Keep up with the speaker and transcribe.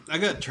I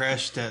got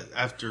trashed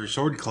after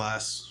sword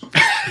class.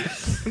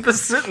 The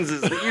sentences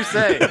that you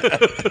say.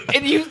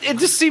 It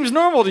just seems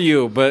normal to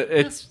you, but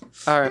it's...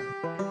 All right.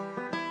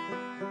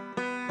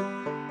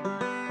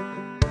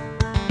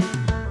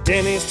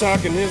 Danny's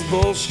talking his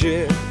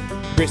bullshit.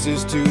 Chris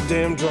is too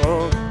damn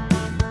drunk.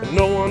 And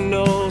no one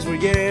knows where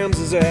Yams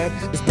is at.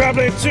 It's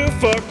probably too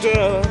fucked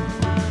up.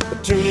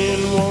 But tune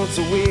in once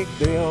a week.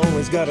 They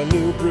always got a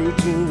new brew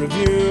to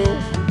review.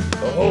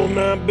 Hold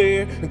my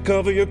beer and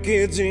cover your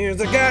kids' ears.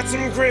 I got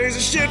some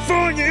crazy shit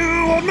for you.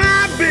 Hold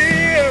my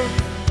beer.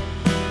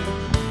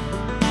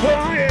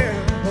 Oh yeah.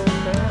 Hold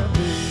my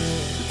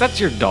beer. That's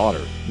your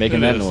daughter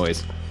making that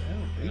noise.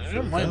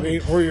 It might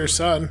be, or your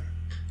son.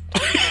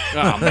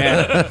 Oh,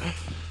 man.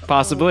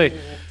 Possibly.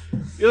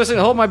 You listen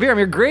to Hold My Beer. I'm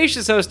your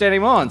gracious host, Danny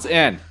Mullins.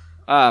 And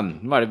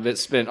might have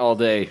spent all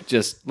day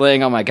just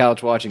laying on my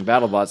couch watching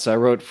BattleBots, so I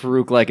wrote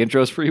Farouk-like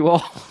intros for you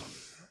all.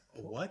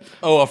 What?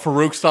 Oh, a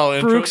Farouk-style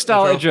intro?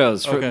 Farouk-style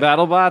intros for Okay.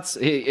 BattleBots.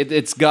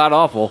 It's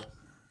god-awful.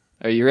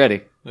 Are you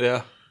ready?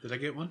 Yeah. Did I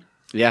get one?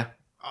 Yeah.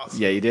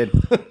 Awesome. Yeah, you did.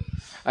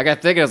 I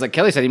got thinking, I was like,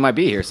 Kelly said he might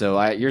be here,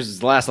 so yours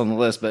is last on the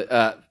list,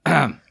 but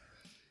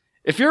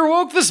if you're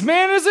woke, this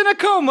man is in a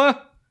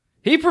coma.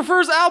 He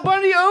prefers Al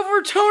Bundy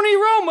over Tony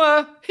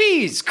Roma.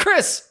 He's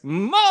Chris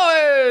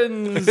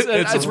Mullins.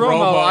 It's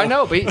Romo. I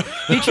know, but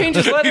he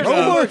changes letters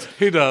and words.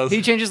 He does.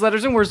 He changes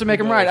letters and words to make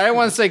him right. I don't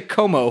want to say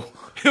Como.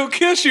 He'll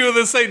kiss you and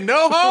then say,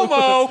 no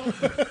homo.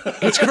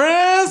 It's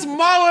Chris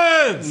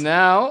Mullins.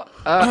 Now,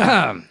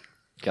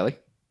 Kelly.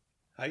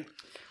 Hi.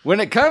 When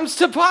it comes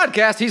to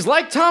podcast, he's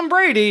like Tom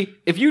Brady.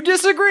 If you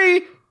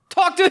disagree,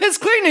 talk to his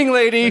cleaning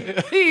lady.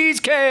 He's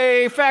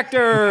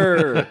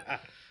K-Factor.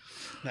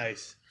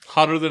 Nice.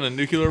 Hotter than a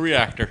nuclear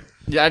reactor.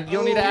 Yeah, you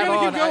don't need to add gotta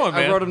on. keep going, I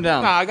man. wrote him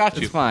down. Nah, I got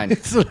you. It's fine.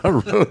 I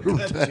wrote them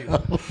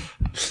down.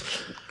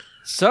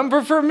 Some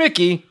prefer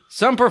Mickey.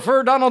 Some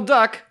prefer Donald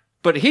Duck.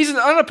 But he's an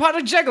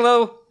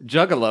unapologetic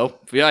juggalo.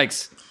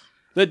 Yikes.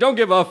 That don't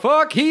give a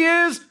fuck. He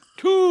is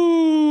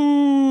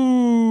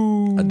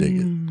too. I dig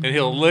it. And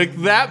he'll lick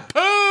that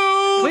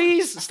poo.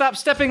 Please stop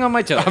stepping on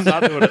my toes. I'm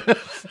not doing it.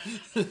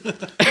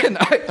 And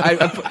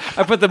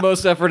I put the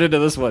most effort into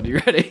this one.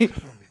 You ready?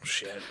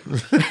 Shit.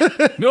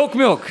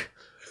 Milk.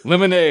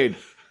 Lemonade.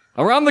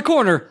 Around the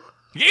corner.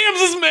 Yams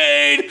is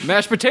made.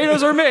 Mashed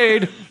potatoes are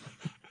made.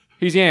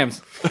 He's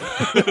Yams.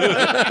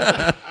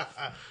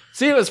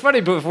 See, it was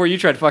funny before you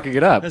tried fucking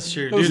it up. That's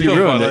true. was Dude, so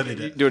you funny. edited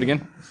it. Do it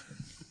again.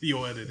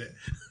 You edited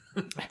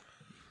it.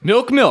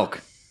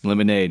 Milk.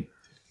 Lemonade.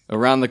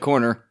 Around the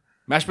corner.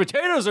 Mashed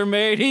potatoes are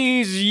made.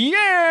 He's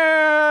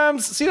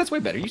Yams. See, that's way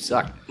better. You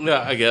suck.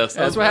 Yeah, I guess.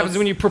 That's what happens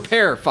when you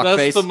prepare, fuckface.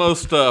 That's the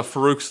most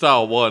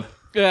Farouk-style one.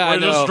 Yeah, I Where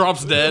it just know.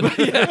 drops dead.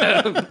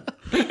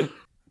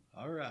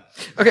 All right.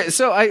 Okay,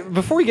 so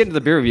before we get into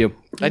the beer review,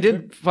 I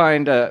did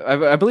find,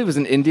 I believe it was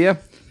in India.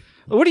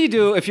 What do you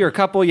do if you're a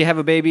couple, you have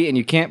a baby, and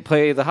you can't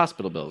pay the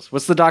hospital bills?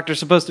 What's the doctor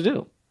supposed to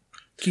do?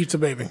 Keep the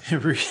baby.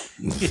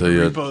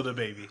 Repo the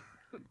baby.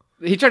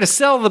 He tried to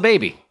sell the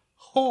baby.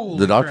 Holy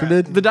The doctor crap.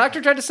 did? The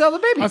doctor tried to sell the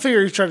baby. I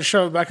figured he tried to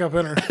shove it back up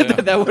in her.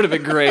 That would have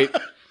been great.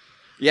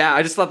 Yeah,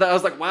 I just thought that. I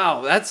was like,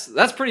 wow, that's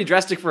pretty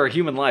drastic for a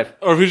human life.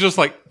 Or if he's just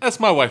like,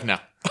 that's my wife now.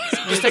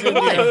 Just take the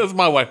wife. That's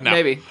my wife now.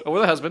 Maybe. Or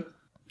the husband.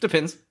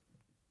 Depends.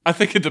 I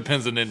think it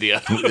depends in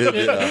India. Yeah.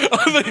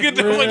 I think it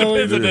definitely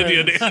Really depends in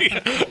India.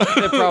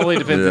 It probably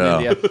depends Yeah.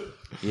 in India.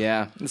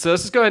 Yeah. So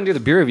let's just go ahead and do the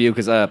beer review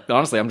because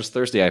honestly, I'm just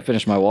thirsty. I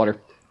finished my water.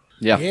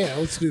 Yeah. Yeah,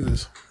 let's do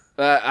this.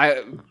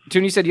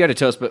 Toon, you said you had a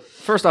toast, but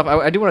first off,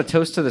 I do want to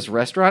toast to this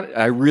restaurant.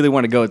 I really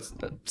want to go.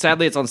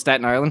 Sadly, it's on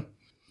Staten Island,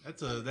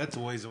 That's a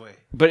ways away.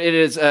 but it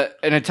is an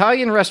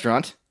Italian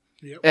restaurant.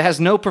 Yep. It has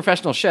no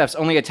professional chefs,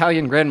 only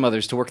Italian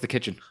grandmothers to work the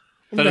kitchen.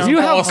 That Do is you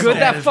know how awesome. good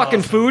that That is fucking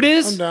awesome. food I'm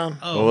is? down.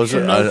 What was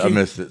it? I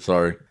missed it.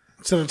 Sorry.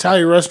 It's an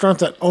Italian restaurant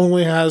that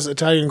only has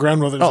Italian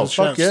grandmothers Oh, as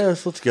fuck chefs.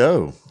 yes. Let's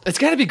go. It's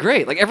got to be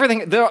great. Like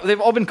everything,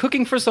 they've all been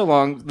cooking for so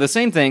long. The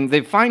same thing.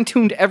 They've fine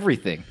tuned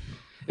everything.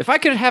 If I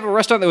could have a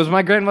restaurant that was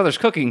my grandmother's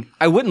cooking,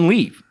 I wouldn't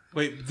leave.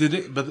 Wait,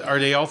 but are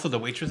they also the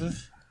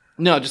waitresses?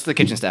 No, just the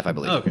kitchen staff, I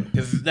believe. Okay,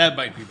 because that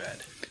might be bad.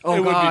 Oh, It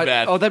would be God.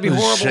 bad. Oh, that'd be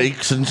horrible.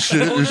 Shakes and shit.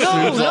 There's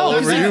No, shoots all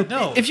over you.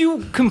 No. If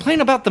you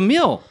complain about the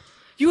meal,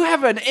 you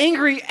have an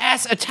angry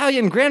ass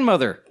Italian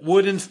grandmother.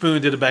 Wooden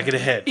spoon to the back of the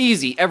head.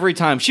 Easy every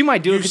time. She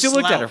might do it because you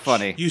looked at her slouch.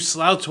 funny. You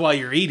slouch while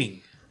you're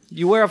eating.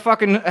 You wear a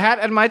fucking hat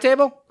at my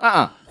table?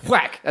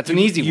 Whack. That's an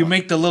easy You one.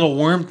 make the little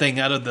worm thing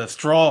out of the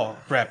straw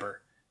wrapper.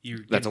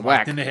 That's a get whack.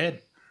 whacked in the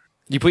head.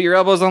 You put your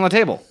elbows on the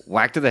table.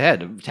 Whack to the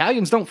head.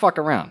 Italians don't fuck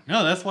around.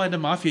 No, that's why the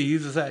mafia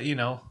uses that.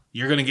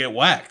 You're gonna get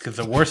whacked because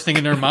the worst thing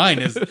in their mind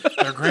is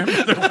their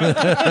grandmother.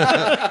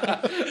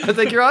 I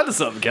think you're onto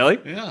something, Kelly.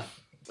 Yeah.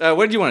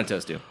 What did you want to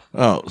toast to?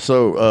 Oh,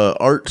 so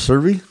Art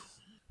Servey?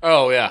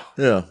 Oh, yeah.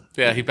 Yeah.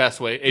 Yeah, he passed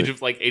away. Age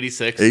of like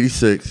 86.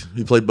 86.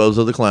 He played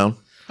Bozo the Clown.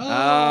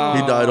 Oh,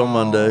 He died on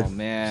Monday.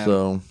 man.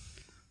 So,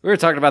 We were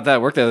talking about that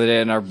at work the other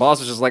day, and our boss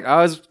was just like, I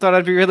always thought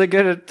I'd be really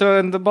good at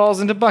throwing the balls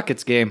into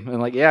buckets game. And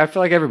like, yeah, I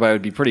feel like everybody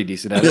would be pretty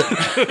decent at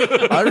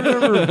it.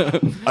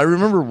 I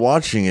remember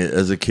watching it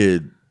as a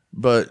kid,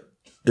 but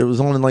It was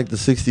on in like the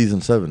 60s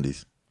and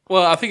 70s.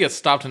 Well, I think it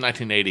stopped in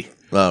 1980.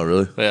 Oh,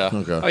 really? Yeah.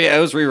 Okay. Oh yeah,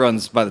 it was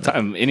reruns by the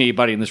time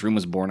anybody in this room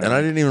was born. And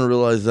I didn't even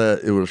realize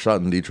that it was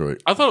shot in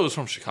Detroit. I thought it was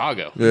from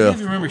Chicago. Yeah. Do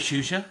you remember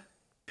Shusha?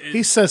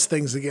 He says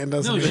things again,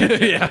 doesn't No,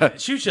 he?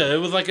 Shusha. It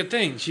was like a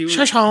thing. She was,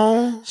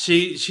 Shashon.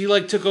 she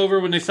like took over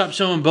when they stopped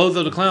showing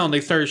Bozo the Clown.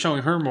 They started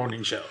showing her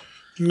morning show.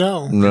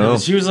 No. No.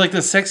 She was like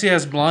the sexy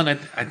ass blonde.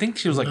 I think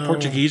she was like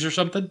Portuguese or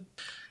something.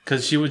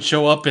 Because she would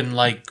show up in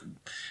like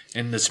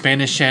in the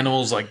Spanish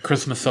channels, like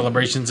Christmas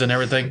celebrations and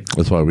everything.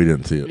 That's why we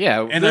didn't see it.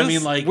 Yeah, And I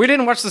mean, like, we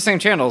didn't watch the same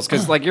channels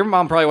because like your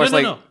mom probably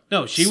watched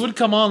no. She would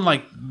come on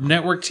like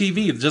network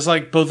TV, just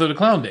like Bozo the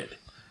Clown did.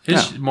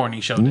 His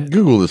morning show did.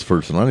 Google this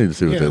person. I need to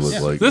see what they Yes. look Yeah.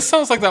 like. This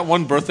sounds like that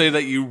one birthday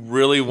that you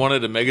really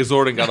wanted a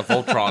Megazord and got a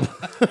Voltron.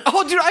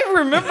 Oh, dude, I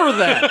remember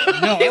that.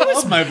 No, I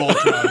love my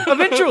Voltron.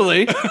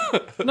 Eventually,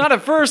 not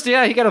at first.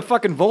 Yeah, he got a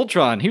fucking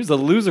Voltron. He was the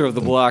loser of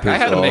the block. I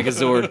had a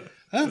Pissed off. Megazord.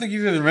 I don't think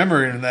you can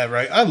remember any of that,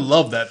 right? I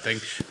love that thing.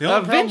 The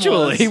only problem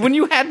Eventually, was- when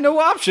you had no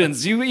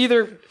options, you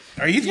either.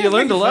 are you you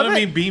learned to making love fun of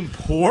it? me being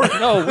poor?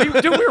 No,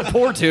 we were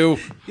poor too.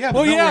 Yeah,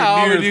 Well, but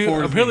yeah. nowhere near as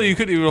poor as Apparently, me. you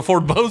couldn't even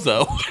afford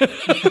Bozo.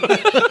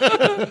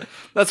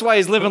 That's why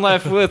he's living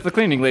life with the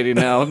cleaning lady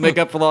now. Make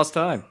up for lost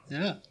time.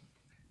 Yeah.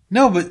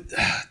 No, but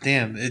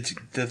damn, it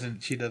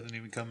doesn't. She doesn't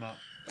even come up.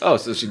 Oh,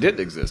 so she didn't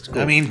exist.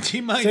 Cool. I mean,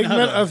 she might not.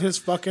 Figment have. of his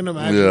fucking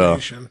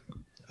imagination.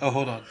 Oh,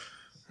 hold on.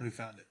 We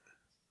found it.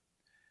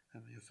 I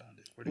mean, you found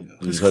it. Where'd it go?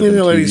 This Is that cleaning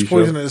the lady's TV show?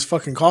 poisoning his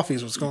fucking coffee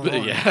is what's going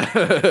on. yeah.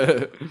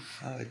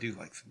 Oh, I do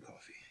like some coffee.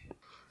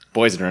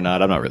 Poison or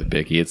not, I'm not really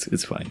picky.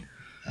 It's fine.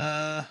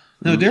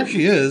 No, there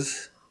she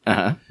is.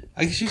 Uh-huh.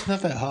 I guess she's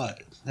not that hot.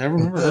 I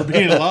remember her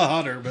being a lot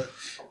hotter, but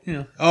you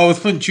know. Oh, I was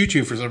putting choo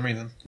choo for some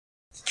reason.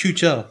 It's choo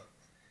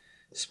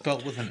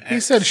spelled with an X. He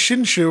said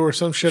Shinshu or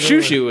some shit.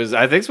 Shoo is,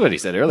 I think, is what he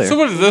said earlier. So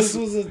what is This this?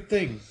 was a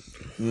thing.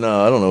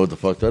 No, I don't know what the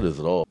fuck that is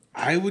at all.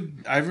 I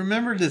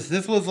remember this.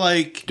 This was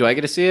like Do I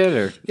get to see it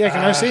or? Yeah,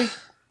 can I see?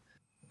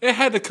 It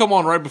had to come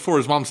on right before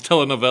his mom's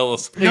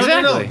telenovelas. no.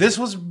 Exactly. This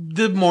was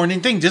the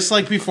morning thing, just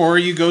like before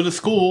you go to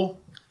school.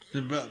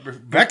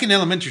 Back in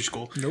elementary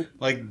school, Nope.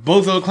 Like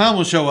Bozo the Clown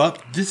will show up.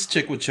 This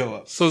chick would show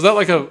up. So is that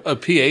like a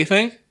PA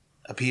thing?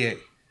 A PA,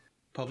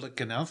 public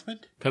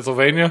announcement.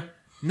 Pennsylvania?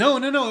 No,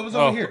 it was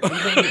over here. It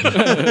was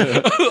over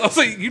here. I was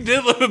like, you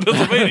did live in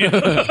Pennsylvania.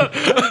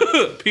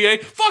 PA?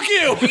 Fuck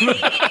you!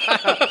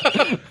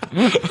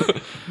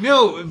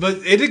 No, but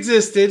it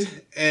existed,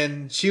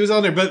 and she was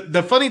on there. But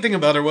the funny thing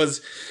about her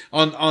was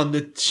on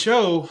the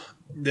show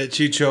that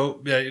she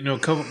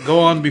go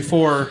on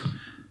before.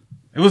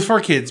 It was for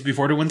kids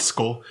before they went to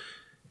school.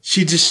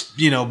 She just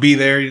be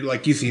there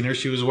like you seen her.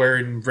 She was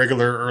wearing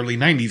regular early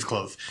 '90s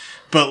clothes,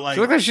 but like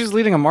She looked like she's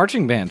leading a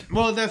marching band.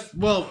 not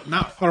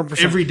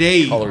 100%.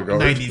 everyday Color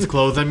guard. '90s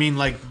clothes. I mean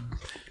like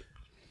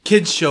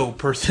kids show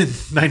person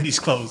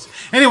 '90s clothes.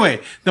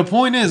 Anyway, the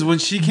point is when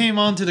she came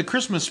on to the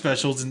Christmas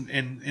specials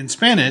in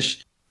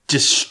Spanish,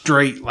 just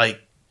straight like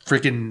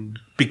freaking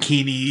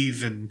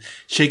bikinis and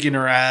shaking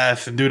her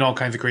ass and doing all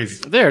kinds of crazy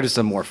stuff. They're just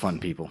some more fun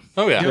people.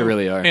 Oh, yeah. They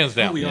really are. Hands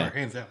down. We are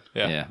hands down.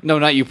 Yeah. Yeah. No,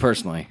 not you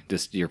personally.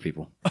 Just your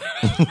people.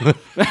 Can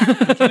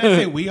I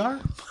say we are?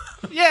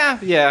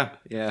 Yeah.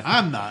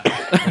 I'm not.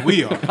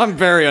 We are. I'm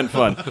very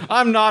unfun.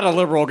 I'm not a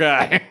liberal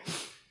guy.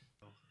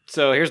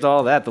 So here's to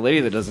all that. The lady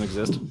that doesn't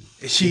exist.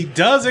 She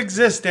does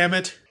exist, damn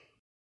it.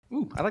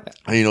 Ooh, I like that.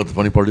 Hey, you know what the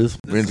funny part is?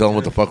 We didn't tell them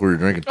what the fuck we were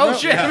drinking. Oh,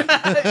 shit.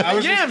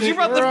 Yams, you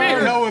brought the What the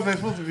beer. hell was I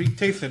supposed to be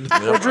tasting?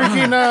 We're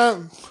drinking,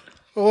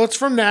 well, it's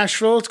from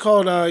Nashville. It's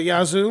called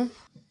Yazoo.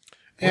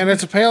 And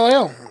it's a pale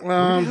ale.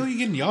 Where the hell are you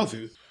getting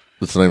Yazoo?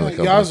 What's the name of the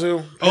company? Yazoo.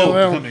 Oh, Pale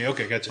ale. company.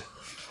 Okay, gotcha.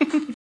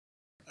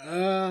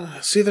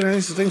 See, there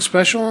anything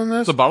special on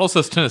this? The bottle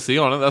says Tennessee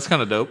on it. That's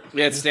kind of dope.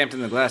 Yeah, it's stamped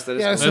in the glass. That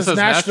is Yeah, it cool. says says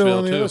Nashville, Nashville,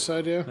 on the too. other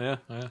side, yeah.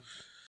 Yeah.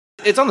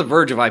 It's on the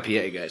verge of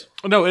IPA, guys.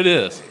 No, it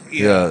is.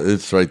 Yeah,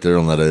 it's right there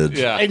on that edge.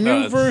 Yeah. A new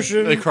it's-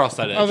 version They crossed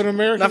that of an edge.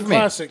 American Not for me.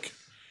 classic.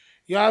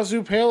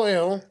 Yazoo Pale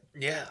Ale.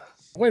 Yeah.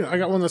 Wait, I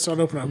got one that's not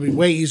open. It'll be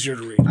way easier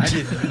to read. I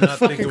did not think it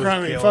Fucking was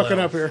crying me, pale fucking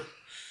ale. up here.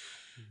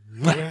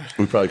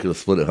 We probably could have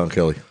split it, huh,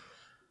 Kelly?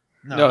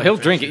 No, he'll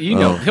drink it. You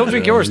know, he'll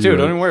drink yours too. you're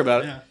Don't right. even worry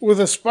about it. With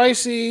a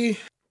spicy.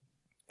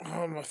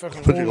 Oh, my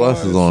fucking Put your old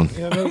glasses eyes. on.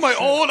 Yeah, no My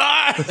shit. old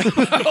eyes.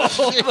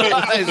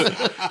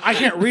 I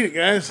can't read it,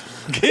 guys.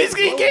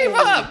 He gave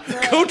up.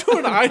 Go to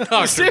an eye doctor,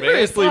 man.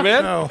 Seriously,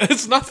 man. No.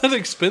 It's not that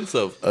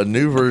expensive. A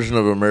new version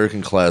of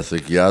American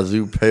classic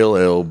Yazoo Pale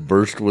Ale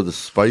burst with a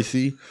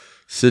spicy,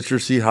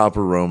 citrusy hop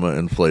aroma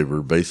and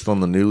flavor. Based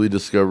on the newly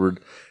discovered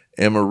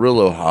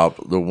Amarillo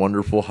hop, the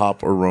wonderful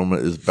hop aroma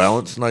is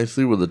balanced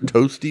nicely with a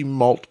toasty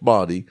malt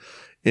body,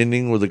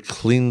 ending with a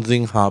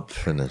cleansing hop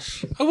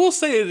finish. I will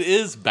say it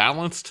is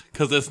balanced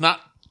because it's not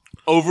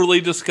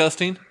overly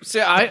disgusting.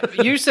 See,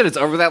 you said it's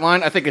over that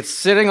line. I think it's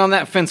sitting on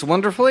that fence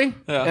wonderfully,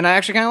 Yeah. and I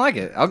actually kind of like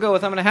it. I'll go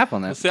with 1.5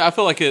 on that. See, I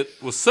feel like it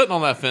was sitting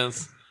on that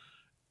fence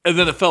and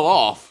then it fell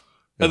off.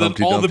 And then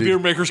Humpty all the Dumpty. beer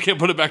makers can't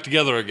put it back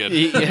together again.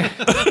 Yeah.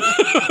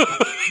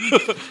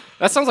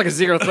 That sounds like a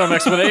zero thumb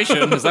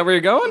explanation. Is that where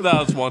you're going?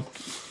 No, it's one.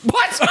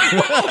 What?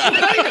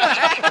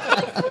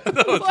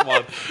 No, it's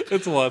one.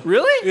 It's one.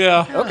 Really?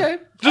 Yeah. Okay.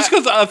 Just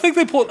because I think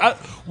they pulled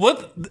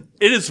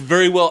it is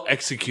very well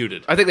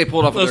executed. I think they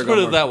pulled off. what Let's they're put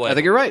going it that for. way. I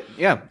think you're right.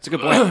 Yeah, it's a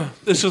good point.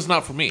 It's just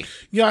not for me.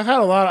 Yeah, I've had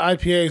a lot of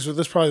IPAs, but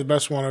this is probably the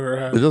best one I've ever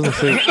It had. doesn't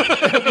say.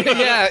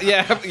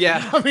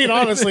 yeah. I mean,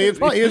 honestly, it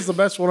probably is the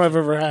best one I've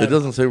ever It had.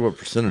 doesn't say what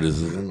percentage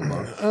is in the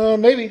bottle.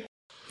 Maybe.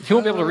 You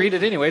won't be able to read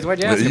it anyways. Why'd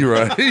you ask him? You're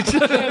right.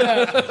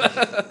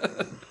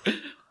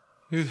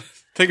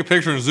 Take a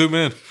picture and zoom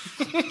in.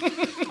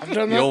 I've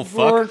done that old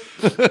before.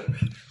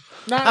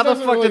 Nah, How the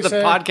fuck did the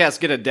podcast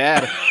get a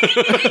dad?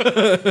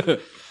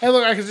 Hey,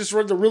 look, I could just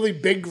read the really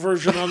big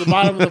version on the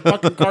bottom of the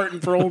fucking carton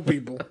for old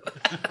people.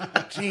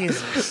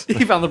 Jesus.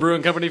 He found the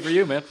brewing company for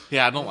you, man.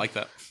 Yeah, I don't like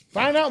that.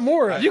 Find out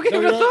more. You can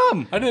give it a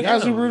thumb. I didn't know.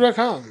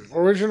 YazuBrew.com.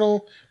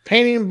 Original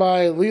painting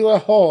by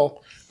Leela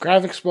Hall.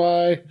 Graphics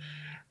by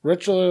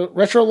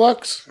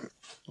Retrolux.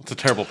 It's a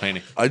terrible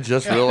painting. I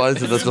just realized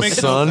that that's a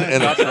sun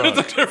and a truck.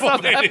 It's terrible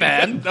not that painting.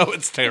 bad. No,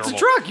 it's terrible.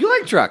 It's a truck. You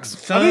like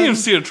trucks. I didn't even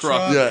see a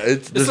truck. Yeah,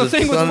 it's It's the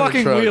thing with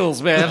fucking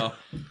wheels, man.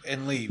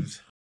 And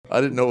leaves.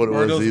 I didn't know what it Or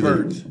was those either.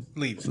 birds.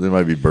 Leaves. They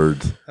might be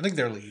birds. I think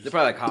they're leaves. They're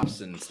probably like hops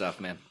and stuff,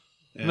 man.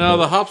 No,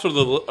 the hops are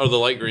the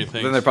light green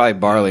things. Then they're probably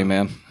barley,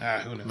 man.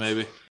 Who knows?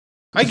 Maybe.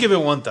 I give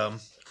it one thumb.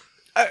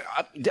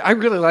 I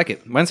really like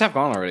it. Mine's half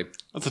gone already.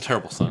 That's a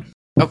terrible sun.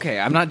 Okay,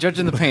 I'm not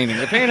judging the painting.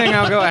 The painting,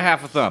 I'll go a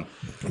half a thumb.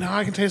 Now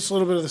I can taste a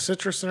little bit of the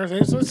citrus and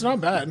everything, so it's not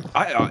bad.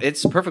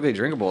 It's perfectly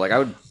drinkable. Like I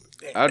would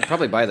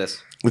probably buy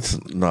this. It's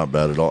not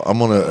bad at all. I'm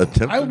gonna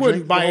attempt. I to wouldn't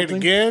drink buy the whole it thing.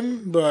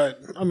 again, but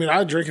I mean,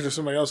 I'd drink it if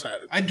somebody else had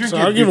it. I'd drink so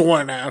it I'll give it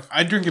bef- 1.5.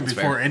 I drink it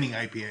before fair. any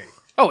IPA.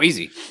 Oh,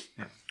 easy,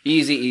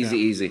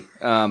 easy.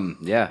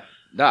 Yeah.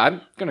 No,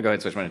 I'm gonna go ahead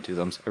and switch mine to 2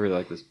 thumbs. I really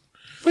like this.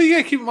 But you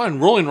gotta keep in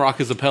mind, Rolling Rock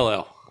is a pale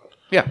ale.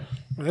 Yeah.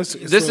 It's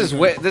This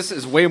really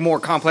is way more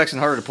complex and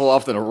harder to pull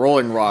off than a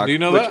Rolling Rock. Do you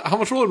know which- that? How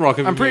much Rolling Rock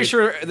have you I'm pretty made?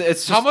 sure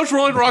it's just, How much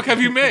Rolling Rock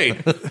have you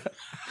made?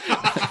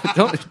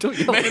 Don't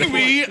yell. Make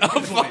me a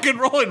fucking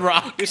Rolling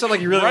Rock. You sound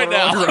like you really Right want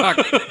now. Rolling Rock.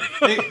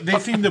 They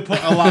seem to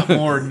put a lot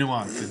more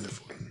nuance into it.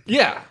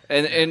 Yeah,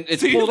 and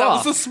it's See, pulled that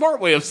off. was a smart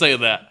way of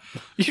saying that.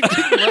 You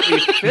didn't let me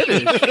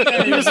finish.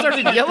 You just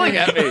started yelling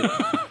at me.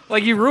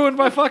 Like you ruined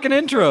my fucking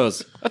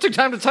intros. I took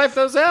time to type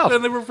those out.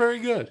 And they were very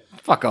good.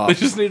 Fuck They off.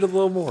 just needed a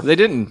little more. They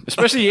didn't.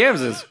 Especially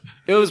Yams's.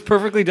 It was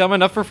perfectly dumb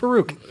enough for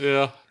Farouk.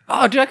 Yeah.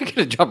 Oh, dude, I could get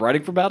a job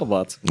writing for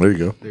BattleBots. There you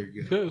go.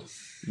 Good.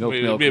 Milk,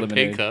 Maybe milk, be a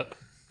pay lemonade. cut.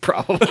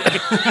 Probably.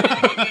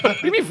 What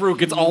do you mean Farouk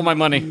gets all my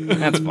money?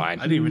 That's fine.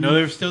 I didn't even know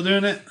they were still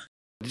doing it.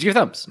 Did you give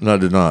thumbs? No, I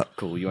did not.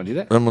 Cool. You want to do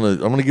that? I'm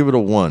gonna give it a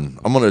 1.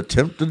 I'm gonna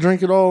attempt to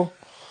drink it all,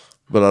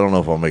 but I don't know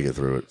if I'll make it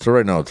through it. So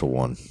right now it's a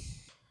 1.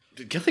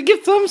 Did they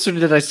give thumbs or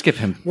did I skip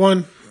him?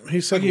 one.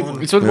 He said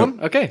one. It's with one?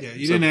 Okay. Yeah,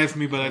 you didn't ask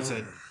me, but I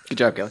said. Good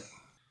job, Kelly.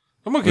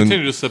 I'm going to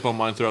continue to sip on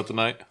mine throughout the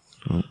night.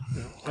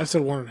 I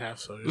said 1.5.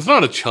 So It's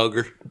not a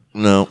chugger.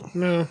 No,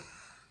 no.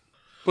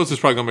 Plus, it's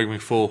probably going to make me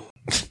full.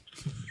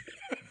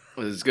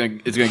 It's gonna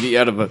get you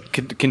out of a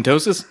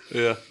ketosis?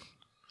 Yeah.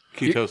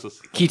 Ketosis.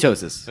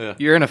 Ketosis. Yeah.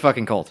 You're in a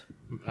fucking cult.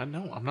 I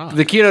know, I'm not.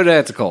 The keto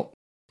diet's a cult.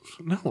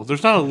 No,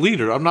 there's not a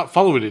leader. I'm not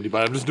following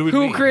anybody. I'm just doing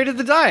Who me. created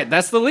the diet?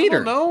 That's the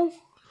leader. No.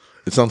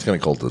 it sounds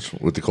kind of cultish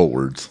with the cult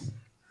words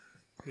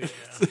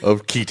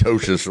of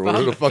ketosis or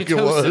whatever the fuck it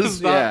was.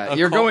 It's not Yeah, a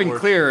you're cult going word.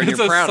 clear and it's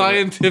you're proud a of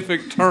it.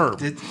 scientific term.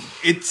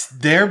 It's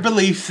their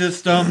belief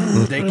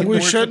system. They can We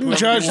worship shouldn't whoever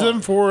judge they want.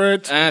 them for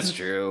it. That's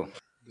true.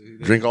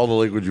 Drink all the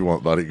liquid you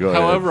want, buddy. Go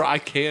ahead. However, I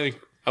can.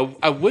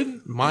 I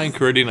wouldn't mind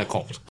creating a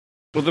cult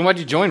Well, then why'd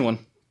you join one?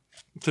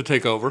 to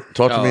take over.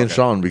 Talk to Oh, me and okay.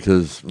 Sean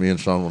because me and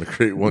Sean want to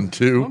create one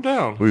too. I'm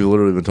down. We've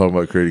literally been talking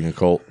about creating a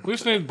cult. We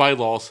just need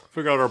bylaws.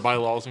 Figure out our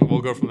bylaws, and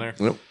we'll go from there.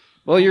 Yep.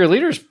 Well, your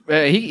leaders,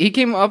 he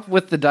came up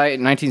with the diet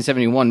in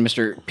 1971,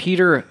 Mr.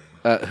 Peter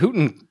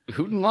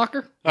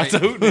Hutenlocker. That's a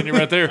hootenanny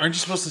right there. Aren't you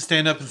supposed to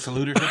stand up and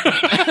salute or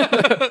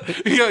something?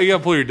 You got to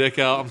pull your dick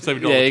out. I'm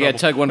saving you all Yeah, the you gotta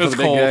trouble. tug one for It's the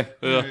big cold. guy.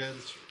 Yeah.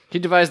 He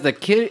devised the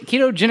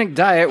ketogenic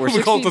diet where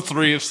We call it 60... the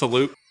 3-inch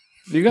salute.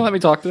 You gonna let me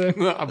talk today?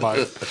 I buy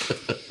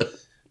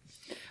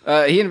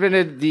it. He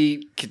invented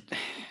the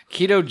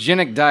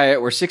ketogenic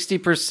diet where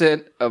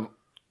 60% of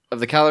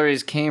the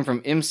calories came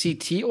from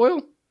MCT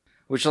oil,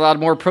 which allowed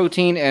more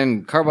protein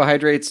and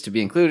carbohydrates to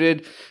be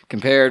included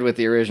compared with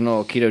the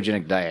original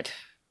ketogenic diet.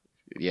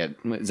 Yeah,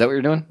 is that what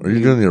you're doing? Are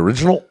you doing the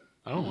original?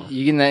 I don't know.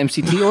 You getting that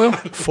MCT oil?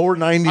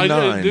 $4.99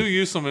 I do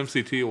use some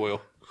MCT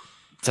oil.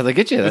 That's how they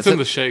get you. It's That's in it.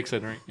 the shakes I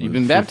drink. You've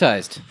been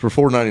baptized. for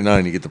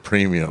 $4.99. You get the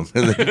premium,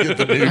 and then you get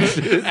the new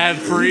shit. Ad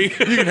free. You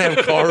can have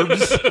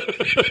carbs.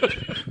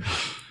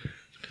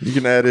 You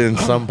can add in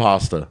some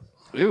pasta.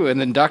 Ooh, and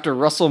then Dr.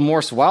 Russell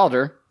Morse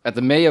Wilder at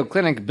the Mayo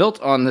Clinic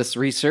built on this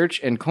research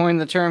and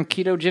coined the term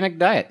ketogenic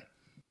diet.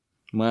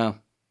 Wow.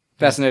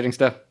 Fascinating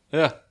stuff.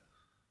 Yeah.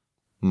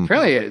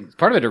 Apparently,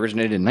 part of it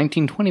originated in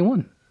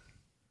 1921.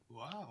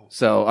 Wow.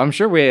 So I'm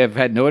sure we have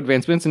had no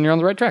advancements and you're on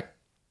the right track.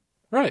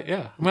 Right,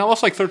 yeah. I mean, I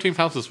lost like 13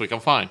 pounds this week. I'm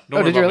fine. Don't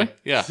worry did you about really? me.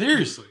 Yeah.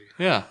 Seriously.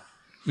 Yeah.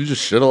 You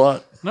just shit a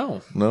lot?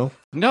 No. No?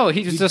 No,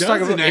 he just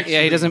talking doesn't about.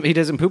 Yeah, he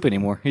doesn't poop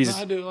anymore. He's,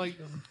 I do like...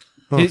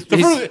 he's,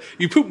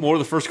 You poop more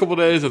the first couple of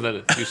days, and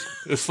then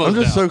it slows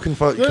I'm just down. so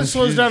confused. Then it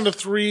slows down to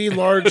 3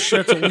 large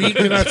shits a week,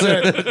 and that's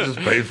it. Just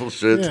painful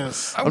shit.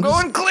 Yes. I'm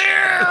going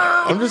clear.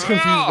 I'm just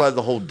confused by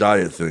the whole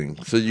diet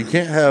thing. So you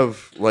can't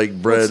have like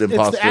bread and It's the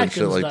pasta and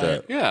shit Atkins like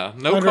diet. that. Yeah,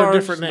 no Under a carbs.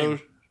 different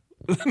name.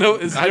 No, no,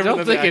 it's I don't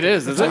different think than it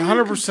is. Is it?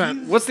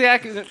 100%. What's the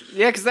Atkins?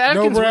 Yeah, because the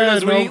Atkins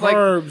bread, weirdos, we no eat like,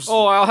 carbs.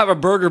 oh, I'll have a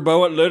burger, but I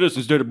want lettuce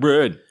instead of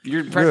bread.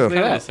 You're practically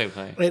the that. same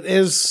thing. It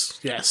is,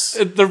 yes.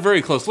 They're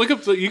very close. Look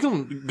up. You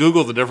can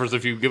Google the difference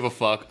if you give a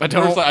fuck. I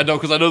don't. Personally, I don't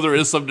because I know there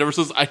is some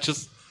differences.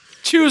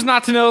 Choose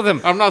not to know them.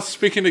 I'm not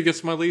speaking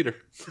against my leader.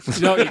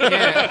 No, you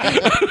can't.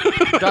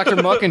 Dr.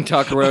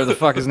 Muckentuck, or whatever the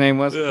fuck his name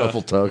was.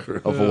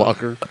 Huffletucker.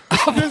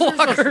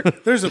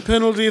 There's a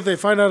penalty if they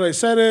find out I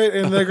said it,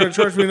 and they're going to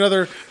charge me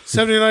another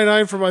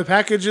 $79.99 for my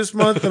package this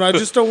month, and I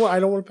don't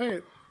want to pay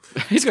it.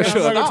 He's gonna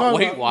show I'm not up. gonna talk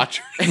Weight about-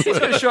 Watcher. He's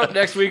gonna show up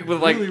next week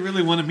with like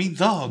Really want to meet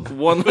dog.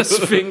 one less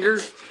finger.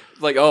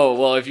 Like, oh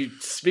well, if you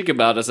speak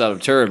about us out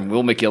of turn,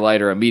 we'll make you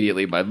lighter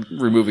immediately by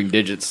removing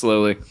digits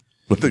slowly.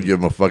 But they give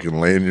him a fucking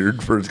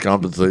lanyard for his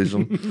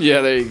compensation.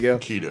 Yeah, there you go.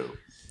 Keto.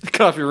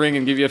 Cut off your ring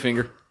and give you a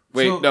finger.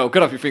 Wait, So- no,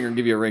 cut off your finger and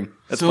give you a ring.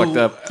 That's So, fucked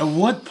up. at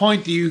what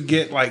point do you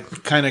get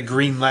like kind of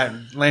Green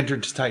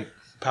Lanterns type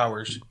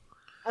powers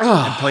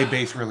Ah. and play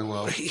bass really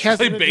well? He has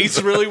Play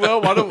bass really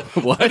well. Why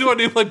do I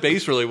need to play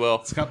bass really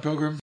well? Scott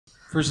Pilgrim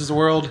versus the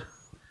World,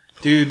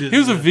 dude. He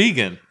was a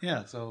vegan.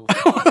 yeah. So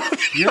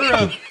you're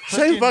a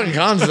Same fucking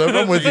concept.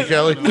 I'm with you,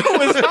 Kelly.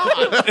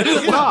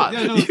 It's not.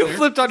 yeah, no, You fair.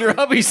 flipped on your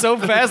hubby so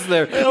fast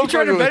there. You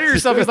tried to better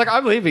yourself. He's like,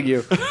 I'm leaving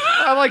you.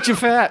 I liked you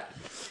fat.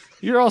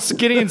 You're all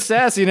skinny and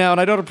sassy now, and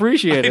I don't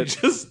appreciate I it.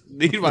 just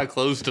need my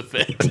clothes to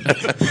fit.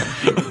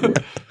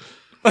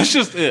 That's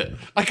just it.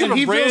 I got And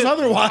he feels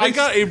otherwise. I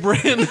got a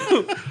brand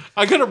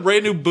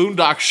new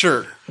Boondock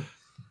shirt.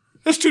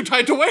 It's too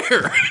tight to wear.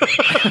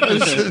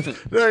 I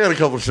got a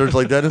couple shirts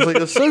like that. It's like,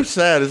 it's so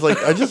sad. It's like,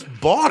 I just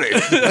bought it.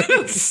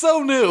 It's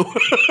so new.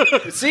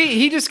 See,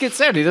 he just gets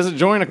sad. He doesn't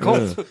join a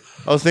cult.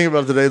 I was thinking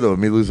about today, though,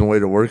 me losing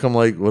weight at work. I'm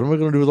like, what am I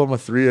going to do with all my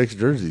 3X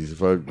jerseys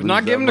if I lose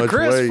Not give that them to much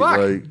Chris, weight? fuck.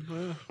 Like,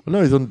 well,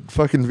 no, he's on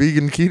fucking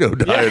vegan keto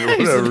diet or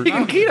He's a whatever.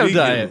 vegan keto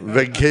diet.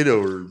 Vegan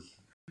keto or,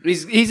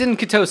 He's in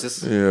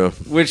ketosis, yeah.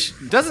 which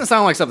doesn't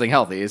sound like something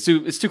healthy. It's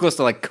too close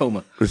to like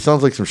coma. It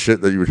sounds like some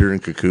shit that you would hear in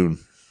Cocoon.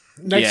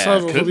 Next Yeah,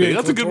 level. could will be be. in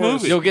That's a good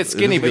clitoris. movie. You'll get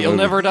skinny, It is a but good you'll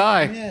movie. never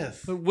die.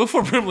 Yes.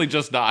 Wilford Brimley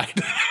just died.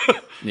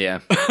 Yeah.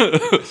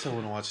 I still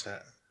want to watch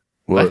that.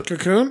 What?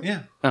 Cocoon?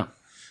 Yeah. Oh.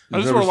 I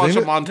just never want to watch seen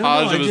a it? montage No,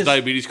 I of his just-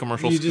 diabetes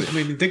commercials. You just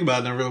made me think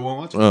about it, and I really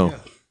want to watch it. Oh.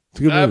 Yeah. It's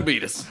a good movie.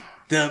 Diabetes.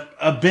 The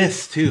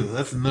Abyss too.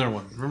 That's another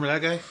one. Remember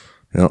that guy?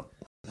 Yeah.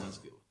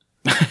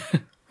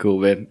 Cool,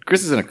 man.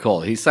 Chris is in a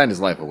cult. He signed his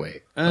life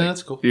away.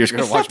 That's cool. You're just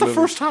gonna It's watch not the movies.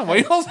 first time. Why are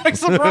you all like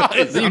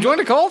surprised? You joined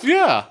a cult?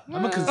 Yeah.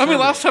 I'm a I conservative. mean,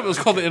 last time it was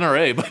called the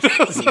NRA, but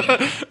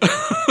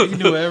He can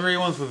do whatever he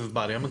wants with his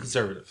body. I'm a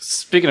conservative.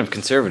 Speaking of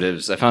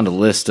conservatives, I found a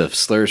list of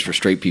slurs for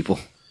straight people.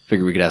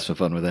 Figure we could have some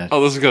fun with that.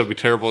 oh, this is gonna be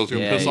terrible. It's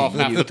gonna piss off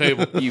half you- the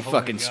table. You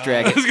fucking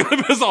strag it. It's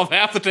gonna piss off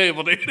half the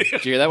table, dude. Did you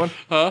hear that one?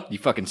 Huh? You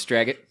fucking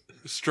strag it.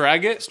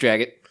 Strag it.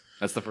 Strag it.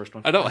 That's the first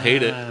one. I don't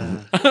hate it.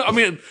 I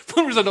mean, the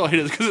only reason I don't hate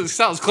it is because it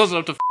sounds close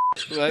enough to.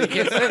 Well, you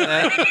can't say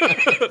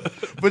that.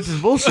 Which is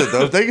bullshit,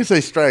 though. If they can say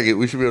strag it,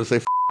 we should be able to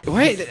say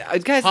Wait,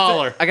 guys,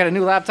 Holler. I got a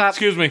new laptop.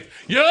 Excuse me.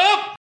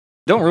 Yup.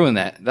 Don't ruin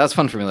that. That was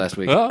fun for me last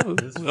week.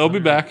 I'll be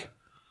back.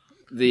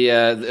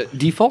 The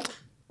default?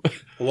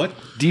 What?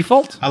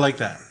 Default? I like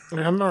that.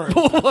 I'm all right.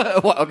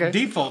 What? Okay.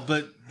 Default,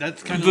 but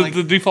that's kind of The, like.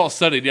 the default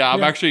setting. Yeah, I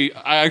actually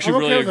I'm okay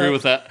really with agree that.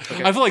 with that.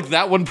 I feel like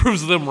that one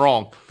proves them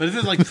wrong. But is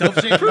it like self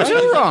shaming?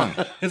 You're wrong.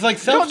 It's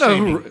like Don't self know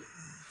shaming. who.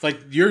 It's like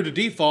you're the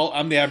default.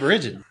 I'm the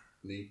Aborigine.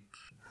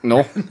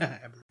 No.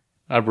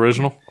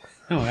 Aboriginal.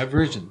 No,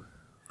 Aborigine.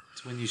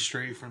 It's when you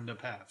stray from the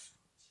path.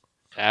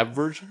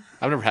 Abversion?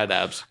 I've never had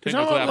abs. Is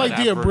Technically, that I'm like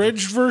an the abversion.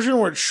 abridged version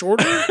where it's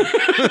shorter? What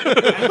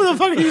the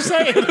fuck are you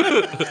saying?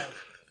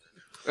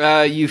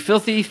 You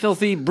filthy,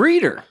 filthy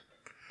breeder.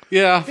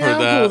 Yeah, I've heard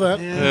I'm that. cool with that.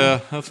 Yeah,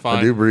 that's I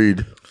fine. do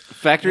breed.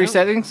 Factory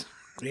settings?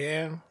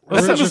 Yeah.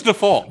 That's not just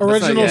default.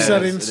 Original Yeah,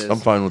 settings. it is. I'm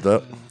fine with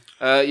that.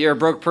 You're a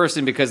broke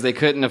person because they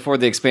couldn't afford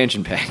the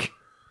expansion pack.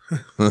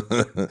 Wait.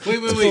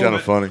 Kinda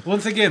funny.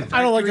 Once again,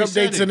 I don't like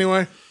factory updates setting.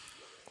 anyway.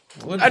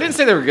 I didn't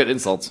say they were good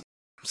insults.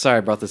 Sorry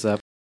I brought this up.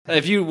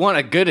 If you want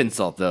a good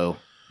insult, though,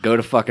 go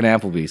to fucking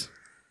Applebee's.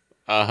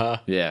 Uh-huh.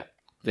 Yeah.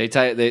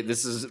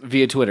 This is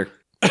via Twitter.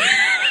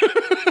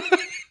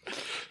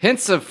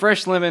 Hints of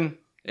fresh lemon,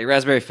 a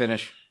raspberry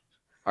finish.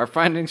 Our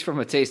findings from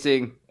a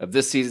tasting of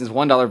this season's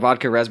 $1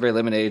 vodka raspberry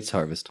lemonade's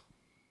harvest.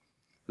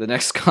 The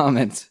next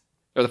comment,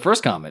 or the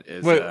first comment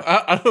is... Wait,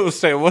 I don't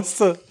understand. What's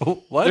the...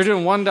 What? they're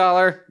doing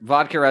 $1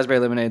 vodka raspberry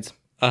lemonades.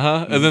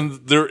 Uh-huh. And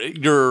then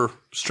your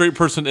straight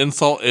person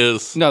insult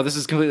is... No, this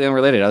is completely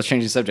unrelated. I was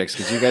changing subjects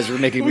because you guys were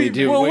making me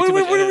do Well, way what too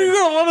much are you editing.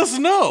 going to let us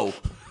know?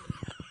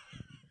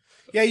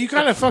 Yeah, you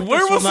kind of fucked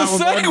Where us was on the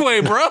that one,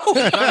 bud. segue, bro?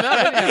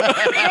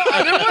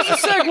 There was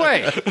a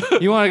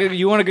segue.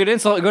 You want a good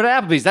insult? Go to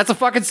Applebee's. That's a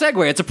fucking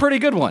segue. It's a pretty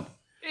good one.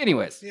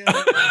 Anyways,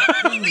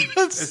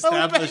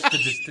 Establish the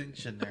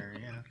distinction there.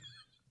 Yeah.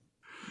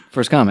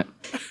 first comment.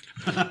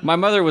 My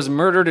mother was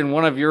murdered in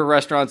one of your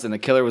restaurants, and the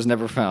killer was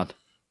never found.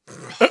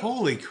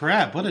 Holy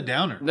crap! What a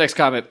downer. Next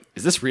comment.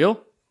 Is this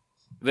real?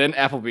 Then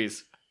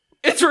Applebee's.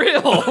 It's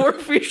real. We're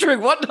featuring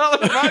 $1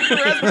 vodka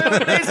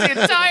raspberry base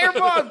the entire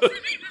month.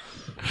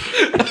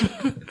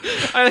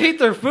 I hate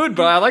their food,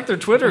 but I like their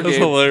Twitter That's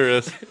game.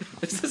 hilarious.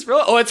 Is this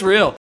real? Oh, it's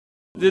real.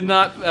 Did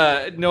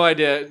not, no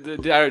idea. I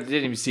didn't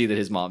even see that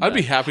his mom died. I'd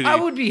be happy to. I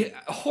would be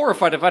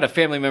horrified if I had a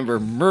family member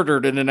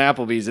murdered in an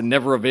Applebee's and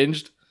never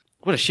avenged.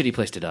 What a shitty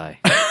place to die.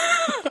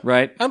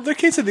 Right? The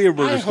quesadilla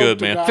burger's hope good,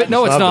 to man. God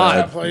No, it's Not not.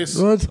 bad. that place.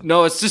 What?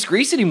 No, it's just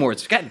grease anymore.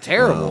 It's gotten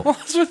terrible. Well,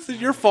 it's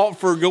your fault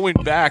for going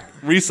back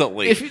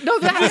recently. If you, no,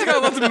 You just gotta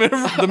let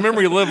the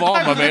memory live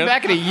on, my man.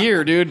 back in a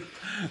year, dude.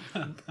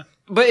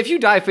 But if you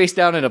die face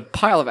down in a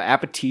pile of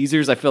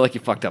appetizers, I feel like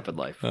you fucked up in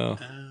life. Oh.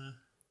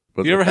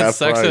 But You ever the had half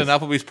sex price. in an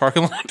Applebee's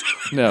parking lot?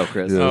 No,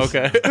 Chris. Yeah. Oh,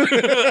 okay.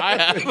 I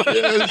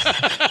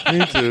have.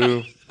 Me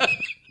too.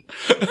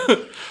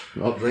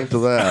 I'll drink to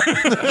that.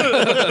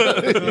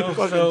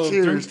 So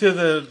cheers. drink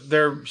to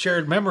their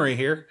shared memory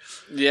here.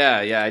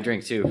 Yeah, I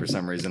drink too for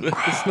some reason.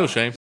 It's no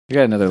shame. You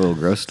got another little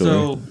gross story.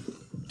 So,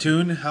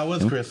 Tune, how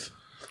was Chris?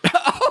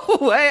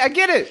 Oh, hey, I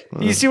get it.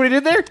 You see what he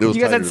did there? You was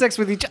guys had tighter. sex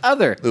with each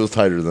other It was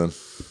tighter then.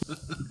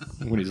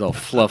 when he's all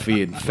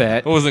fluffy and fat.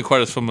 It wasn't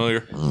quite as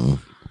familiar.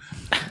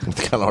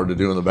 It's kind of hard to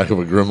do in the back of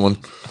a gremlin.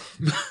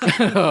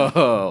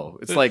 Oh,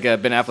 it's like Ben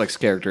Affleck's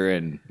character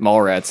in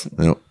Mallrats.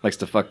 Yep. Likes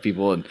to fuck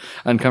people in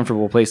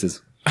uncomfortable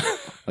places,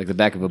 like the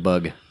back of a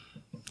bug.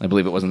 I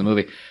believe it was in the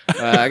movie.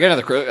 I got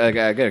I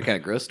got a kind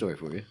of gross story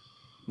for you.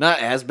 Not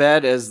as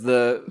bad as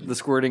the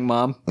squirting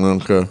mom.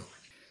 Okay.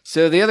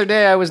 So the other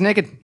day I was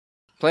naked,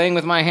 playing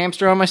with my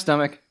hamster on my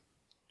stomach.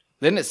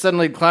 Then it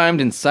suddenly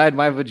climbed inside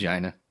my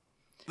vagina,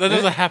 That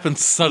doesn't happen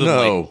suddenly.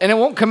 No. and it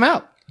won't come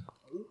out.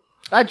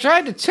 I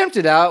tried to tempt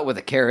it out with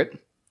a carrot,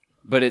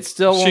 but it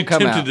still She won't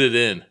come out. tempted it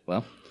in.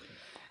 Well,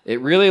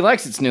 it really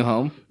likes its new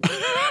home.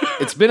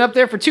 It's been up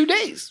there for 2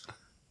 days.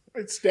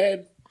 It's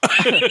dead.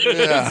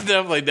 It's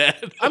definitely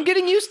dead. I'm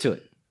getting used to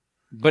it.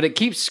 But it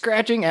keeps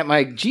scratching at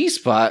my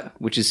G-spot,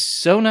 which is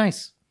so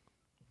nice.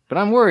 But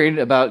I'm worried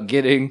about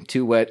getting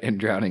too wet and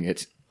drowning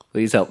it.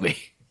 Please help me.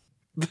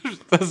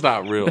 That's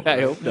not real.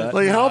 I hope not.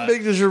 Like, how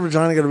big does your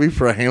vagina got to be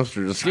for a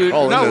hamster to Dude,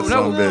 crawl no, in that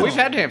son of a bitch? we've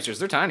had hamsters.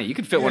 They're tiny. You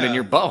could fit one in Yeah.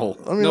 your butthole.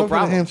 I mean, no I've got a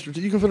problem. hamster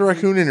too. You can fit a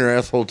raccoon in your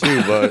asshole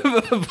too, but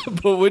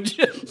But would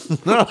you?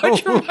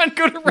 Why'd your mind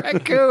go to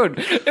raccoon?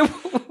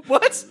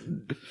 What?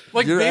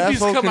 Like Your babies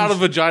asshole come can- out of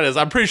vaginas.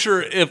 I'm pretty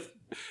sure if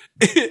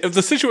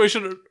the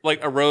situation like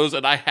arose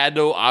and I had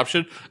no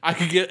option, I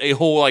could get a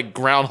whole like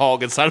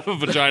groundhog inside of a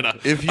vagina.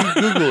 if you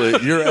Google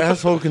it, your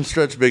asshole can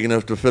stretch big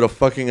enough to fit a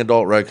fucking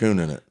adult raccoon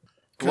in it.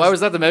 Why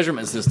was that the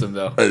measurement system,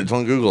 though? It's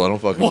on Google. I don't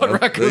fucking One know.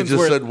 They raccoon's just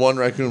worth- said one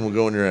raccoon will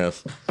go in your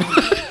ass.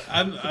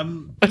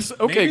 I'm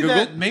Okay,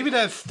 Google. Maybe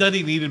that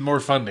study needed more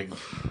funding.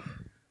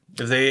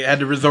 Because they had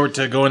to resort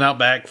to going out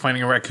back,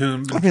 finding a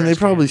raccoon. I mean, they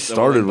probably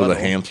started with a butthole.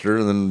 hamster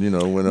and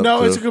then, went up No,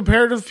 to... it's a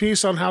comparative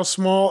piece on how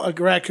small a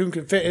raccoon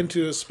can fit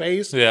into a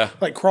space. Yeah.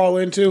 Like crawl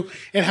into,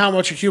 and how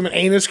much a human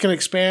anus can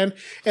expand.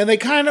 And they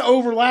kind of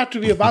overlap to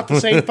be about the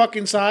same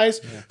fucking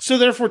size. So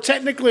therefore,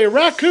 technically, a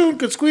raccoon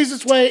could squeeze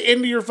its way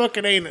into your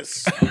fucking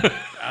anus.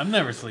 I'm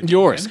never sleeping.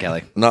 Yours, again.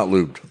 Kelly. Not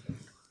lubed.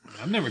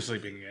 I'm never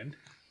sleeping again.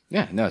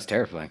 Yeah, no, it's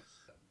terrifying.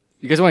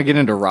 You guys want to get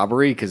into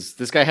robbery? Because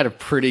this guy had a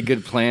pretty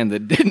good plan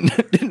that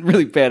didn't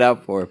really pan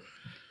out for him.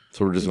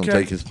 So we're just going to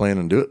Okay. take his plan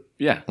and do it?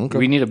 Yeah, Okay.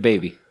 we need a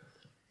baby.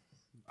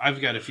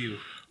 I've got a few.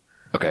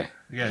 Okay.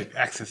 I got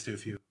access to a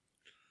few.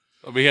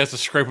 I mean, he has to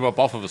scrape them up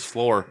off of his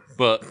floor,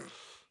 but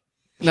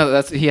No,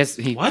 that's he has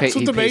he What? pay, That's he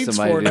what the pays maid's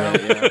somebody for to do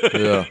now. that, yeah.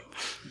 Yeah.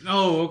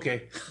 Oh,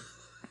 okay.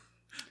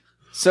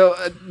 So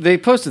they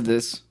posted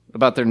this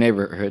about their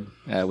neighborhood,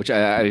 which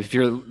if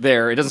you're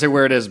there, it doesn't say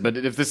where it is, but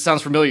if this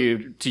sounds familiar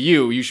to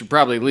you, you should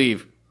probably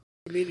leave.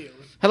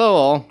 Immediately. Hello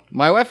all.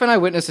 My wife and I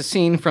witnessed a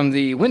scene from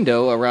the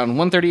window around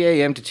 1:30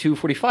 a.m. to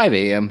 2:45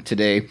 a.m.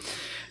 today,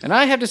 and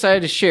I have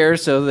decided to share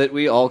so that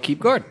we all keep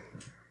guard.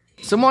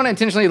 Someone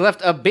intentionally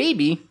left a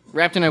baby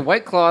wrapped in a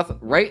white cloth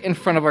right in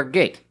front of our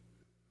gate.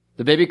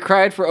 The baby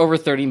cried for over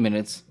 30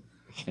 minutes,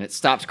 and it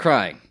stopped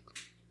crying.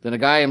 Then a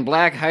guy in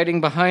black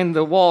hiding behind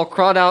the wall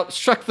crawled out,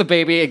 struck the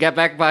baby, and got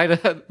back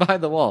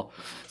behind the wall.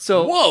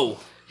 So whoa!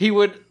 he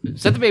would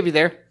set the baby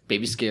there.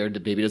 Baby's scared. The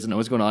baby doesn't know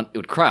what's going on. It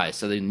would cry.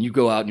 So then you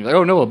go out and you're like,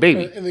 oh no, a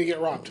baby. And then you get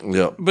robbed.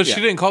 Yep. But Yeah.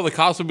 she didn't call the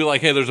cops and be like,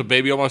 "Hey, there's a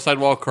baby on my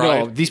sidewalk No,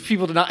 crying." these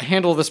people did not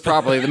handle this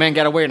properly. The man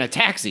got away in a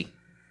taxi,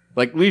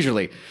 like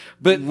leisurely.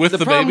 But With the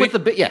problem baby?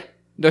 with the yeah,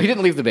 no, he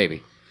didn't leave the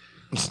baby.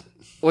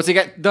 Once he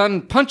got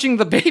done punching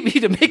the baby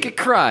to make it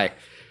cry,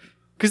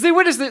 because they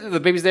witnessed the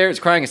baby's there, it's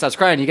crying, it stops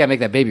crying. You gotta make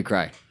that baby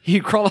cry.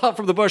 He'd crawl out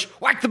from the bush,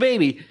 whack the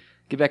baby,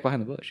 Get back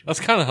behind the bush. That's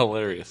kind of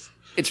hilarious.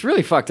 It's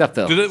really fucked up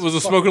though. Was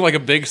it smoking like a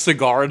big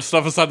cigar and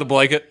stuff inside the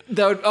blanket?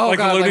 That would, oh Like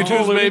god, Looney like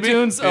Tunes, Looney maybe?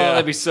 Tunes? Oh, Yeah.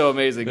 that'd be so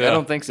amazing. I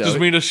don't think so. Just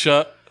mean to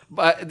shut.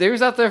 But they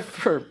was out there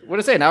for what did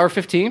it say? An hour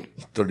 15?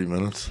 30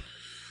 minutes.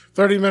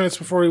 30 minutes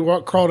before he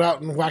crawled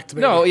out and whacked the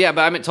baby. No, yeah,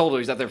 but I meant total. He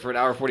was out there for an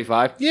hour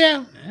 45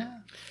 Yeah.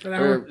 An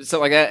hour. or something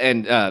like that.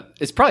 And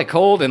it's probably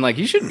cold and like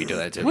you shouldn't be doing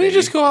that to a Why don't you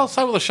baby. just go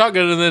outside with a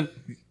shotgun and then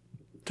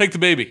take the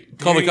baby?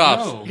 Call the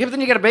cops. Yeah, but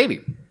then you got a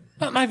baby.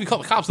 Not even call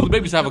the cops. The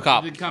babies have a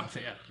cop. The cops,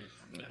 yeah.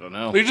 I don't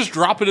know. You just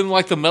drop it in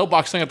like the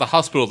mailbox thing at the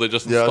hospital they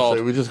just Yeah, installed.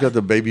 so we just got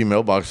the baby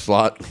mailbox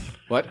slot.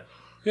 What?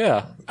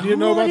 Yeah. You didn't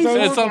know about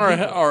those? It's on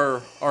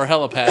our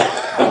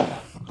helipad.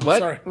 What?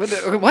 Sorry.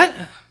 What?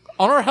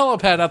 On our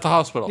helipad at the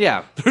hospital.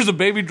 Yeah. There's a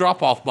baby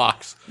drop off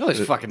box. No,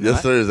 there's fucking Yes,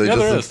 not. there is. They Yeah,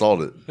 there just is.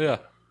 installed it. Yeah.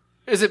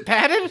 Is it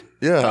padded?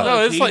 Yeah.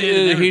 No, it's like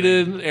heated and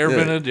heated, air Yeah.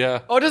 vented, yeah.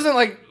 Oh, it doesn't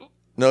like.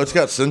 No, it's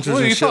got sensors What,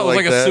 and you shit thought it was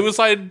like like a that.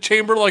 suicide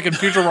chamber like in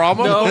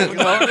Futurama? No.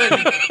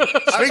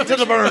 Straight to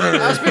the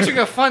burner. I was picturing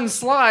a fun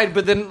slide,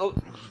 but then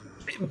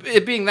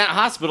it being that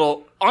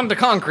hospital onto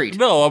concrete.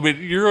 No, I mean,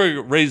 you're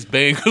a raised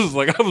bang because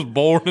like I was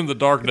born in the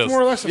darkness.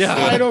 More or less a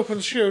slide open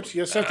chute.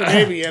 You set the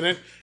baby in it.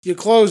 You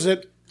close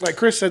it. Like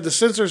Chris said, the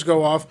sensors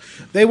go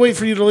off. They wait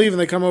for you to leave and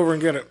they come over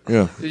and get it.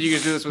 Yeah. Did you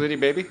guys do this with any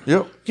baby?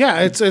 Yep. Yeah,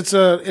 it's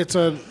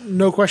a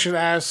no question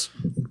asked.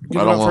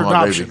 Give I it don't up want for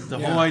my adoption. baby. The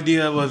whole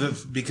idea was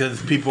it's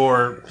because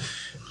people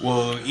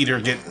will either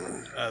get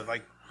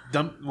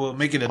will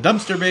make it a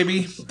dumpster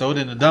baby, throw it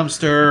in a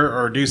dumpster,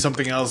 or do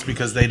something else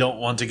because they don't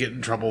want to get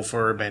in trouble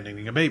for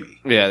abandoning a baby.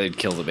 Yeah, they'd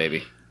kill the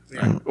baby.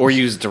 Or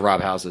use it to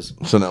rob houses.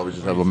 So now we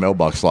just have a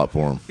mailbox slot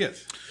for them.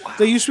 Yes.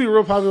 They used to be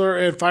real popular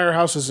at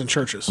firehouses and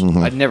churches.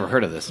 I'd never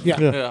heard of this. Yeah.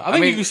 Yeah, I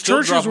think you can still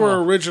Churches drop them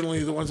were off.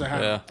 originally the ones that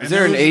had Yeah. it. Is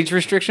there an age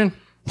restriction?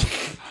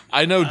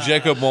 I know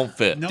Jacob won't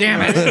fit.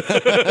 Damn it.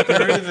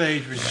 There is an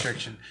age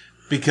restriction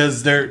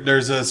because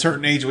there's a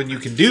certain age when you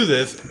can do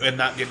this and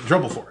not get in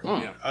trouble for it.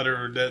 Yeah.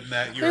 Other than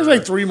that, It you're was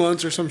like 3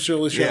 months or some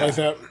silly shit Yeah. like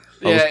that.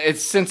 Yeah, it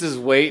senses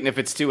weight, and if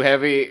it's too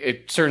heavy,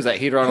 it turns that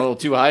heater on a little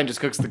too high and just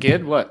cooks the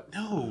kid. What?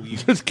 no, you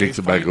Just kicks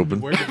it back open.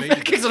 Where the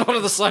baby Kicks it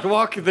onto the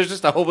sidewalk, and there's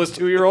just a homeless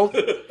 2-year-old?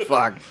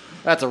 Fuck.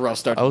 That's a rough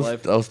start to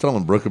life. I was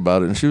telling Brooke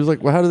about it, and she was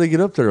like, "Well, how do they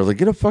get up there?" I was like,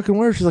 "Get up fucking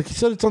where?" She's like, "You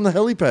said it's on the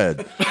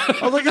helipad."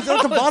 I was like, "It's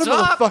at the bottom of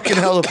the top. fucking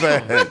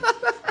helipad."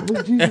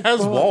 It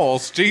has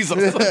walls.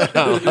 Jesus.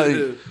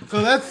 Like,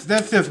 So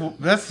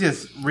that's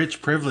just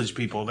rich privileged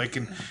people. They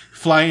can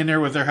fly in there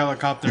with their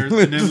helicopters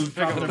and then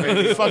drop their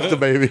baby. fuck the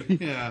baby.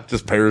 Yeah.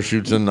 Just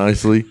parachutes in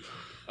nicely.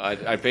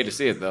 I'd pay to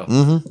see it,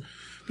 though.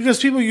 Because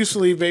people used to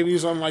leave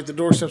babies on like the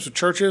doorsteps of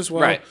churches.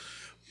 Well, Right.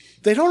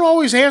 they don't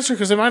always answer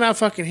because they might not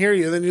fucking hear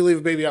you. Then you leave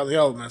a baby out in the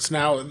elements.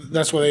 Now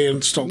that's why they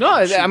installed. No,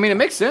 I mean, it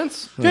makes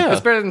sense. Yeah.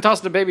 It's better than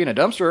tossing a baby in a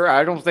dumpster.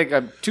 I don't think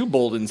I'm too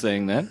bold in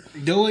saying that.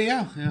 Oh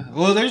yeah.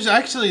 Well,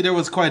 there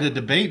was quite a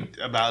debate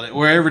about it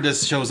wherever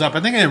this shows up. I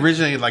think it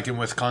originated like in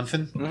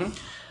Wisconsin,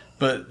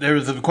 but there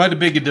was quite a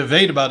big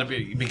debate about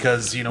it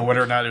because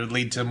whether or not it would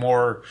lead to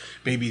more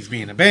babies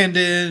being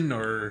abandoned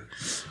or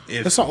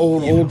if That's an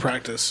old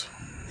practice.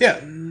 yeah.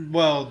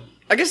 Well,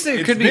 I guess it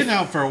it's could been be.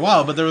 out for a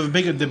while, but there was a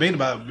big debate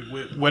about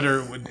whether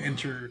it would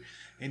enter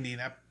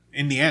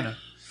Indiana.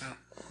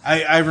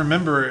 I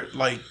remember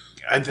like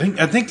I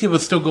think it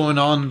was still going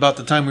on about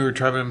the time we were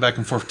traveling back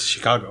and forth to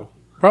Chicago.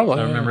 Probably.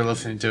 I remember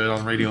listening to it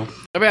on radio.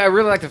 I mean, I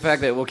really like the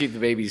fact that we'll keep the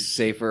babies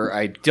safer.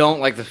 I don't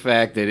like the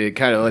fact that it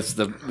kind of lets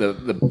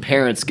the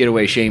parents get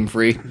away shame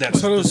free.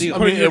 That's So the does deal.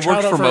 putting your it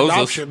works child up for for Moses.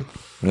 adoption.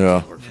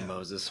 Yeah.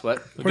 Moses, what?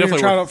 Putting your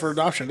Definitely child works. up for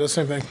adoption does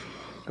the same thing.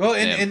 Well,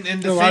 and the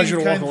It allows same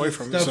you to walk kinds away of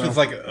from it, stuff so. is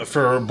like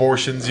for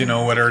abortions,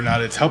 whether or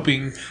not it's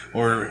helping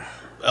or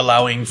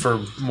allowing for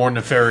more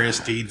nefarious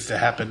deeds to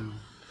happen.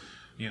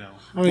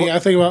 I mean, I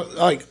think about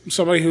like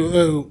somebody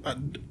who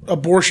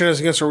abortion is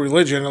against a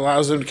religion,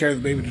 allows them to carry the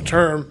baby to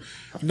term,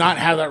 not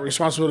have that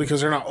responsibility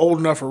because they're not old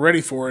enough or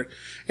ready for it,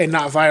 and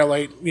not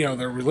violate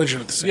their religion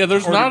at the same. Yeah,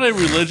 there's or not a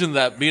religion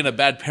that being a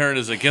bad parent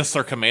is against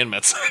their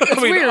commandments.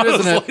 It's weird,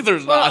 isn't it?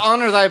 There's well, not.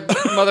 honor thy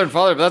mother and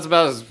father, but that's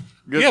about as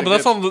good. Yeah, as but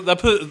it that's gets.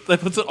 on that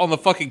puts it on the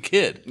fucking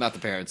kid. Not the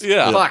parents.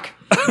 Yeah. Fuck.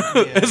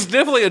 It's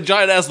definitely a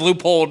giant ass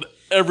loophole in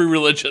every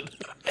religion.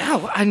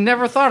 Oh, I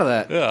never thought of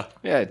that. Yeah.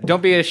 Yeah,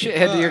 don't be a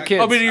shithead to your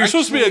kids. I mean, you're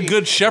supposed to be a Actually-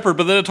 good shepherd,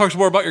 but then it talks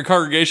more about your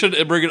congregation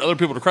and bringing other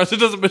people to Christ. It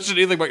doesn't mention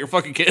anything about your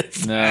fucking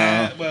kids.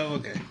 no. Well,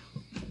 okay.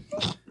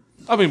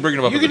 I mean, bringing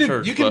them up You in the can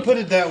church. you can but- put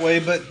it that way,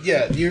 but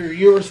yeah,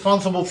 you're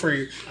responsible for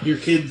your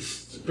kid's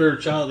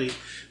spirituality,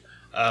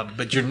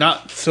 but you're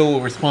not so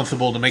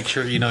responsible to make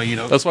sure you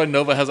don't. That's why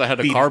Nova hasn't had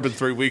a carb in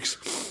 3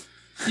 weeks.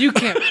 You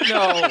can't.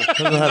 No.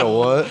 Hasn't had a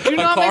what? Do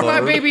not make my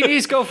carb. baby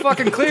knees go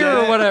fucking clear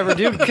or whatever,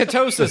 dude.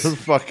 Ketosis.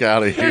 Fuck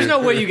out of here. There's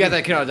no way you got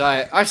that kid on a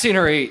diet. I've seen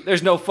her eat.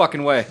 There's no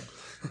fucking way.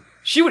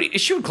 She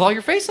would claw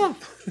your face off.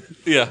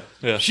 Yeah.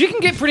 She can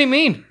get pretty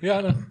mean. Yeah,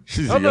 I know.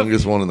 She's the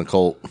youngest one in the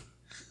cult.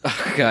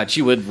 God,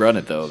 she would run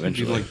it though You're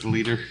eventually. like the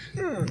leader.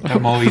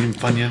 I'm all eating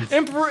Funyuns.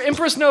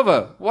 Empress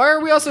Nova, why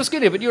are we all so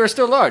skinny, but you are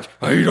still large?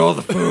 I eat all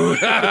the food.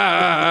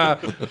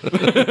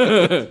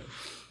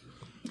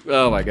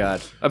 Oh my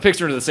god. I'm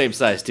picturing her the same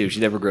size too. She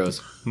never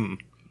grows.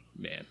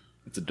 Man,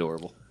 it's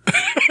adorable.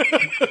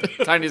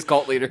 Tiniest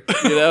cult leader,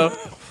 you know?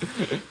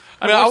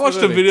 I watched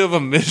a video of a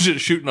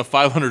midget shooting a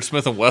 500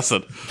 Smith &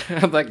 Wesson.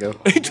 How'd that go?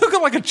 He took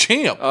it like a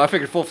champ. Oh, I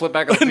figured full flip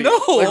back on the feet. No,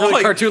 Like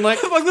really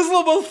cartoon-like? Like this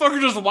little motherfucker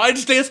just wide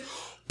stance,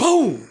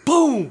 boom,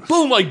 boom,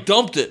 boom, like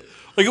dumped it.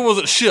 Like it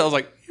wasn't shit. I was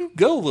like, you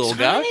go, little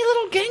guy. Tiny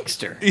little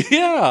gangster.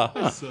 Yeah.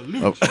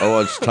 I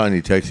watched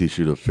Tiny Texie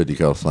shoot a 50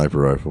 cal sniper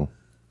rifle.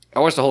 I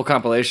watched a whole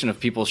compilation of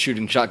people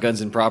shooting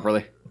shotguns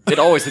improperly. It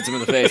always hits him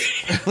in the face.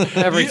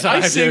 Every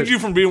time, I saved dude. you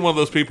from being one of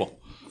those people.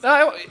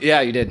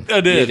 Yeah, you did.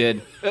 I did.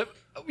 You did.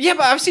 Yeah,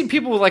 but I've seen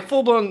people with like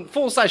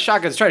full-size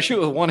shotguns try to shoot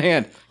with one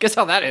hand. Guess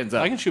how that ends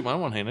up? I can shoot mine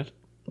one-handed.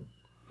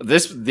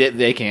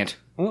 They can't.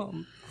 Well,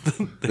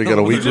 They got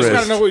a weak You just got to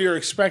wrist. know what you're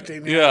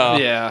expecting. yeah.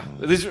 Yeah.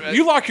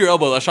 You lock your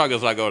elbow, that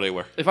shotgun's not going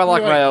anywhere. If I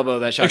lock my elbow,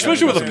 that shotgun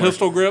Especially with a goes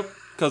pistol grip,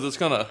 because it's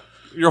gonna.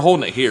 You're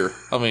holding it here.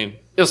 I mean,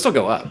 it'll still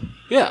go up.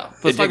 yeah,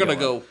 but it's It not did gonna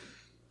go go.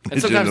 And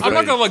sometimes in the I'm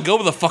not gonna let go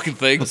of the fucking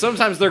thing.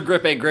 sometimes their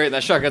grip ain't great, and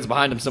that shotgun's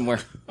behind them somewhere.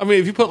 I mean,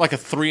 if you put like a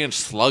 3-inch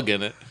slug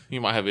in it, you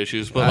might have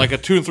issues. But like a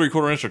 2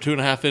 3/4 inch or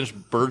 2.5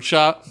 inch bird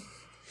shot,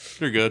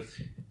 you're good.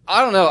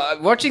 I don't know.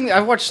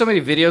 I've watched so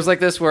many videos like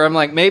this where I'm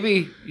like,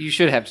 maybe you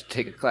should have to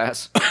take a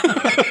class.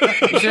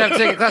 You should have to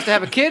take a class to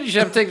have a kid. You should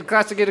have to take a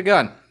class to get a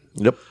gun.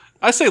 Yep.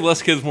 I say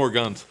less kids, more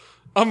guns.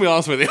 I'll be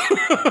honest with you.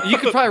 You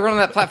could probably run on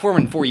that platform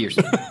in 4 years.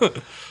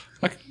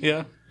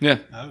 Yeah, Yeah.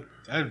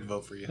 I'd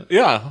vote for you.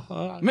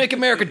 yeah. Make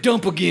America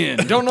dump again.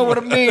 Don't know what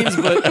it means,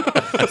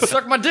 but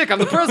suck my dick. I'm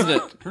the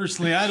president.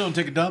 Personally, I don't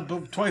take a dump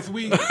but twice a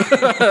week.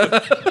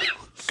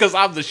 Because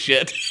I'm the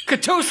shit.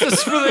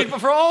 Ketosis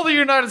for all the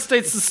United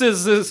States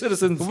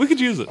citizens. We could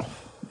use it.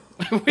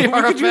 We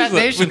are a We could fat use it.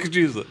 nation. We could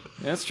use it.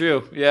 That's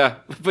true. Yeah.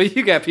 But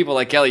you got people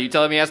like Kelly. You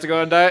telling me he has to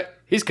go on diet?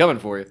 He's coming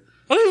for you.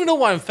 I don't even know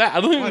why I'm fat.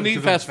 I don't even Why, need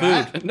because fast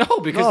I'm food. No,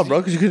 because No, bro,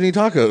 because you couldn't eat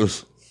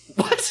tacos.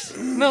 what?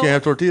 No, Can't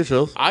have tortilla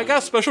shells. I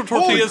got special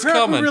Holy tortillas crap,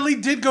 coming. we really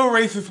did go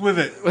racist with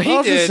it. Well, he I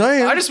was just did.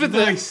 saying. I just meant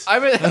Nice. I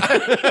mean,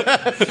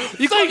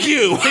 you Thank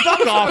you.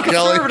 Off,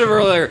 Kelly. conservative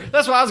earlier.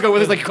 That's what I was going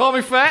with. He's like, you call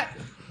me fat?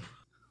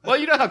 Well,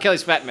 you know how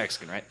Kelly's fat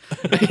Mexican, right?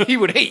 He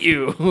would hate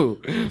you.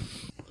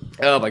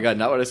 Oh my god,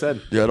 not what I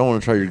said. Yeah, I don't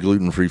want to try your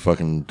gluten-free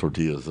fucking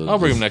tortillas. I'll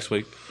bring them next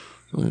week.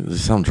 They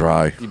sound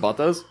dry. You bought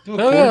those?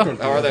 Oh, yeah.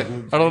 How are they?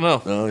 I don't know.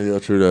 Oh, yeah,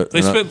 true that. They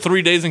And I- spent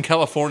 3 days in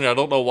California. I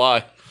don't know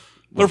why.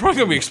 They're probably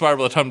going to be expired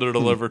by the time they're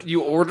delivered.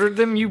 You ordered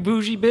them, you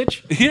bougie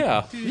bitch?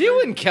 Yeah.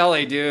 You and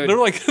Kelly, dude. They're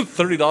like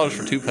 $30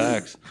 for 2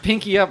 packs.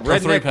 Pinky up, Or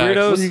 3 redneck packs.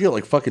 What do you burritos. get,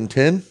 like fucking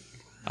 10?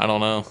 I don't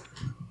know.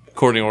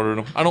 Courtney ordered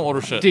them. I don't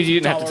order shit. Dude, you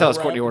didn't have to tell us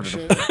Dollar Courtney wrap ordered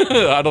and them.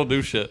 shit. I don't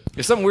do shit.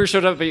 If something weird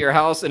showed up at your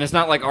house and it's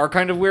not like our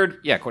kind of weird,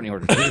 yeah, Courtney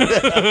ordered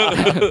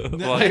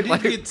them. I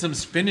did get some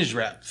spinach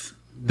wraps.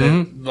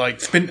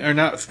 Like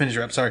not spinach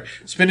wraps, sorry.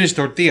 Spinach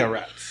tortilla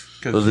wraps.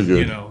 Those are Because, good.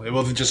 you know, it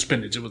wasn't just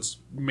spinach, it was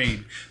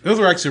made. Those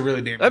were actually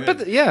really damn I good.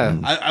 bet, yeah.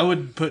 I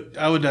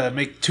would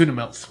make tuna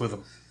melts with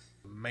them.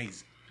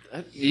 Amazing.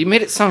 You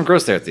made it sound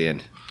gross there at the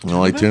end. You don't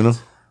like tuna?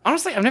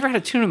 Honestly, I've never had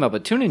a tuna melt,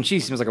 but tuna and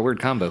cheese seems like a weird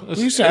combo. We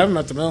used to have them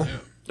at the mill.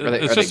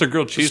 It's just a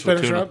grilled cheese with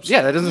Spinach tuna. wraps.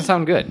 Yeah, that doesn't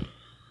sound good.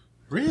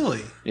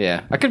 Really?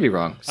 Yeah, I could be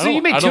wrong. So don't-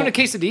 you make I tuna don't-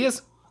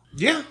 quesadillas,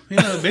 Yeah,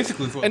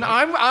 basically. It's what and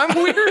I'm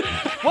weird.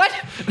 What?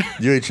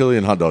 You ate chili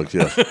and hot dogs,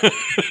 yes.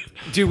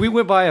 Dude, we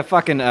went by a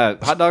fucking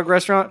hot dog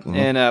restaurant,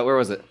 and where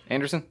was it?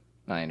 Anderson?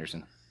 Not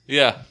Anderson.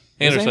 Yeah.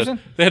 Anderson. Anderson?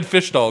 They had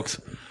fish dogs.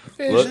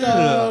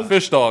 What?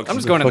 Fish dogs. I'm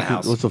just going in the Fucking-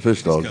 house. What's a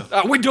fish dog?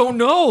 We don't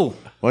know.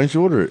 Why didn't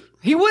you order it?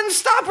 He wouldn't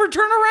stop or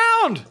turn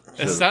around.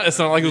 It's not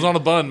like it was on a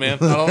bun, man.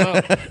 I don't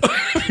know.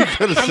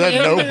 Could have said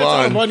no It's on a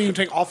bun. bun you can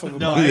take off of the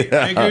No, bun.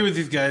 I agree with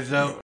these guys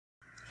though.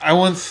 I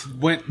once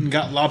went and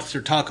got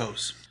lobster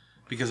tacos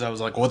because I was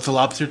like, "What's a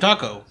lobster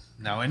taco?"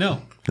 Now I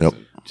know. Yep.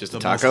 Just The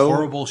a most taco.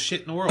 horrible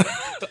shit in the world.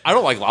 I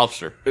don't like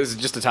lobster. Is it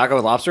just a taco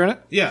with lobster in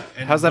it? Yeah.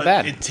 And, How's that but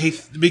bad? It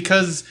tastes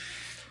because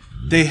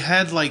they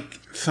had like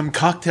some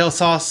cocktail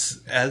sauce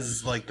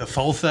as like the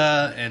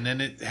salsa, and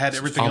then it had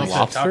everything on else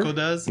lobster? that taco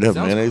does. They have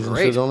Sounds mayonnaise and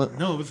great. shit on it?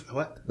 No, it was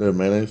what? They have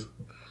mayonnaise?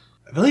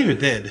 I believe it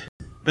did,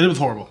 but it was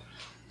horrible.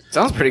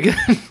 Sounds pretty good.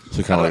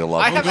 So kind of like a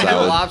I lobster haven't had a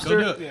salad. lobster.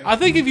 Go do it. I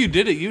think if you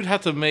did it, you'd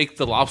have to make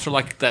the lobster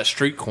like that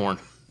street corn.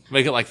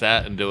 Make it like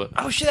that and do it.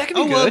 Oh shit, that could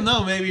be Oh well, good.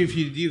 no, maybe if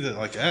you do it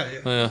like that. Yeah.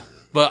 Yeah.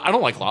 But I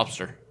don't like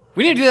lobster.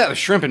 We need to do that with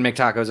shrimp and make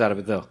tacos out of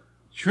it though.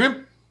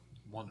 Shrimp,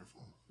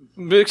 wonderful.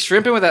 Mix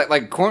shrimp in with that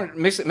like corn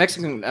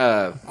Mexican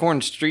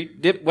corn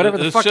street dip, whatever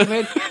the It's fuck just, you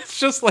made. It's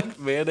just like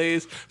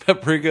mayonnaise,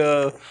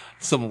 paprika,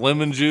 some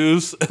lemon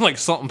juice, and like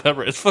salt and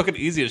pepper. It's fucking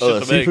easy as shit Oh,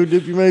 that to make. seafood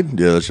dip you made?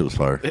 Yeah, that shit was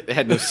fire. It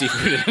had no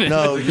seafood in it.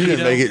 No, you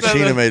didn't make it.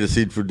 Sheena made a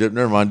seafood dip.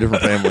 Never mind,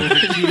 different family.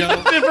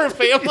 Different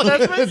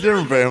family.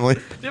 different family.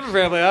 Different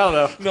family, I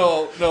don't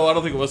know. No, I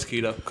don't think it was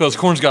keto because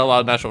corn's got a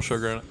lot of natural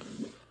sugar in it.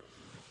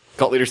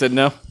 Cult leader said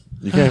no.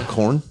 You can't have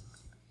corn?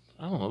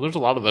 I don't know. There's a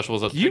lot of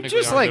vegetables that You technically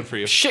just aren't like good for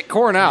you. shit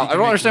corn out. I don't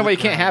make understand why you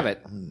liquor can't out have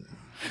it.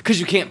 Because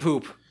you can't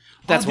poop.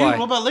 That's Oh, dude, why.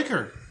 What about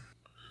liquor?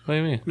 What do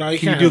you mean? No, you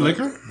Can you can't do have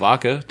it. liquor?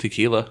 Vodka,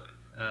 tequila,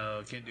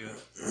 Oh, can't do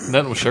it.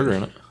 nothing with sugar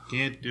in it.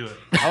 Can't do it.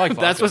 I like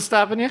vodka. That's what's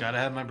stopping you? Gotta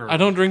have my bourbon. I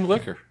don't drink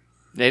liquor.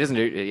 Yeah, he doesn't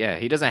do. Yeah,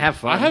 he doesn't have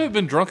fun. I haven't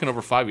been drunk in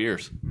over 5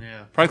 years.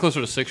 Yeah. Probably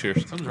closer to 6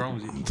 years. Something's wrong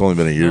with you. It's only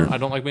been a year. I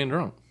don't like being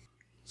drunk.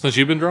 Since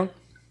you've been drunk?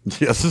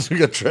 Yeah, since we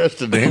got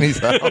trashed at Danny's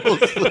house.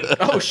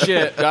 Oh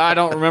shit! I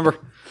don't remember.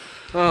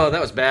 Oh,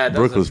 that was bad.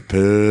 Brooke was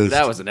pissed.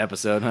 That was an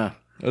episode, huh?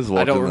 I just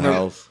walked don't in the remember.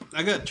 house.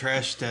 I got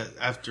trashed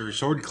after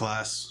sword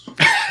class.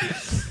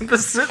 The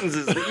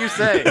sentences that you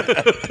say,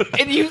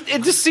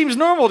 it just seems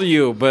normal to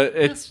you, but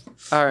it's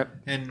all right.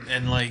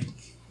 And like,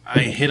 I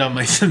hit on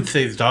my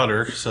sensei's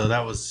daughter, so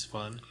that was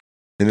fun.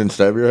 You didn't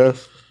stab your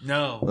ass?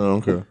 No. Oh,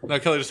 okay. No,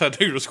 Kelly just had to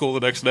take her to school the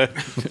next day.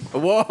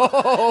 Whoa!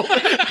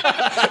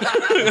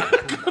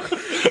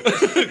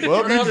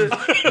 Well,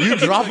 you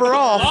drop her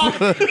off.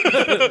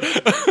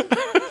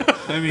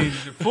 I mean,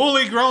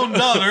 fully grown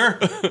daughter.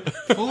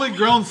 Fully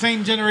grown,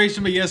 same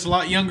generation, but yes, a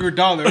lot younger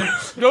daughter.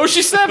 No,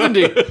 she's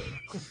 70.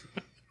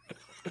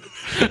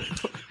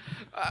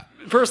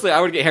 Personally,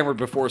 I would get hammered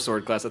before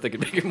sword class. I think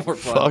it'd make it more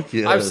fun. Fuck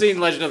yes. I've seen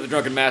Legend of the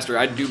Drunken Master.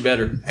 I'd do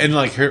better. And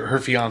like, her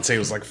fiance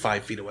was like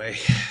 5 feet away.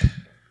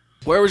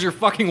 Where was your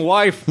fucking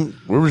wife?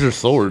 Where was your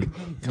sword?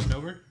 Coming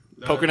over?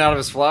 Poking out of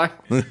his fly?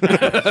 In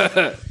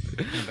a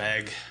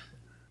bag.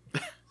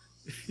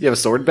 You have a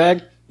sword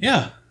bag?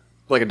 Yeah.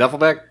 Like a duffel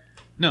bag?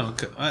 No,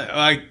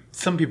 I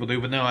some people do,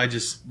 but no, I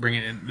just bring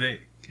it in. They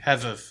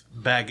have a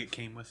bag it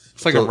came with.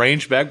 It's like a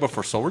range bag, but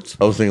for swords.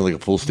 I was thinking like a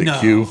full stick No,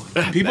 cue.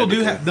 people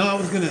do have. No, I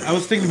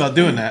was thinking about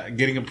doing that,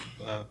 getting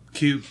a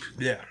cube.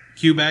 Yeah,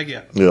 cube bag.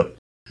 Yeah, Yeah.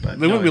 but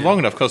They wouldn't be long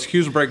enough because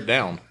cues break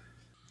down.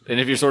 And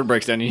if your sword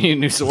breaks down, you need a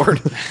new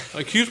sword.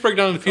 Like cues break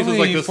down into pieces Only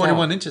like this 41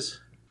 long. inches.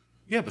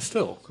 Yeah, but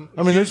still.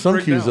 I mean, there's some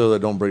break cues down. though that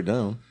don't break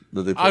down.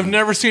 That they put I've in.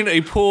 never seen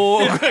a pull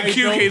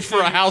cue don't case for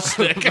a house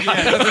stick.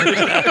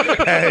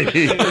 Hey,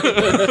 you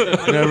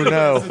never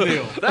know.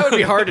 That would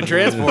be hard to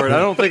transport. I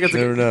don't think it's.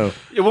 Never know.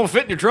 It won't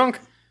fit in your trunk.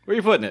 Where are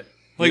you putting it?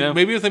 Like You know?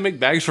 maybe if they make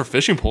bags for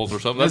fishing poles or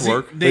something, that'd See,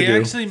 work. They do.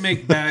 actually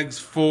make bags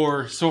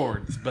for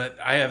swords, but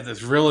I have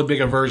this really big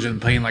aversion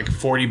paying like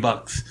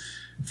 $40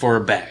 for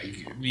a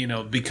bag. You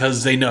know,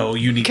 because they know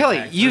you need. a Kelly,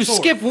 bag for you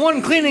swords. skip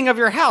one cleaning of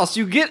your house,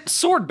 you get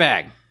sword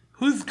bag.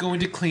 Who's going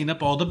to clean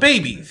up all the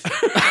babies?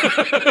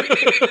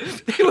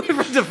 You went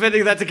from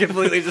defending that to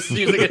completely just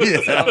using it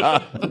yourself.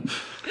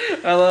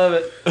 I love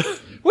it.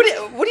 What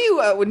do you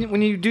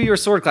when you do your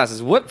sword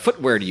classes? What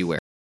footwear do you wear?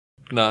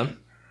 None.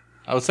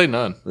 I would say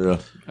none. Yeah.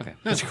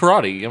 It's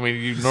karate. I mean,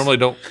 you normally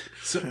don't.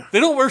 They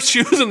don't wear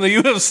shoes in the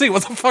UFC.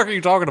 What the fuck are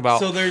you talking about?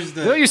 So there's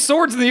They don't the. use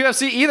swords in the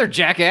UFC either,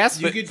 jackass.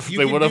 You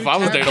they would if I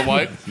was Dana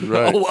White.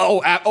 Right.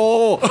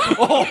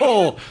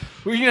 Oh!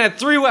 We can have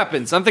 3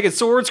 weapons. I'm thinking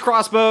swords,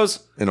 crossbows,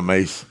 In a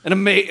mace. and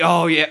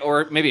oh yeah,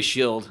 or maybe a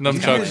shield.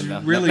 Nunchucks. You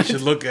really should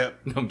look at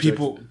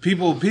people.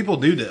 People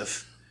do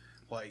this,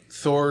 like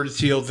swords,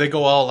 shields. They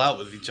go all out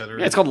with each other.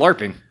 Yeah, it's called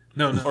LARPing.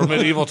 no. Or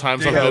medieval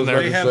times. I've They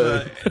been have,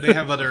 there. they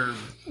have other.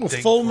 things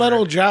Full for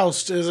Metal it.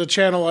 Joust is a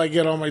channel I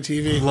get on my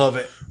TV. Love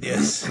it.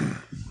 Yes.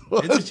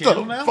 It's a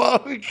channel now.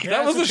 Fuck.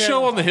 That was a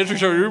show on the History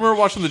Show. You remember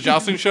watching the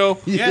jousting show?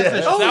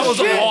 Yes. That was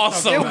shit.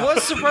 awesome. It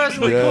was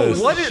surprisingly Yes.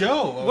 cool. What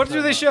show. What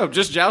do they show?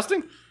 Just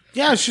jousting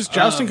Yeah, it's just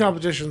jousting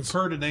competitions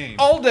Heard a name.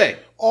 all day.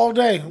 all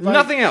day. Like,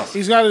 Nothing else.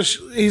 He's got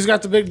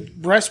the big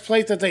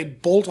breastplate that they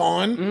bolt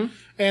on,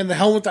 and the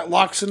helmet that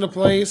locks into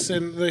place,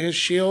 and his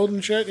shield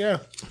and shit. Yeah,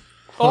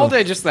 All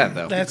day, just that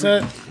though. that's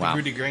it. Wow.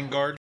 Rudy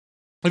Grangard.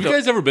 Have you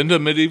guys ever been to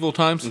medieval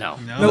times? No.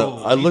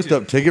 No. I looked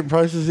up ticket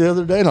prices the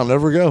other day and I'll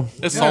never go.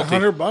 It's Yeah, salty.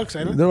 $100,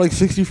 ain't it? They're like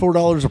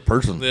 $64 a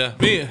person. Yeah.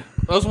 That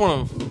was one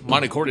of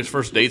Monty Cordy's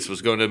first dates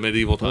was going to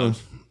medieval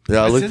times.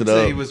 Yeah, I looked it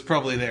Sensei up. was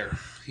probably there.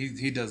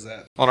 He does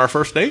that. On our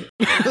first date?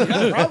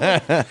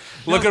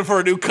 Looking for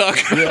a new cuck.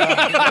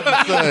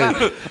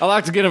 I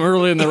like to get him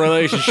early in the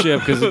relationship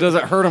because it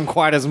doesn't hurt him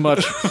quite as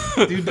much.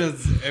 Dude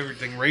does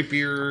everything.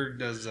 Rapier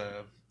does. You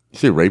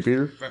see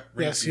rapier?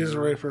 Yes, he's a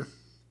raper.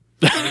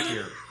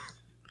 Rapier.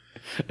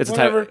 It's a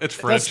Whatever. type. It's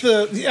French.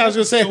 That's I was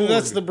gonna say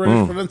that's the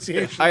British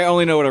pronunciation. I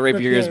only know what a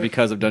rapier is Yeah.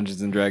 because of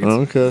Dungeons and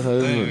Dragons. Okay. I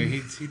didn't know.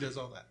 Anyway, he does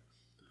all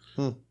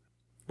that.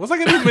 What's that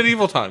going to do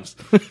medieval times?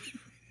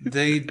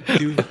 They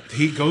do.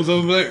 He goes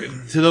over there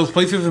to those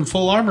places in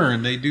full armor,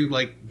 and they do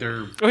like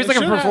their Oh, he's like a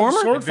Should have performer?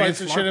 sword fights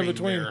and advanced shit in LARPing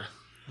between. there.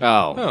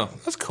 Oh. Oh,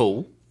 that's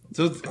cool.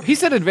 So it's- He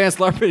said advanced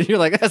LARP, and you're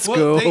like, that's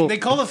well, cool. they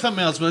call it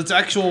something else, but it's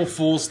actual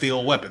full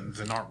steel weapons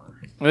and armor.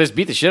 They just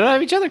beat the shit out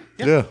of each other?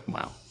 Yeah.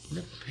 Wow.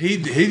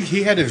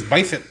 He had his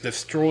bicep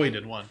destroyed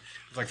in one.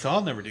 It's like, so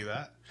I'll never do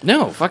that.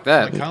 No, fuck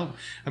that. Like,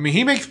 I mean,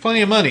 he makes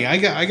plenty of money. I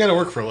got to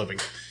work for a living.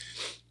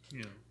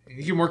 You know,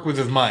 he can work with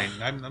his mind.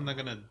 I'm not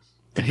gonna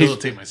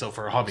debilitate myself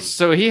for a hobby.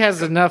 So he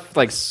has enough,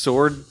 like,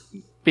 sword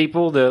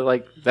people to,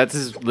 like, that's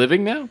his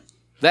living now?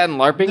 That and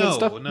LARPing and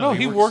stuff? No,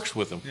 he works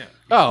with them. Yeah.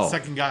 Oh.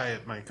 Second guy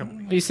at my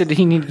company. He said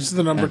he needed. This is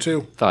the number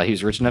 2. Thought he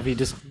was rich enough he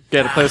just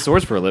got to play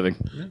swords for a living.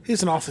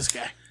 He's an office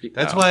guy.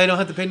 That's why I don't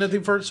have to pay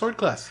nothing for sword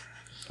class.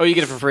 Oh, you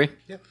get it for free?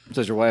 Yep.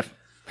 So's your wife.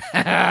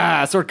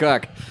 Sword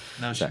cock.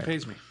 No, she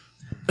pays me.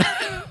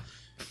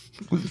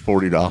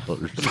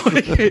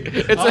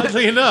 $40.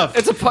 Oddly enough,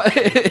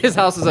 His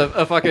house is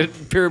a fucking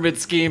pyramid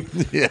scheme.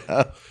 Yeah.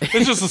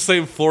 It's just the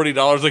same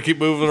 $40 they keep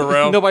moving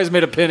around. Nobody's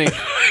made a penny,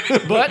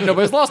 but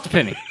nobody's lost a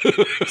penny.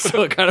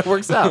 So it kind of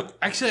works out.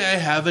 actually, I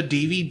have a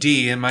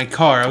DVD in my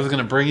car. I was going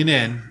to bring it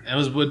in.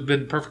 It would have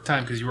been perfect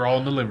time because you were all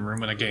in the living room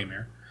when I came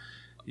here.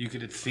 You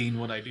could have seen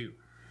what I do.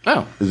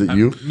 Oh, Is it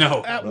you?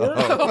 No, At work?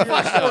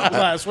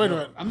 Class. Wait a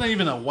minute. I'm not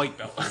even a white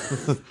belt.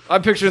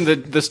 I'm picturing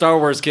the Star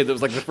Wars kid that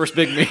was like the first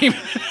big meme.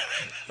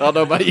 I don't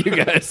know about you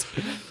guys.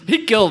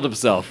 He killed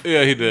himself.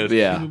 Yeah, he did.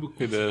 Yeah.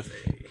 He did.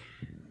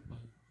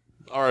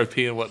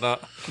 R.I.P. and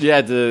whatnot. Yeah,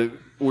 the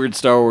weird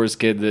Star Wars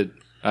kid that,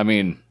 I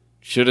mean,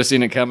 should have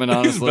seen it coming,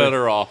 honestly. He's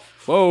better off.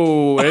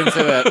 Whoa, I didn't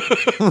say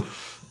that.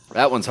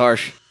 That one's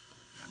harsh.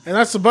 And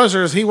that's the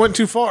buzzer. Is he went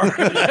too far.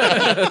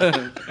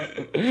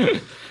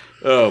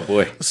 Oh,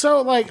 boy.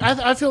 So, like,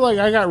 I feel like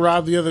I got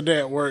robbed the other day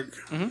at work.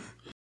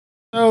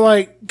 So,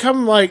 like,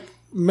 come, like,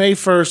 May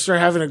 1st, they're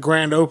having a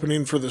grand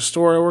opening for the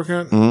store I work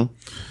at.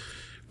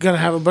 Gonna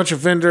have a bunch of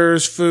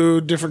vendors,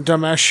 food, different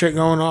dumbass shit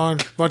going on,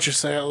 bunch of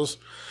sales.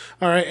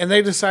 All right, and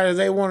they decided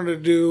they wanted to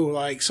do,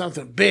 like,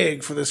 something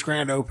big for this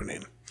grand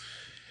opening.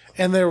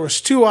 And there was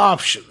two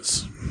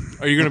options.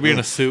 Are you going to be in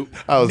a suit?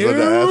 I was about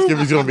to ask if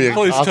he's going to be a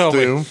Please tell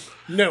me. costume.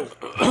 No.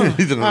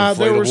 He's an inflatable.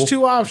 There was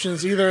two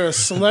options, either a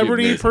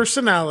celebrity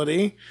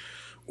personality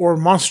or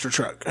monster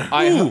truck.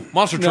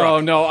 Monster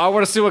truck. No, I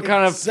want to see what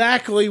kind of...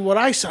 Exactly what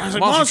I said. I was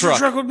like, Monster monster truck.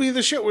 truck would be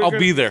the shit. I'll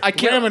be there. I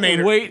can't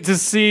Raminator. wait to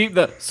see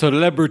the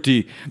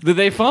celebrity that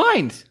they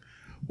find.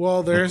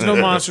 Well, there's no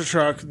monster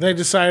truck. They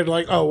decided,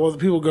 like, oh, well, the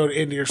people go to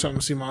Indy or something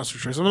to see monster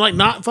trucks. I'm like,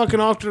 not fucking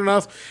often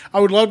enough. I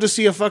would love to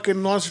see a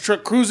fucking monster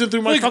truck cruising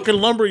through my fucking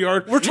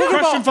lumberyard. We're talking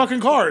crushing about-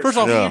 fucking cars. First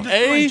off,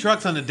 Three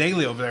trucks on the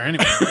daily over there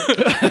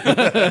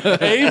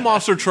anyway. a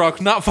monster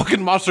truck, not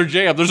fucking Monster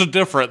Jam. There's a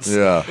difference.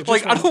 Yeah.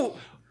 Like, I'm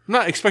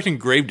not expecting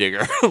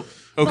Gravedigger.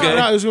 Okay.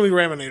 No, it was going to be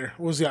Raminator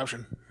was the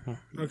option.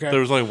 Okay. There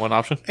was only one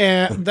option.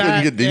 And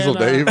that, You get Diesel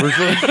and, Dave or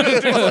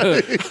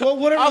something. Well,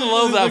 whatever. I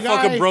love that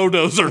fucking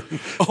brodozer.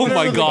 Oh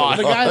my god.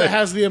 The guy that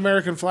has the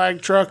American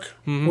flag truck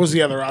was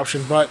the other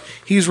option, but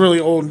he's really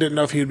old and didn't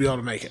know if he'd be able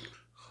to make it.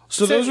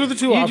 So those were the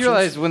two You options.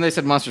 realize when they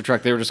said monster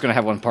truck, they were just going to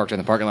have one parked in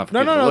the parking lot for No,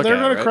 people to look they're at,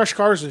 going to right? crush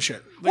cars and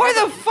shit. Why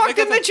the fuck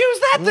didn't they choose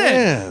that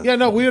then? Man. Yeah,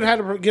 no, we would have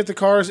had to get the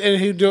cars,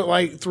 and he'd do it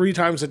like 3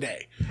 times a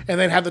day, and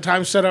they'd have the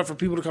time set up for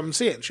people to come and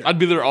see it. And shit. I'd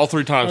be there all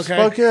 3 times.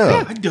 Okay. Fuck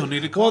yeah. I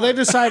donated. Well, they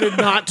decided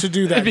not to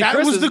do that. be That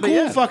was Chris's, the but cool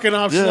yeah. fucking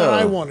option that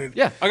I wanted.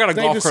 Yeah. I got a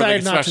They golf cart that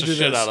decided can not smash to the do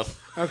shit this. out of.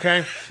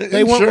 Okay,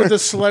 they went Sure. with the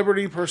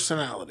celebrity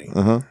personality.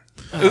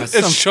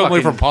 It's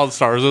Chumley from Pawn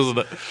Stars, isn't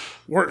it?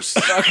 Worse.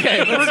 Okay,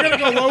 we're gonna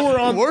go lower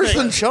on. Worse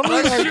than Chumley?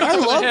 I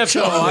love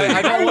Chumley.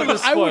 I don't want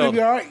to I would spoil. be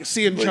all right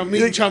seeing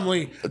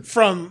Chumley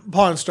from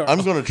Pawn Stars.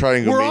 I'm going to try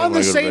and go We're meet him on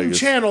when the I go to same Vegas.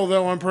 channel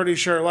though. I'm pretty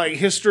sure, like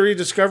History,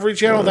 Discovery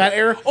Channel, that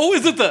era. Oh,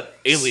 is it the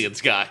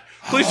aliens guy?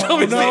 Please tell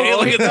me it's the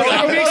aliens I'd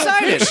guy. be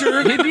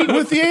excited.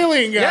 With the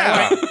alien guy.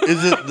 Yeah.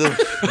 Is it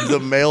the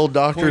male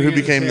doctor who Pointing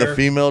his became the hair.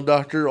 female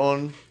doctor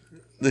on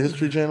the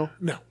History Channel?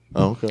 No.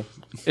 Oh, okay.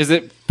 Is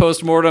it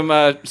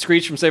post-mortem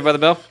Screech from Saved by the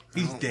Bell?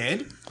 He's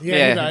dead.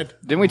 Yeah, he died.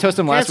 Didn't we toast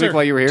him last Cancer. week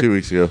while you were here? 2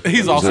 weeks ago.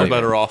 He's also Exactly.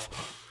 better off.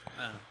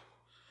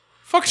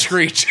 Fuck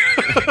Screech.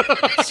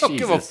 I don't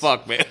give a Jesus.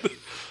 fuck, man.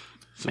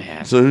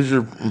 Man. So who's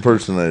your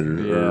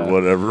impersonator or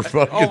whatever?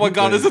 Oh my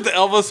god, is it the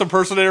Elvis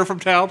impersonator from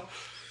town?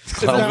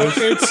 No,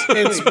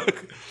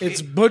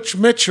 it's Butch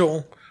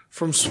Mitchell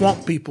from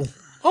Swamp People.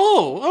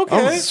 Oh,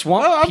 okay.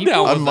 Swamp I'm People?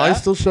 down I with might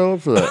that. still show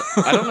up for that.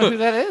 I don't know who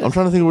that is. I'm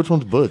trying to think of which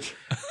one's Butch.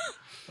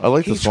 I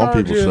like He the Swamp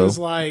People charges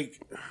show. like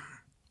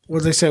what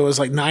did they say? It was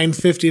like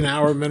 $9.50 an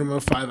hour, minimum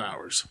of 5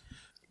 hours.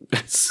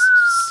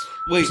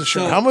 Wait,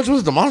 so How much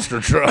was the monster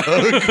truck?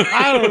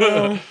 I don't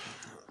know.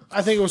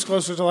 I think it was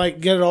closer to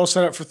like get it all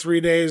set up for 3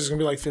 days. It's gonna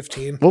be like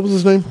 15. What was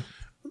his name?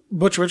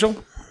 Butch Mitchell.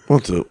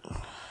 What's it?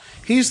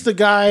 He's the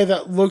guy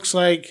that looks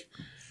like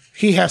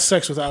he has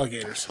sex with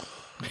alligators.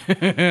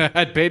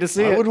 I'd pay to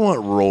see I it. would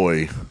want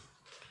Roy,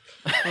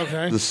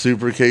 Okay. the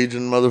super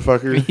Cajun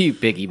motherfucker. You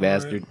piggy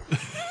bastard.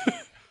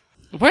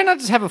 Why not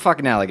just have a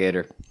fucking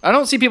alligator? I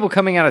don't see people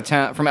coming out of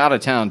town from out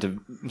of town to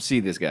see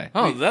this guy.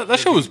 Oh, that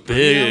show was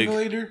big.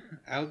 Alligator.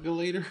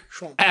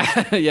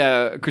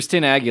 Yeah,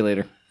 Christina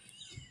Aguilera.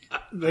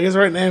 That's the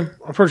right name.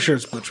 I'm pretty sure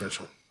it's Butch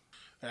Mitchell.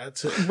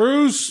 That's it.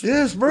 Bruce.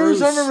 Yes,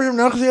 Bruce. I remember him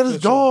now because he had his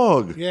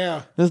dog.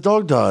 Yeah. His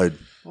dog died.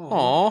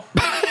 Aw.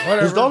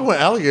 His dog went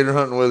alligator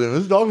hunting with him.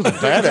 His dog was a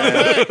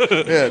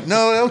badass. Yeah,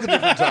 no, that was a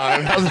different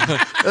time.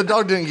 That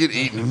dog didn't get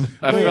eaten.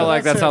 I feel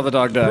like that's it. how the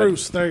dog died.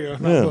 Bruce. There you go.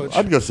 Not Yeah, Butch.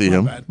 I'd go see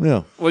him. bad.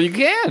 Yeah. Well, you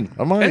can.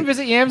 I might. And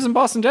visit Yams and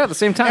Boston Dead at the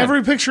same time.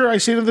 Every picture I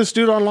seen of this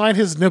dude online,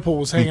 his nipple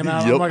was hanging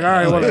out. Yep. I'm like, all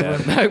right,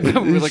 whatever. we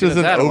were He's looking just at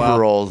in that a while.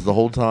 overalls the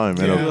whole time.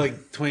 He'll be And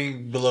like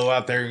twing below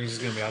out there. He's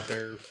just gonna be out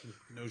there,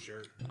 no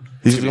shirt.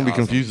 he's going to be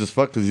confused as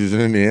fuck because he's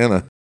in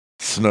Indiana.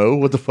 Snow?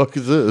 What the fuck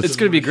is this? It's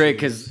going to be great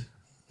because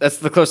that's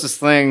the closest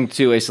thing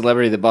to a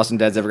celebrity that Boston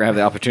Dad's ever going to have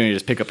the opportunity to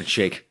just pick up and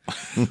shake.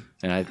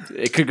 And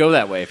it could go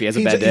that way if he has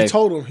a bad day. He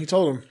told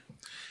him,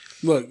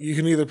 look, you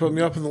can either put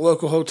me up in the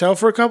local hotel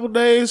for a couple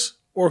days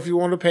or if you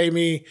want to pay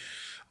me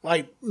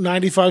like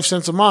 95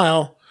 cents a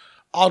mile,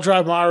 I'll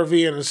drive my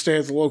RV in and stay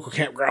at the local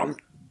campground.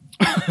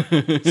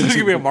 There's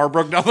gonna be a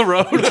Marbrook down the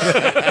road.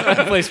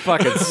 That place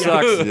fucking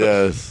sucks.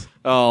 Yes.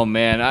 Oh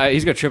man,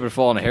 he's gonna trip and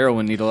fall on a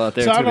heroin needle out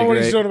there. So It's I don't know gonna what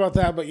be he's great. doing about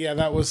that, but yeah,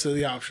 that was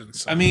the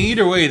options. I mean,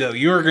 either way though,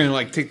 you're going to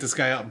like take this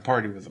guy out and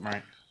party with him,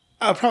 right?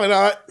 Probably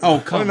not.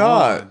 Oh, come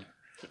not? on.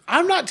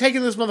 I'm not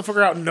taking this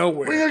motherfucker out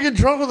nowhere. We're gonna get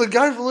drunk with a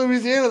guy from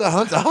Louisiana that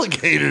hunts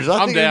alligators.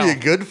 I think it'd be a down.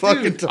 good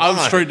fucking time.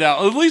 I'm straight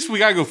down. At least we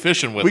gotta go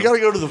fishing with We him. gotta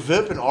go to the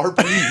VIP and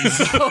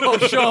RPs.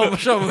 Oh,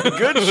 show him the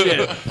good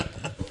shit.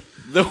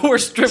 The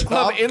worst strip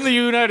club in the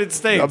United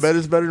States. I bet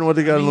it's better than what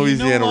they got in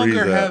Louisiana where he's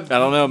at. I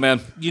don't know, man.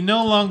 You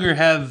no longer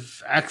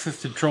have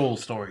access to troll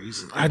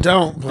stories. I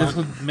don't. This But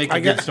would make a I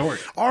good get- story.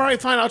 all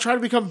right, fine. I'll try to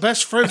become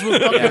best friends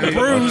with fucking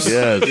Bruce.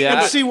 Yes. Yeah,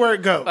 Let's see where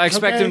it goes. I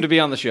expect okay? him to be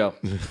on the show.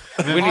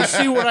 I'll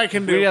see what I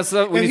can do. We need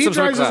some- we if need he some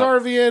sort of drives his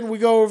clout. RV in, we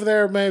go over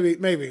there.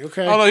 Maybe.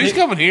 Okay. Oh no, he's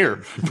coming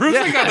here. Bruce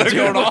ain't got that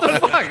going What on. the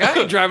fuck? I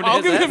ain't driving to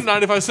I'll his give ass. him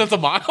 95 cents a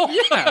mile.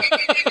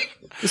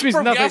 This means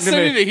From nothing gas to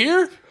city me. to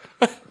here.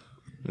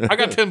 I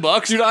got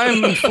 $10. Dude, I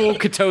am in full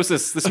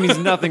ketosis. This means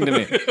nothing to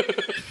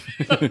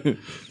me.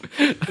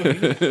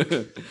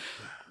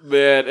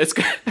 Man, it's...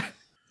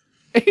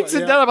 He'd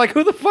sit down, I'm like,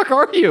 who the fuck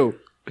are you?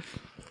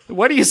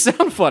 Why do you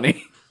sound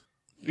funny?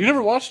 You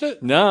never watched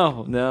it?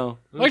 No.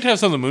 I'd like to have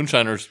some of the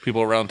moonshiners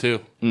people around too.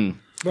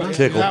 But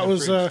Tickle. that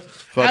was Fucking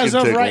as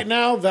of tickle. right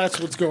now. That's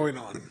what's going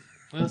on.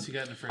 What else you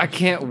got in the fridge? I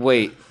can't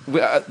wait.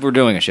 We're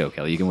doing a show,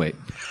 Kelly. You can wait.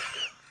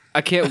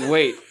 I can't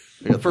wait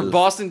for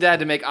Boston Dad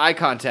to make eye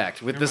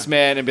contact with this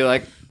man and be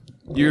like,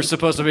 you're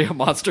supposed to be a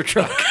monster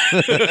truck.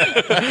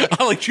 I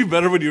liked you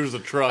better when you was a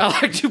I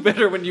truck. liked you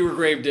better when you were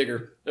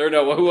Gravedigger. Or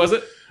no, who was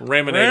it?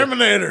 Raminator.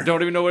 Terminator.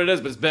 Don't even know what it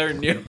is, but it's better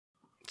than you.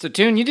 So,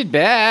 Toon, you did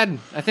bad,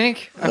 I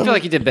think. I feel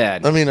like you did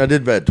bad. I mean, I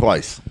did bad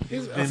twice.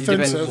 He's been-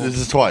 offensive. This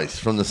is twice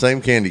from the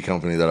same candy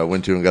company that I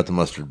went to and got the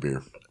mustard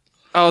beer.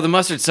 Oh, the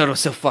mustard soda was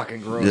so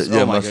fucking gross.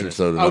 Yeah, Oh, my mustard goodness.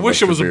 soda. I not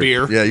wish it mustard was a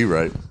beer. Yeah, you're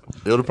right.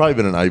 It would have probably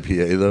been an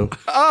IPA though.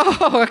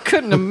 Oh, I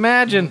couldn't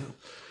imagine.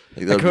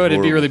 Like, I could.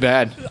 It'd be really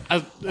bad.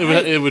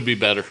 It would be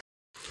better.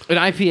 An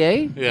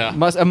IPA? Yeah.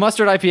 A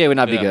mustard IPA would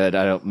not be Yeah. good.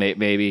 I don't.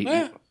 Maybe.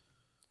 Eh,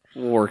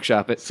 We'll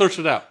workshop it. search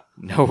it out.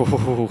 No.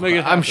 Make it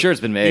I'm happen. sure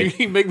it's been You made.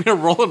 can make me a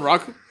Rolling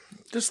Rock.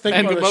 Just think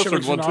And about the it. Shit mustard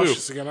makes me one, too.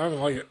 nauseous again. I don't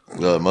like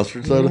it.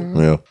 Mustard soda?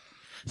 Yeah.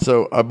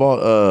 So I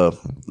bought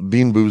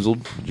Bean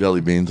Boozled jelly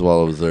beans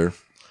while I was there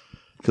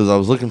because I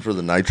was looking for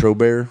the Nitro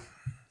Bear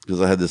because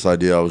I had this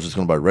idea I was just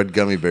going to buy red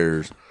gummy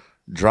bears,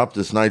 drop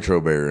this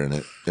Nitro Bear in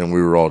it, and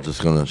we were all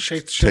just going to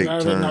Shake the shit take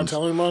out of it, not turns.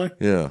 tell anybody.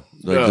 Yeah,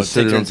 like Oh, just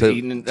sit take around turns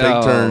eating and- take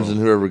oh. turns, and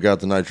whoever got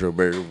the Nitro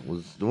Bear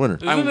was the winner.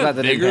 Isn't I'm glad it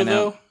that didn't bigger pan out.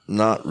 though?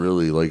 Not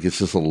really, like it's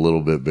just a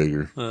little bit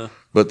bigger.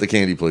 But the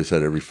candy place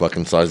had every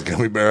fucking size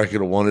gummy bear I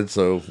could have wanted,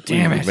 so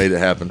Damn we it. made it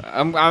happen.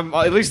 I'm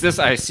at least this.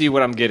 I see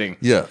what I'm getting.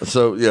 Yeah,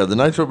 so yeah, the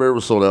Nitro Bear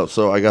was sold out,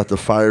 so I got the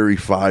Fiery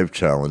 5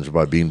 challenge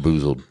by Bean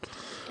Boozled.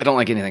 I don't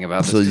like anything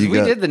about this. So you we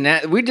got-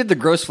 did the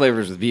gross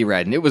flavors with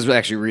V-Rad, and it was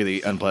actually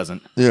really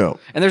unpleasant. Yeah,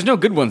 And there's no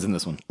good ones in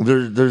this one.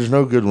 there's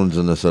no good ones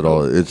in this at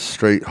all. It's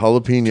straight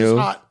jalapeno,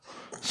 Hot.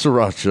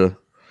 sriracha,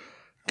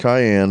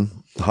 cayenne,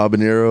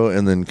 habanero,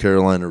 and then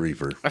Carolina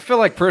Reaper. I feel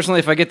like personally,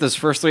 if I get those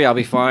first three, I'll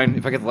be fine.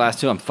 If I get the last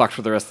two, I'm fucked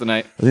for the rest of the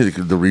night. I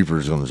think the Reaper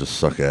is going to just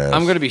suck ass.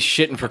 I'm gonna be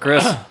shitting for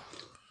Chris.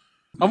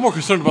 I'm more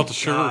concerned about the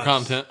sugar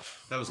content.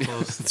 That was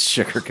close. It's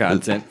sugar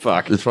content.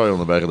 Fuck. It's probably on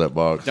the back of that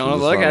box. Don't It's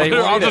look not at like- it.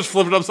 I'll just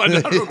flip it upside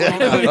down.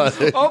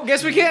 Oh,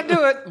 guess we can't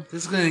do it.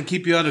 This is going to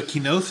keep you out of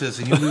kenosis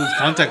and you lose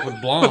contact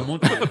with Blom,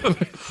 won't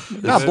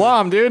you? Not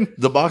Blom, dude.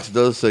 The box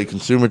does say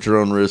consume at your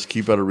own risk,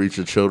 keep out of reach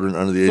of children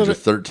under the age of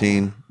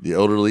 13, the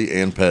elderly,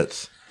 and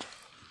pets.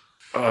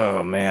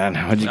 Oh man,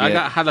 what'd you I get?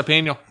 got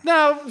jalapeno.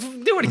 No,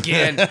 do it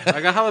again, I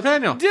got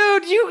jalapeno.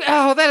 dude.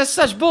 That is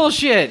such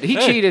bullshit. He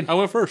Hey, cheated. I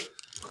went first.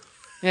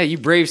 Yeah, you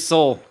brave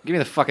soul. Give me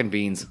the fucking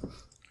beans.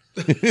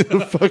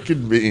 The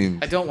fucking beans.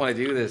 I don't want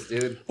to do this,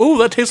 dude. Ooh,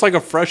 that tastes like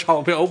a fresh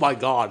jalapeno. Oh my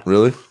god.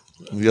 Really?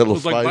 You got a little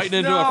It's like spice? biting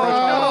into a fresh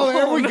jalapeno. Oh,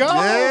 there we go.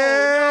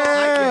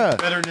 Yeah!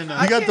 Better than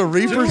You got the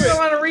Reapers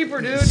on a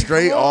Reaper, dude.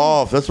 straight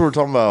off. That's what we're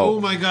talking Oh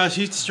about. my gosh,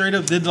 he straight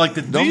up did like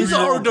the These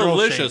are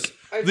delicious.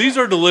 These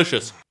are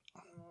delicious.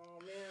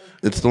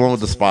 It's the one with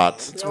the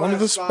spots. It's one of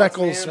the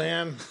speckles,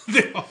 man.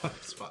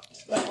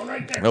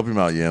 Help him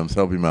out, Yams.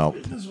 Help him out.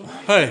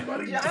 Hey,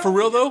 for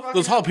real though,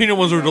 those jalapeno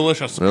ones are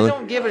delicious. Really?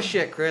 Don't give a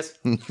shit, Chris.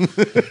 Oh,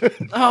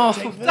 I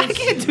can't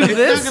do It's not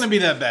this. going to be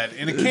that bad.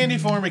 In a candy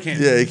form, it can't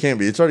Yeah, it can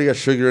be. It's already got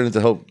sugar in it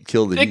to help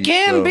kill the heat. It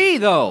can so- be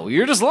though.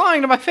 You're just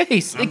lying to my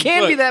face. It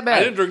can be Look, that bad.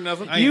 I didn't drink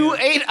nothing. You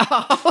ate a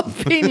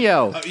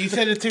jalapeno. You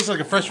said it tastes like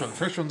a fresh one.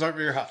 Fresh ones aren't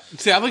very hot.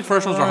 See, I think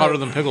fresh ones are hotter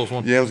than pickles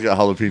ones. Yams got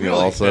jalapeno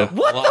also.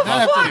 What the I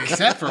have to fuck?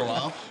 accept for a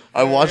while.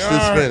 I watched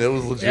this spin. It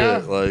was legit. Yeah.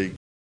 Like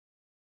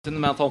It's in the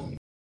mouth hole.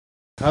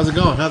 How's it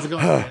going? How's it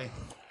going, Danny?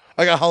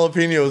 I got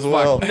jalapeno as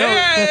well.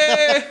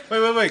 Hey!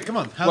 Wait. Come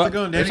on. How's it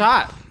going, Danny? It's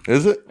hot.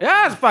 Is it?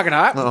 Yeah, it's fucking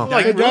hot.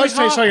 Like, It really does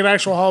taste hot? like an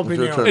actual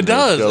jalapeno. It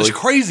does. Jelly. It's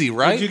crazy,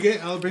 right? Did you get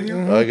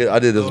jalapeno? I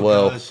did as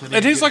well. Gosh,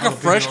 It tastes like a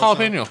fresh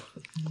also. jalapeno.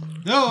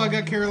 No, I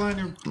got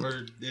Carolina. Or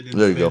it didn't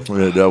There you go. spin.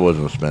 Yeah, that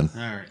wasn't a spin.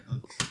 All right.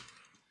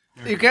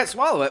 You can't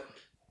swallow it.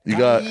 You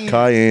got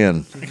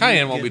cayenne.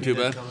 Cayenne won't be too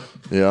bad.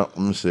 Yeah, let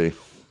me see. It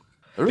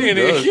really It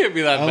does. can't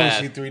be that I only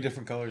see bad. 3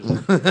 different colors.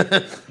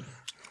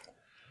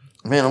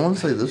 Man, I want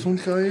to say this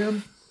one's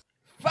cayenne.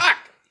 Fuck.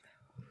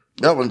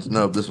 That one's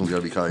no. This one's got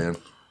to be cayenne.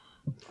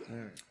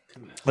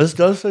 This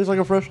does taste like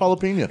a fresh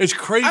jalapeno. It's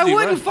crazy. I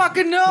wouldn't right?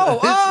 fucking know.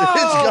 It's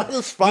Oh, got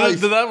a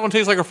spice. Did that one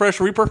taste like a fresh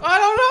Reaper? I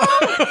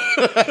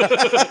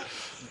don't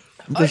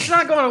know. It's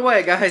not going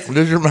away, guys.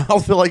 Does your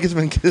mouth feel like it's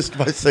been kissed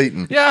by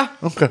Satan? Yeah.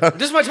 Okay.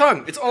 Just my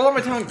tongue. It's all on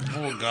my tongue.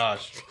 Oh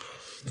gosh,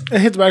 It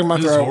hit the back of my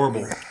this is throat.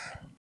 horrible.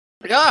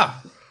 Yeah.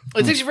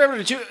 It takes you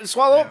forever to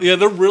swallow. Yeah,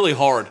 they're really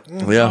hard.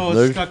 Yeah. Oh,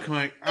 there's- it's stuck in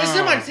my. It's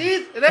in my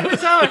teeth. And every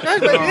time it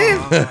touches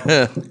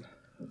my teeth.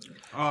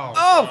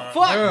 Oh,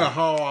 fuck.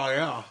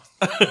 Yeah.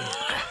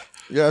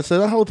 yeah. I said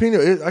that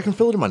jalapeno. I can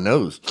feel it in my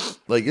nose.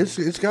 Like it's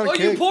got a Oh,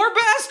 you kick. poor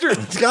bastard.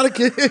 It's got a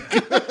kick. it The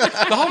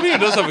jalapeno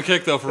does have a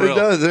kick, though, for real.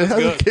 does. It has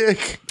a good.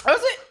 kick.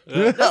 Does it? Does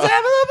it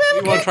have a little bit You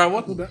of a want kick? to try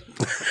one?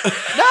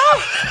 No.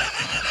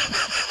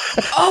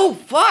 Oh,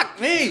 fuck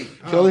me.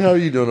 Kelly, how are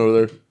you doing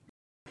over there?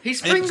 He's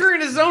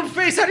fingering his own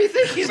face. How do you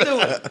think he's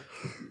doing?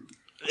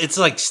 It's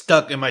like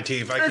stuck in my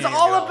teeth. I It's can't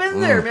all get up it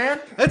in there, man.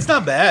 It's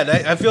not bad.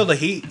 I feel the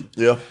heat.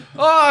 Yeah.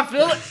 Oh, I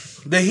feel it.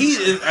 The heat.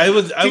 Is, I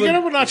would. I You would. get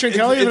up a notch in it's-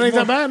 Kelly, it's it ain't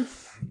more- that bad.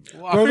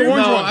 Well, the orange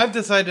No, one. I've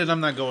decided I'm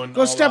not going.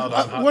 Go all step out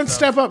on hot one stuff.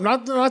 step up,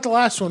 not the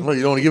last one. Well,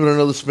 you don't want to give it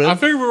another spin? I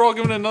figured we were all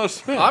giving it another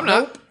spin. I'm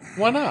not.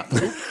 Why not?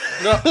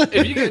 No,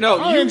 if you get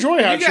I enjoy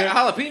if hot you shit. get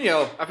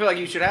jalapeno, I feel like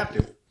you should have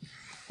to.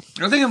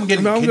 I think I'm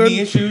getting No, I'm kidney good.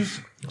 issues,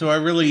 so I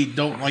really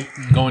don't like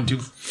going too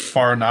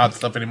far into hot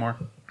stuff anymore.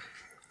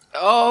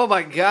 Oh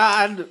my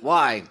god,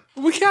 why?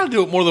 We can't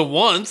do it more than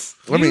once.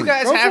 I mean, you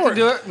guys go have for to it.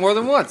 do it more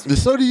than once.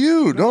 so do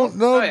you. Don't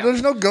no. Oh, yeah.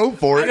 There's no go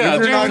for it. Yeah,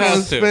 if you're not James going to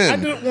has to. I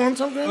spin. do it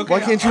once. I'm good. Why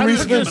can't you I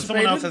respin? But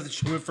someone else has to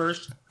chew it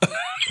first.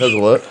 Has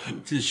what?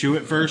 To chew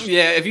it first.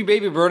 Yeah, if you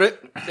baby bird it,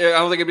 I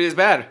don't think it'd be as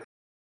bad.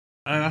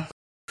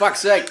 Fuck's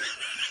sake.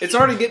 It's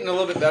already getting a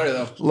little bit better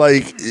though.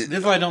 Like This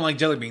is why I don't like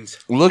jelly beans.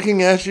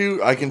 looking at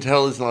you, I can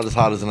tell it's not as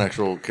hot as an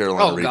actual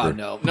Carolina Oh Reaper. god,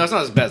 no. No, it's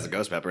not as bad as the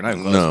ghost pepper. Not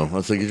even close. No,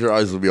 that's like your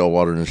eyes will be all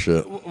watered and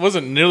shit. It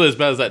wasn't nearly as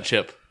bad as that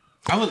chip.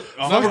 I was.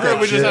 Never heard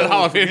we just had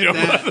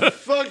jalapeno.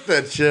 Fuck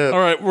that chip. All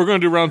right, we're going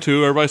to do round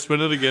 2. Everybody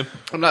spin it again.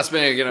 I'm not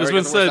spinning again. I It's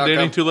already been got the worst said, Danny,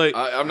 outcome. too late.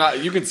 I'm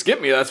not. You can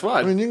skip me. That's I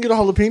fine. mean, you can get a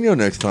jalapeno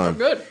next time.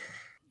 Good.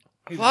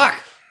 Fuck.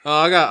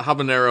 I got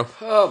habanero.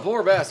 Oh,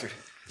 poor bastard.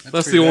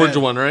 That's the pretty orange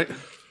bad. one, right?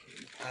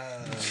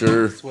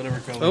 Sure. Whatever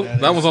color Oh, that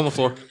that is. was on the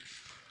floor.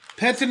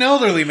 Pets and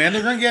elderly, man.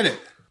 They're gonna get it.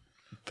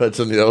 Pets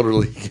and the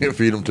elderly, you can't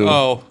feed them to them.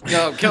 Oh,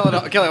 No,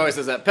 Kelly always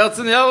says that. Pelts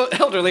and the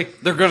elderly,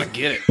 they're gonna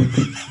get it.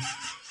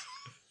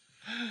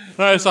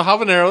 all right. So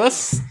habanero.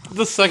 That's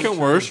the second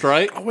worst,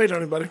 right? I'll wait on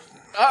anybody.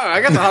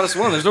 I got the hottest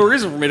one. There's no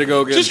reason for me to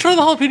go again. Just try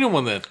the jalapeno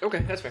one then. Okay,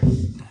 that's fair.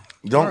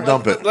 Don't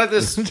dump it. Let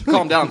this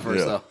calm down first,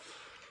 Yeah. though.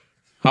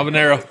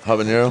 Habanero.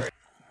 Habanero.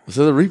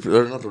 So the Reaper,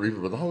 or not the Reaper,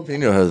 but the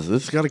jalapeno has,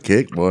 it's got a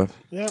kick, boy.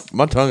 Yeah,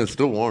 My tongue is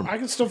still warm. I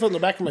can still feel it in the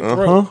back of my Uh-huh.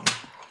 throat.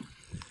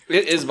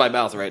 It is my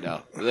mouth right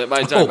now.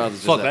 My entire Oh, mouth is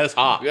just fuck, that. that's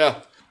hot. Yeah.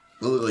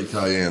 It looks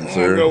like cayenne, I'll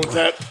sir. go with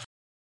that.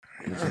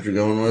 That's what you're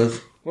going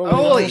with?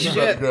 Holy You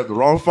shit. grabbed the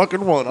wrong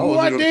fucking one. Oh,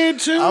 I did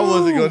too. I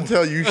wasn't going to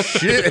tell you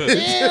shit.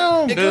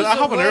 Damn. It The goes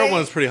habanero away.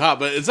 one is pretty hot,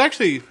 but it's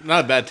actually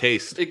not a bad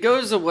taste. It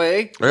goes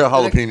away. I got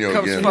and it jalapeno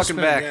comes again. fucking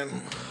back.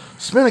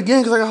 Spin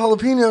again because I got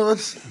jalapeno.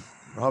 Let's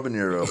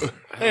habanero.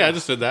 Hey, I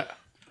just did that.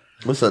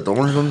 What's that? The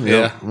orange one?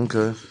 Yeah.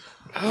 Okay.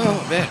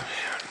 Oh, man.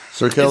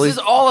 Sir Kelly. This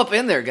is all up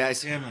in there,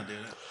 guys. Yeah, I'm not doing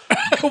it.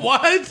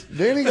 What?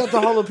 Danny got the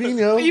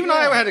jalapeno. Even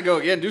I had to go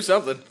again, do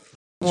something.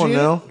 Come on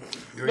now.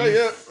 Not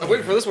yet. I'm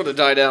waiting for this one to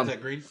die down. Is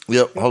that green?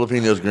 Yep,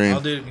 jalapeno's green. I'll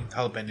do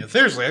jalapeno.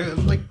 Seriously,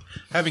 I'm like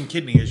having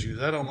kidney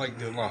issues. I don't like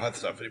doing a lot of hot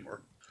stuff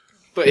anymore.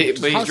 But he's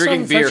Hot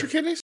drinking stuff beer. affects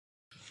your kidneys?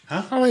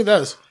 Huh? I don't think it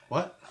does.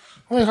 What?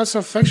 I think hot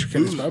stuff affects your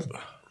kidneys, bub.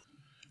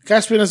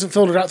 Caspian doesn't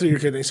filter out through your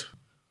kidneys.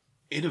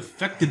 It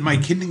affected my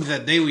kidneys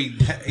that day we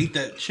ate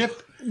that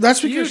chip.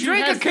 That's because you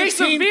drank had a case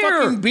of 15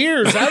 beer. fucking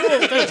beers. That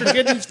will affect your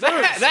kidneys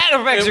first. That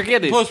affects your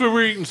kidneys. Plus, we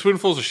were eating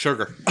spoonfuls of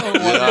sugar. I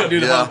didn't do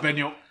the yeah.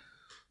 jalapeno.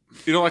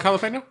 You don't like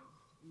jalapeno?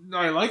 No,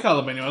 I like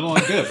jalapeno. I don't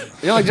like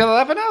this. You don't like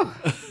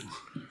jalapeno?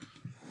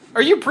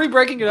 Are you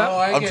pre-breaking it up?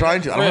 I'm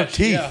trying to. I don't have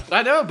teeth. Yeah.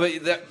 I know, but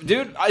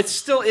dude, it's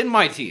still in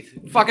my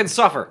teeth. Fucking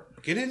suffer.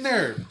 Get in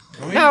there.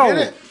 Go ahead No. and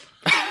get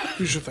it.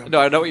 Use your thumb. No,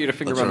 I don't want you to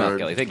finger That's my mouth, alright.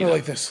 Kelly. Thank Go you.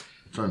 like this.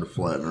 Trying to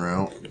flatten her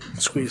out.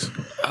 Squeeze.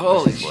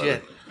 Holy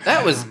shit.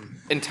 That was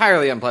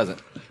entirely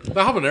unpleasant. The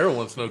habanero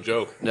one's no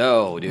joke.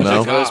 No, dude.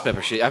 No? That ghost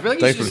pepper shit. I feel like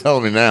Thanks you for should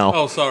telling me now.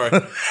 Oh, sorry. I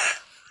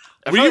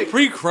When feel you like-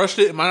 pre-crushed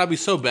it, it might not be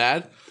so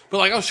bad. But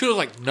like I was shooting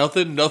like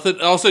nothing. And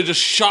also it just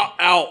shot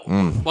out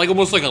like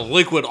almost like a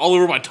liquid all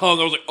over my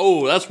tongue. I was like,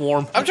 oh, that's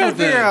warm. I'm trying to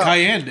The figure out.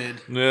 cayenne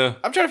did. Yeah.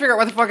 I'm trying to figure out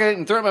why the fuck I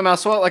didn't throw it in my mouth,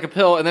 swallow it like a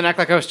pill, and then act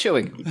like I was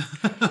chewing.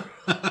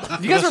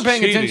 You guys were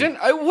paying cheating. attention.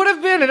 I would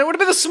have been, and it would have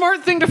been the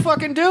smart thing to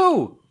fucking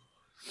do.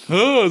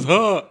 Oh, it's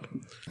hot.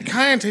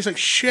 Cayenne tastes like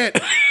shit.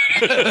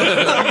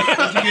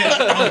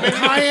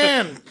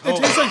 Cayenne. It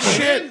tastes like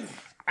shit.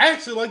 I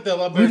actually like that a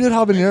lot We better. did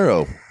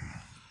habanero.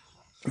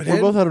 We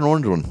did? both had an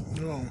orange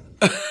one.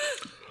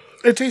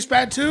 It tastes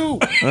bad too.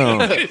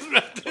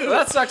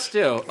 That sucks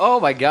too. Oh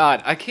my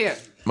god, I can't.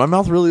 My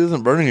mouth really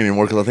isn't burning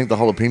anymore because I think the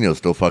jalapeno's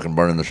still fucking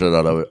burning the shit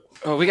out of it.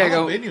 Oh, we gotta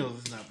go.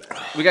 Jalapenos is not bad.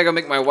 We gotta go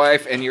make my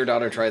wife and your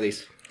daughter try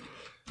these.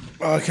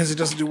 Because it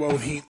doesn't do well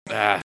with heat.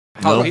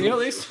 Jalapeno at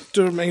least?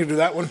 Do make her do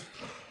that one.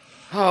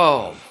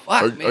 Oh,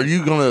 fuck, Are, man. are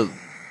you gonna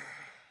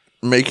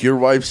make your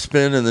wife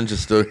spin and then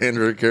just hand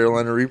her a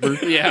Carolina Reaper?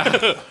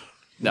 Yeah.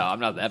 No, I'm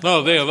not that.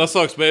 Oh, damn, that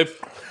sucks, babe.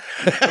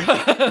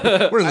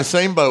 We're in the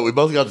same boat. We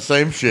both got the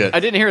same shit. I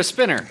didn't hear a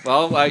spinner.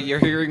 Well, your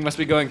hearing must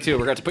be going too.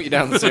 We're going to put you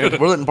down soon.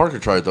 We're letting Parker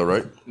try it though,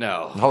 right?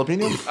 No.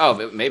 Jalapeno?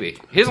 Oh, maybe.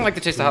 He doesn't like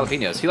the taste of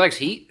jalapenos. He likes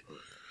heat.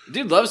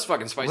 Dude loves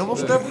fucking spicy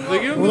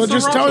food. Well,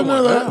 just tell him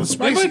that Anybody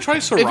spicy. try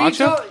If you sriracha?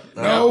 tell,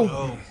 No.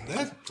 Oh,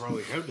 that's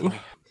probably good to me.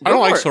 I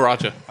don't like for it.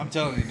 sriracha. I'm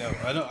telling you, no.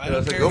 I don't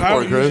care. go for I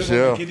it, don't Chris, use it on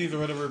yeah. my kidneys or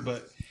whatever,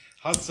 but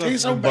hot sauce Tastes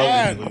is so bugging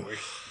bad. me lately.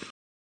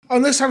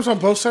 On this time, it's on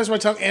both sides of my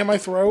tongue and my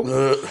throat.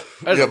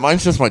 Yeah,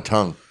 mine's just my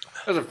tongue.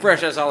 that's a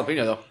fresh ass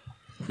jalapeno though.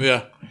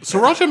 Yeah.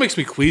 Sriracha makes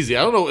me queasy.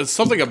 I don't know. It's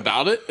something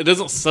about it. It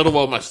doesn't settle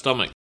well in my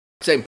stomach.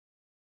 Same.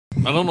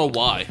 I don't know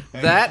why.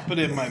 That Put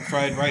it in my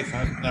fried rice.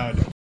 No, I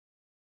don't.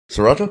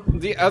 Sriracha?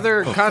 the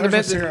other condiment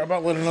There's a cigarette. I'm about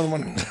to let another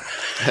one.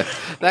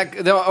 that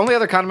the only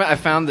other condiment I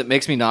found that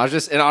makes me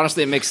nauseous, and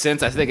honestly it makes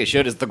sense. I think it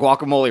should is the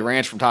guacamole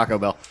ranch from Taco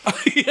Bell.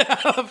 Yeah,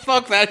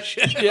 fuck that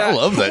shit. Yeah, I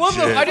love that What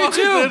the shit. I do fuck is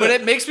too, in but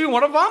it? it makes me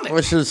want to vomit.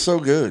 That shit is so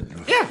good.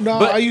 Yeah. No,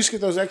 but- I used to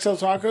get those XL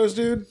tacos,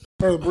 dude,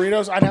 or the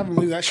burritos. I'd have them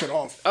leave that shit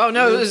off. Oh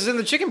no, this is in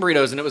the chicken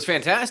burritos, and it was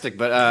fantastic.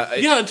 But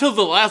Yeah, until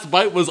the last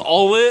bite was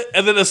all it,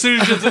 and then as soon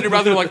as it's in your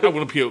mouth, you're like, I'm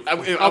gonna puke. I'm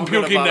gonna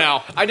puking vomit.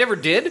 now. I never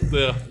did.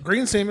 Yeah.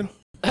 Green semen.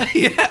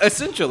 Yeah,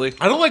 essentially.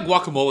 I don't like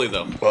guacamole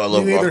though. Well, I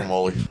love Me neither.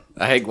 guacamole.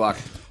 I hate guac.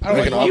 I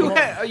don't like You,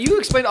 guacamole. you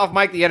explained off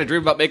mic that you had a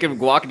dream about making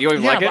guac, and you don't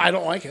even Yeah, like but it. I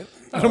don't like it.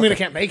 I don't mean I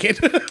can't make it.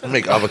 I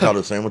make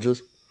avocado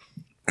sandwiches.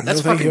 That's No,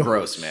 thank fucking you.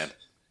 gross, man.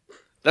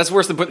 That's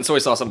worse than putting soy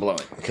sauce on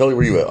bologna. Kelly,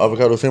 where you at?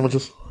 Avocado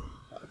sandwiches?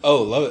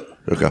 Oh, love it.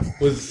 Okay.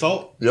 With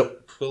salt.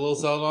 Yep. Put a little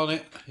salt on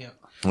it. Yeah.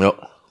 Yep.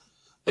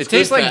 It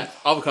tastes like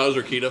avocados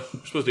are keto.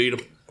 You're supposed to eat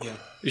them.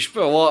 you should,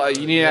 well,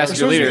 you need to ask It's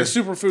your supposed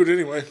to be leader. a superfood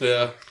anyway.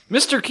 Yeah.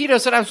 Mr. Keto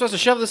said I'm supposed to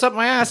shove this up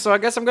my ass, so I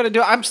guess I'm going to do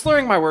it. I'm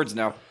slurring my words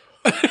now.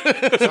 So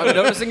I'm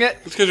noticing it.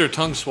 It's because your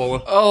tongue's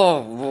swollen.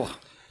 Oh,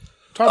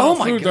 Talking oh about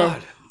my food,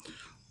 god. though.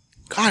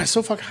 God, it's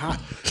so fucking hot.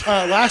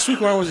 Last week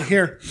when I wasn't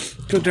here,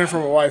 cooked dinner for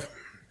my wife.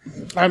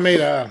 I made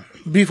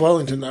beef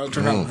Wellington, though. It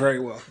turned out very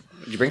well.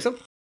 Did you bring some?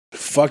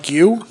 Fuck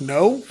you.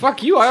 No.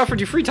 Fuck you. I offered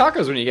you free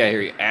tacos when you got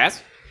here, you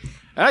ass.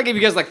 And I gave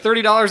you guys like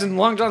 $30 in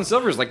Long John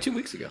Silver's like 2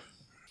 weeks ago.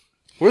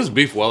 Where's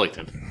beef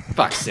Wellington?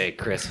 Fuck's sake,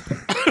 Chris.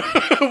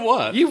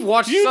 What? You've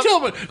watched You some- tell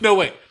me. No,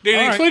 wait. Danny,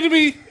 All right. explain to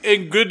me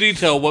in good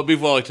detail what beef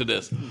Wellington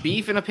is.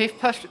 beef and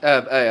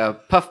a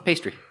puff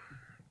pastry.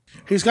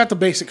 He's got the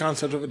basic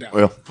concept of it down.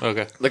 Well,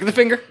 Okay. Look at the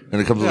finger. and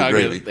it comes Yeah, I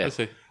with get gravy. it. I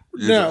see.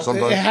 Use No, it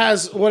sometimes. it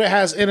has what it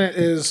has in it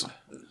is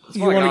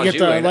you more like want to au get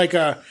jus, the ain't it?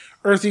 like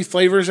earthy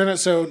flavors in it.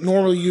 So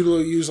normally you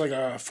use like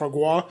a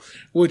foie,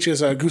 which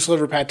is a goose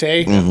liver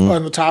pate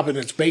on the top, and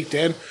it's baked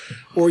in,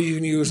 or you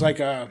can use like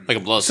a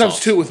blood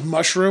substitute with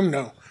mushroom.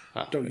 No,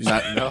 don't use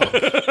that. No.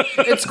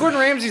 It's Gordon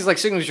Ramsay's like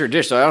signature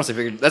dish, so I honestly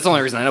figured that's the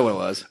only reason I know what it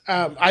was.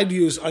 I'd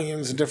use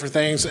onions and different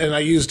things, and I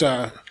used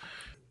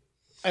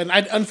and I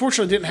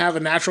unfortunately didn't have a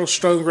natural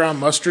stone ground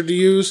mustard to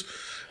use.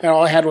 And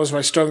all I had was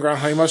my stone ground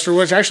honey mustard,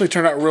 which actually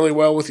turned out really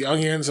well with the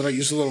onions. And I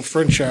used a little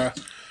French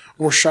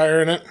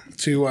Worcestershire in it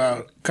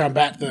to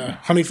combat the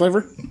honey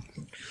flavor.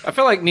 I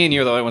feel like me and you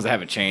are the only ones that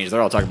haven't changed.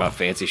 They're all talking about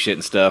fancy shit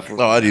and stuff.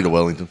 No, I'd eat a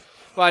Wellington.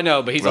 Well, I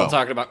know, but he's all No.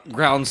 talking about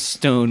ground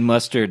stone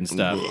mustard and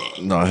stuff.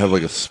 No, I have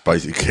like a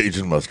spicy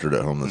Cajun mustard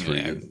at home. That's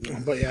pretty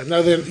good. But yeah,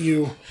 no, then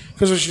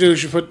because what you do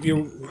is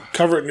you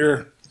cover it in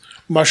your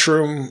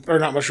mushroom, or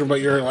not mushroom,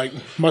 but your like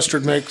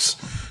mustard mix,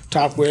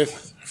 top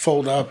with,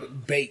 fold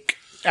up, bake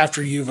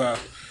after you've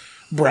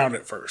browned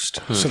it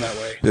first. So that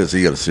way. Yeah, so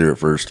you got to sear it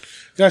first.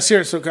 Gotta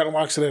sear it so it kind of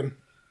locks it in.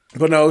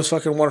 But no, it was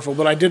fucking wonderful.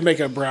 But I did make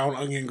a brown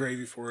onion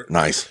gravy for it.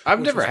 Nice. I've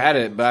never had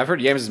it, but I've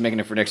heard Yams is making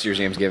it for next year's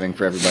Yamsgiving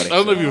for everybody. I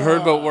don't know if you've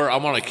heard about where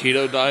I'm on a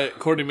keto diet.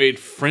 Courtney made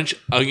French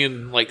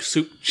onion like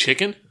soup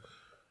chicken.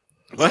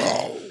 What?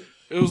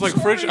 It was like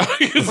French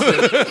onion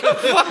soup.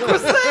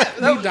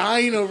 You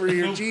dying over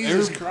here,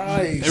 Jesus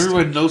Christ!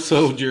 Everyone knows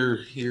so your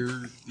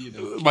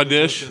My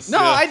dish. No,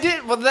 I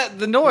did. Well,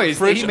 the noise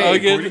that French he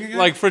made. onion,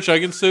 like French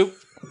onion soup.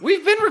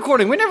 We've been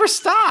recording. We never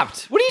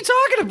stopped. What are you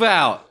talking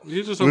about?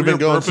 You just We've over been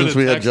here going burping since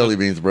and we had texting. jelly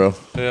beans, bro.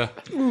 Yeah,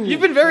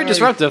 You've been very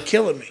disruptive.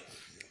 Killing me.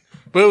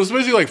 but it was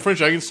basically like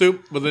French onion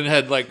soup, but then it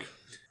had like,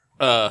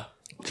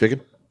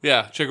 Chicken?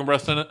 chicken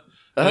breast in it.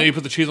 And then you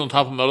put the cheese on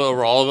top and melt it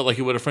over all of it like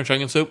you would a French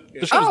onion soup.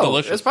 This shit was Oh,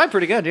 delicious. it's probably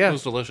pretty good. Yeah. It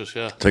was delicious.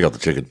 Yeah, Take out the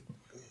chicken.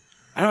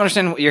 I don't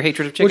understand your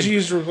hatred of chicken. What'd you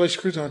use to replace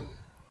your crouton?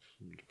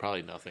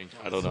 probably nothing.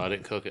 I don't know. I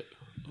didn't cook it.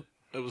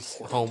 It was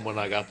home when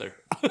I got there.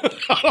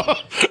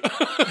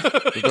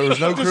 If there was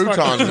no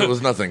croutons, it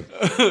was nothing.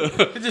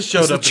 It just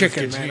showed The up.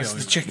 chicken, in his man. kitchen,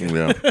 It's the you chicken.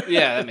 Yeah.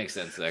 Yeah, that makes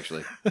sense,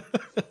 actually. I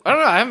don't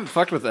know. I haven't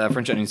fucked with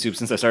French onion soup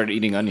since I started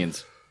eating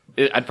onions.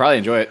 I'd probably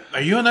enjoy it. know.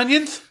 Are you on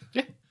onions?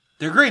 Yeah.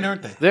 They're great,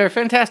 aren't they? They're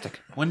fantastic.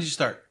 When did you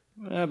start?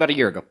 About a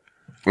year ago.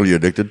 Were you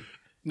addicted?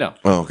 No.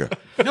 Oh, okay.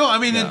 No, I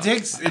mean it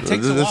takes a This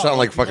while. sound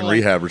like fucking People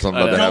rehab or something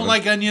I about They to don't happen.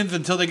 like onions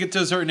until they get to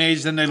a certain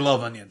age, then they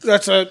love onions.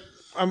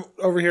 I'm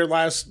over here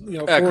last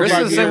 4 or Chris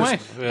 5 is the same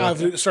years. way.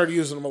 I've started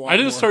using them a lot. I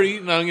didn't more. start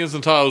eating onions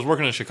until I was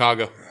working in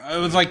Chicago. It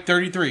was like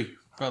 33.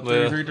 About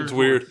Yeah, 33. it's 34.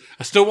 weird.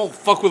 I still won't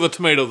fuck with a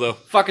tomato though.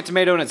 Fuck a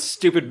tomato and its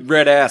stupid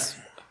red ass.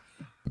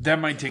 That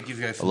might take you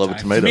guys some love a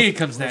time. tomato. To me, it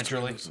comes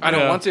naturally. I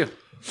don't Yeah. want to.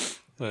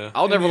 Yeah.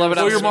 I'll never love it.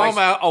 Well, out your of mom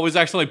spice. always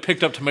accidentally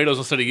picked up tomatoes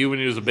instead of you when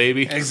you was a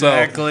baby.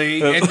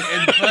 Exactly.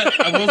 But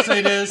I will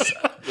say this.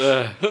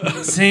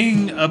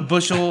 Seeing a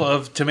bushel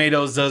of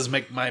tomatoes does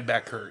make my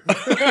back hurt.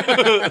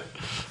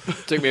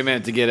 Took me a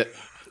minute to get it.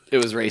 It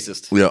was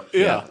racist. Yeah.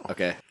 Yeah.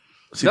 Okay.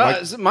 See, No,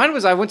 my- mine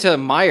was I went to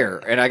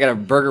Meijer and I got a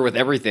burger with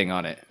everything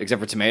on it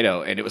except for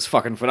tomato, and it was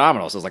fucking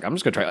phenomenal. So I was like, I'm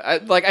just gonna try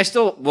it. I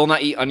still will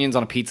not eat onions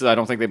on a pizza. I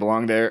don't think they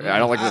belong there. I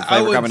don't like the I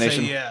flavor would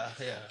combination. say, yeah.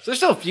 So there's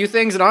still a few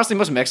things, and honestly,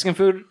 most Mexican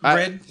food,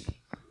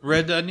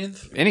 Red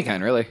onions? any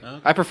kind really.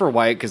 I prefer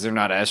white because they're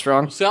not as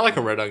strong. See, I like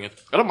a red onion.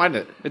 I don't mind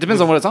it. It depends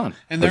on what it's on.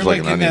 And they're Looks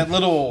like like an in that onion.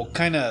 little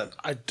kind of,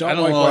 I I don't,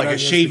 don't like know, white like a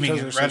onions shaving because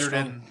it they're so rather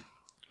strong. than.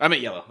 I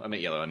meant yellow. I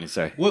meant yellow onions.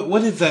 Sorry.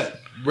 What is that?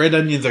 Red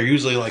onions are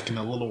usually like in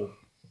a little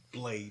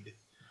blade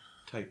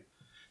type.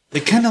 They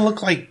kind of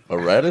look like A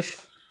radish?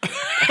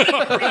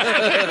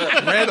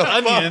 red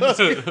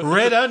onions.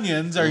 Red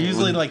onions are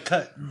usually like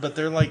cut, but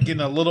they're like in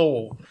a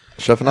little,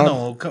 Chef and I I?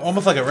 don't know,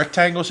 almost like a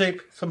rectangle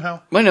shape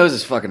somehow. My nose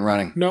is fucking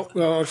running. No,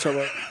 I'll show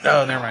you.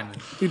 Oh, never mind.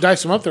 You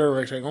dice them up there, a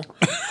rectangle.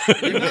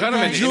 Cut them into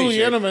any Julienne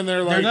shape. them in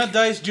there They're like, not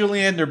diced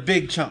julienne. They're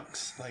big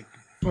chunks, like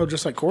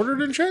just like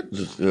quartered and shit.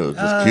 Just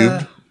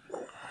cubed?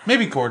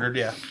 maybe quartered.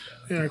 Yeah.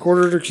 Yeah,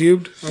 quartered or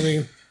cubed. I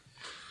mean,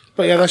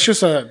 but yeah, that's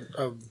just a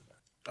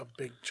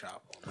big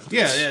chop.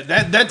 Yeah.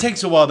 That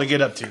takes a while to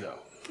get up to though.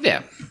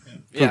 Yeah.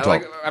 Yeah. talk.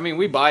 Like, I mean,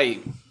 we buy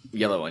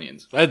yellow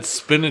onions. I had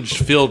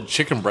spinach-filled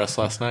chicken breast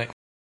last night.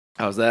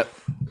 How's that?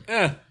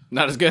 Eh,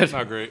 Not as good.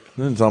 not great.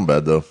 Didn't sound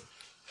bad, though.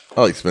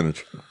 I like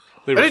spinach.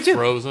 They I were did too.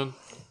 frozen.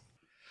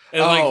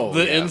 And Oh, like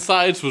the yeah.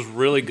 insides was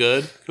really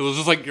good. It was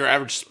just like your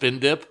average spin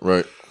dip.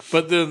 Right.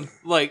 But then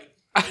like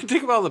I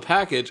take them out of the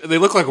package and they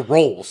look like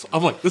rolls.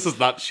 I'm like, this is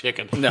not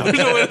chicken. No. There's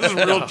no way this is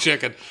real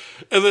chicken.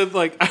 And then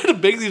like I had to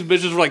bake these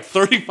bitches for like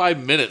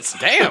 35 minutes.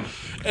 Damn.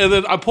 And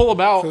then I pull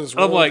them out it's and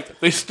I'm rolled. like,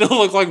 they still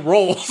look like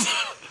rolls.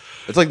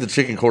 It's like the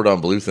chicken cordon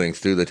bleu things,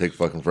 too. They take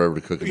fucking forever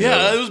to cook. In the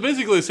Yeah, oven. it was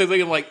basically the same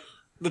thing. And like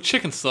the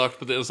chicken sucked,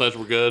 but the insides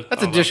were good.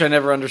 That's a dish I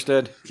never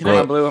understood.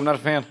 Right. Blue, I'm not a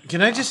fan.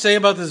 Can I just say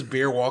about this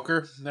Beer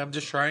Walker that I'm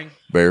just trying?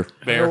 Bear.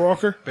 Bear Bear.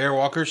 Walker. Bear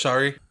Walker,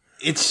 sorry.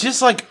 It's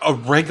just like a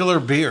regular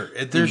beer.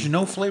 There's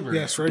no flavor.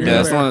 Yes, in it. right. Yeah,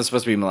 that's the Bear. one that's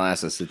supposed to be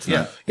molasses. It's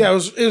Yeah. not. Yeah, it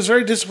was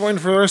very disappointing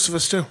for the rest of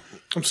us too.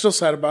 I'm still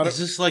sad about It's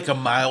it. just like a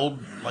mild,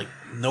 like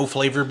no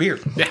flavor beer.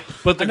 Yeah.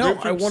 But the No, I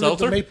grapefruit wanted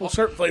seltzer, the maple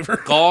syrup flavor.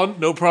 gone,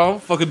 no problem.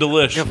 Fucking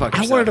delish. Go fuck I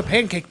yourself. wanted a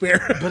pancake beer.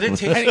 But it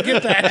tastes I didn't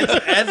get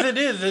that. as it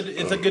is.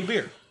 It's a good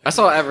beer. I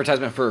saw an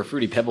advertisement for a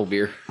Fruity Pebble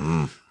beer.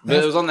 But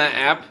it was on that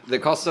app that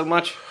costs so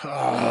much.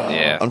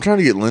 Yeah. I'm trying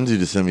to get Lindsay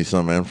to send me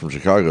some, man, from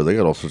Chicago. They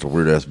got all sorts of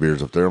weird ass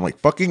beers up there. I'm like,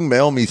 fucking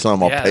mail me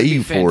some. I'll Yeah, pay that'd be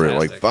you for it.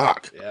 Like, fantastic.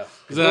 fuck. Yeah.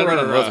 Is that We're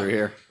running her, Rotary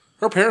here.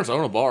 her parents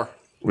own a bar.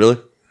 Really?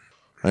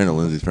 I didn't know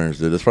Lindsay's parents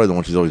did. That's probably the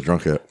one she's always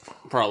drunk at.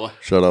 Probably.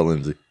 Shout out,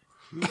 Lindsay.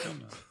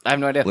 I have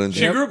no idea.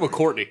 Lindsay. She grew up with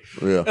Courtney.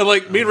 Yeah. And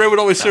like me and Ray would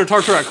always sit and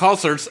talk to her at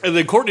concerts, and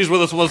then Courtney's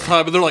with us one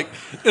time, and they're like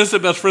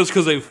instant best friends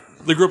because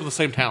they grew up in the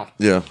same town.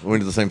 Yeah, we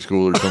went to the same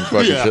school or some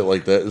fucking Yeah. shit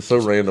like that. It's so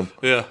random.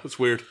 Yeah, it's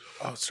weird.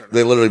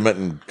 They literally met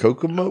in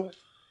Kokomo?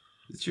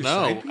 It's your No,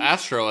 side piece?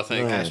 Astro, I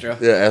think. Astro.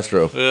 Yeah,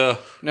 Astro. Yeah.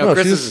 No, No,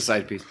 Chris she's- is his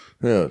side piece.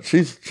 Yeah,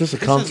 she's just a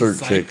concert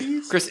Side chick.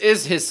 piece? Chris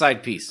is his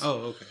side piece. Oh,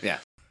 okay. Yeah.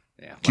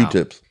 Yeah. Wow.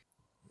 Q-tips.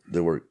 They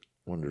work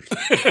wonders. You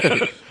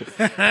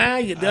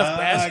deaf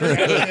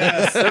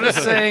bastard. So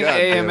just saying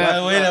AMF. By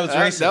the way, that was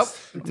racist.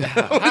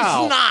 Nope.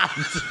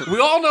 How? We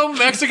all know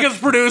Mexicans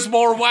produce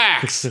more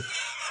wax.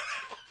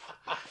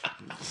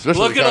 Especially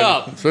Look the it kind-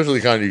 up. Especially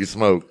the kind you can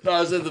smoke. I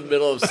was in the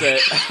middle of saying.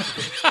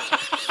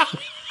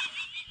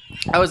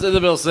 I was in the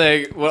middle of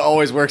saying what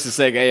always works is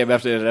saying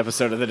AMF in an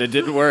episode, and then it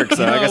didn't work.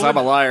 So I guess I'm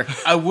a liar.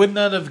 I would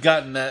not have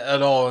gotten that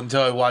at all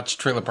until I watched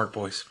Trailer Park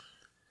Boys.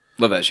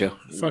 Love that show.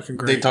 Fucking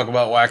They great. talk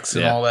about wax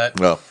and Yeah. all that.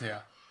 Well, Yeah.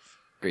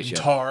 Great show.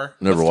 Tar.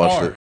 never What's watched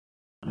tar? it.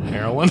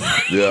 Heroin.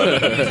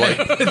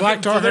 Yeah.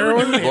 Black tar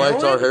heroin. Black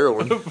tar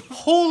heroin.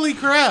 Holy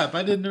crap.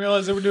 I didn't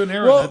realize they were doing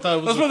heroin. Well, I thought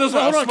it That's was. what this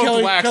Hold I on, smoked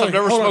Kelly, wax. Kelly, I've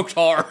never hold on. smoked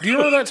tar. Do you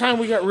remember that time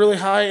we got really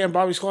high in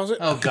Bobby's closet?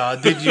 Oh,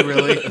 God. Did you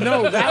really?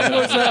 No,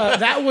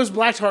 that was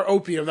black tar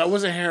opium. That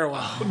wasn't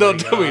heroin. No,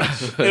 Joey,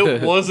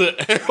 it wasn't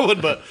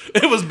heroin, but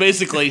it was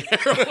basically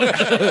heroin.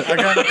 I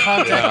got a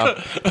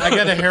contact. I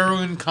got a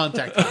heroin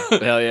contact.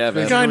 Hell yeah,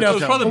 man. Kind It of.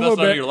 was probably a the little best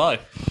night of bit. your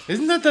life.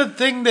 Isn't that the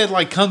thing that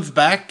like comes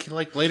back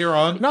like later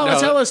on? No,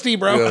 that's No. LSD,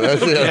 bro. bro. Yeah,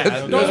 that's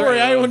it. Don't worry,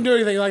 I wouldn't do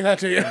anything like that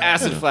to you.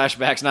 Acid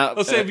flashbacks, not.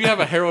 Let's say if you have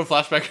a heroin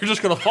flashback, you're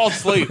just gonna fall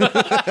asleep.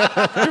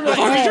 As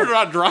long as you're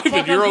not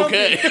driving, you're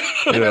okay.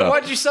 Yeah.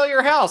 Why'd you sell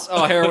your house?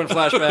 Oh, heroin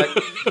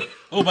flashback.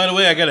 Oh, by the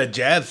way, I got a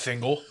jazz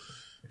single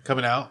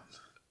coming out.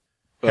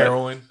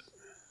 Heroin,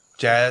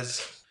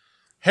 jazz.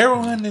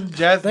 Heroin and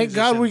jazz. Thank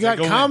God we got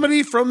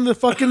comedy from the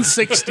fucking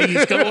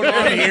 60s going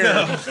on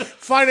here.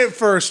 Find it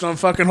first on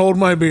fucking Hold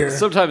My Beer.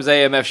 Sometimes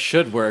AMF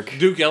should work.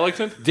 Duke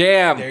Ellington,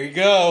 Damn. There you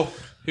go.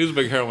 he was a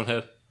big heroin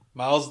head.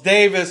 Miles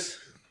Davis.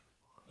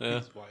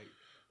 Yeah. White.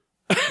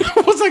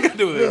 What's that got to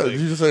do with Yeah, anything?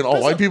 you just saying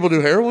all white people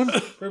do heroin?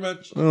 Pretty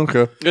much.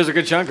 Okay. There's a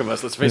good chunk of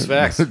us. Let's face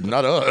facts.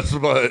 Not us,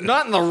 but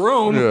Not in the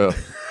room. yeah.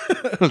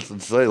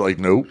 Let's say like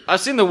nope. I've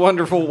seen the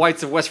wonderful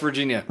whites of West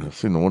Virginia. I've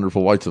seen the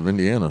wonderful whites of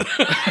Indiana.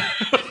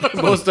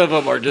 Most of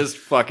them are just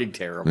fucking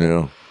terrible.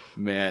 Yeah.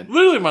 Man.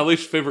 Literally my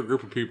least favorite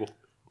group of people.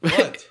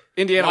 What?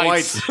 Indiana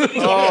Whites. whites.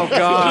 Oh,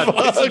 God.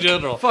 Whites in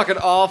general. Fucking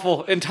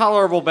awful.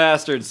 Intolerable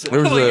bastards.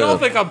 There's Like, y'all a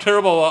think I'm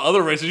terrible about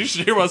other races. You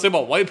should hear what I say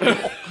about white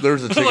people.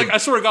 there's a chicken. Like, I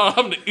swear to God,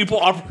 I'm an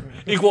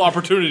equal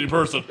opportunity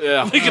person.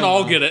 Yeah. They can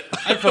all get it.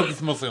 I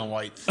focus mostly on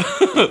whites.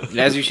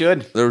 As you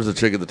should. There was a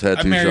chick at the I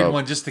tattoo married shop.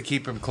 one just to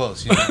keep him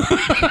close. You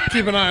know?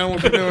 Keep an eye on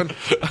what they're doing.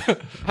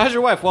 How's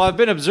your wife? Well, I've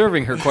been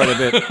observing her quite a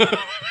bit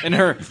in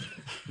her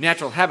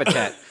natural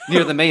habitat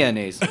near the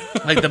mayonnaise.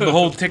 Like the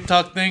whole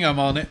TikTok thing, I'm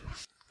on it.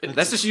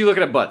 That's just you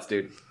looking at butts,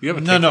 dude. You have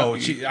a No.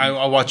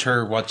 I watch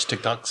her watch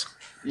TikToks.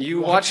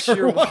 You watch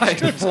your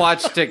wife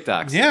watch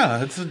TikToks.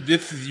 Yeah, it's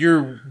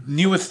your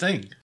newest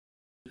thing.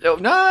 No,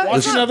 no.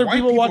 Watching other White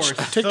people watch are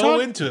So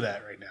TikTok. into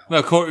that right now.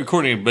 No,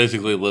 Courtney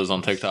basically lives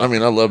on TikTok. I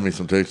mean, I love me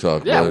some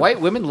TikTok. Yeah, but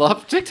white women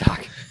love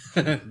TikTok.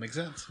 Makes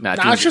sense. Nah,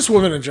 Nah, it's just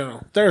women in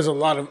general. There's a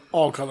lot of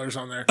all colors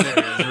on there.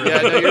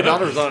 yeah, no, your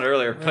daughter was on it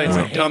earlier playing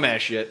some dumbass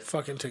shit.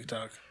 Fucking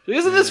TikTok.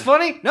 Isn't this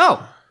funny?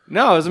 No, it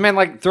was a man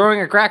like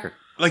throwing a cracker.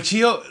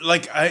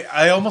 Like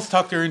I almost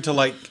talked her into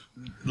like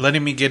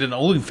letting me get an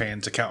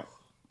OnlyFans account.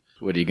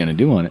 What are you gonna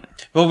do on it?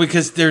 Well,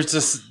 because there's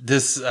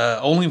this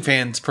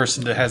OnlyFans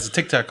person that has a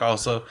TikTok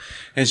also,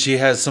 and she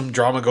has some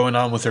drama going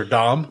on with her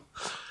dom,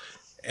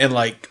 and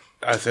like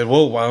I said,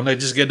 well, why don't I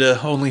just get an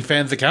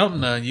OnlyFans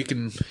account and you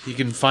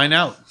can find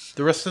out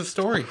the rest of the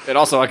story. And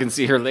also, I can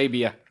see her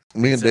labia.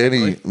 me and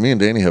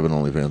Danny have an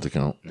OnlyFans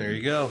account. There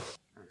you go.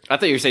 I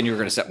thought you were saying you were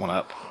gonna set one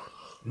up.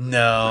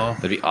 No,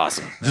 That'd be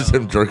awesome. Just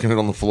him jerking it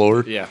on the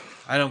floor. Yeah,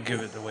 I don't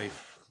give it away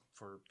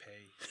for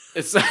pay.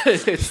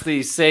 it's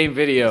the same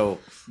video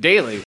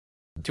daily,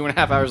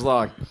 2.5 hours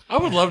long. I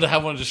would love to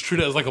have one just treat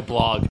it as like a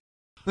blog.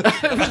 I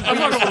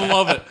fucking would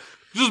love it.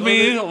 Just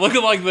me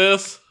looking like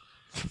this.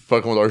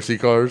 Fucking with RC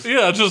cars.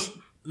 Yeah, just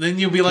Then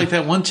you'll be like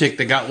that one chick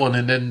that got one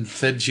and then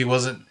said she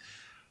wasn't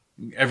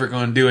ever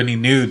going to do any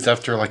nudes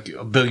after like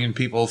 1 billion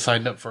people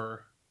signed up for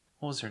her.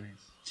 What was her name?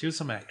 She was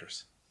some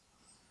actress.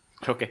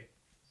 Okay.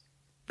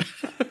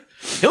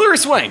 Hillary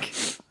Swank.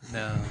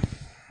 No,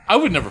 I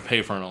would never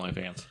pay for an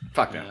OnlyFans.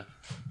 Fuck no.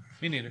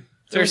 me neither.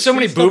 There's so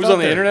many stuff boobs out on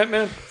the there. internet,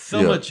 man.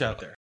 So Yeah. much out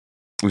there.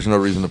 There's no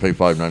reason to pay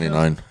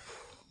 $5.99.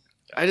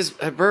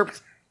 I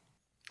burped.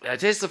 I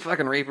taste the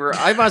fucking Reaper.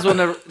 I might as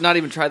well not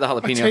even try the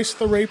jalapeno. Taste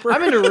the Raper.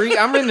 I'm into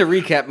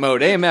recap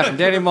mode. AMF and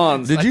Danny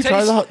Mons. Did you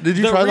try the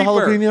Reaper.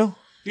 jalapeno?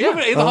 You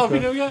haven't ate the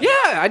jalapeno yet?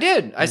 Yeah, I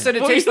did. I said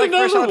it Well, tastes eat like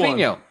fresh another one.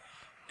 jalapeno.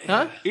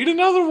 Huh? Eat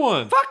another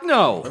one. Fuck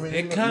no.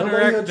 It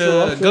counteracts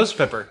the ghost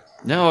pepper.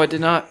 No, it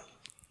did not.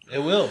 It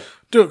will.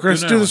 Do it,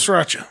 Chris. Do Do now. the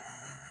sriracha.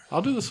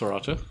 I'll do the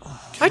sriracha.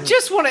 I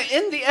just want to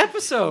end the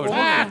episode.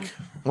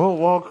 Well,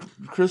 while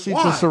Chris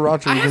eats the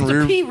sriracha, I have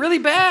to pee really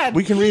bad.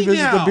 we can revisit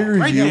the now, beer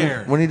right review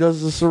there. when he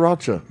does the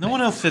siracha. No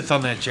one else sits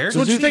on that chair. So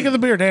what'd you think of the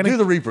beer, Danny? Do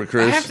the Reaper, I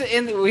Chris. have to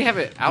end. We have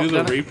it out. Do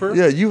the Reaper?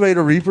 Yeah, you ate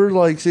a Reaper.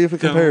 Like, see if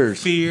it Don't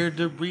compares. fear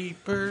the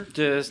Reaper.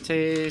 Just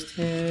taste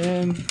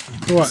him.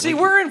 What? See,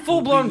 we're in full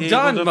blown Be able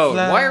done to mode.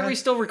 fly. Why are we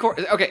still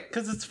recording? Okay,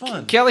 Because it's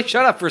fun. Kelly,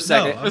 shut up for a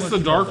second. I It's the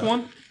want dark to-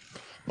 one?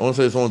 I want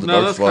to say it's one with the No,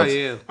 dark that's spots.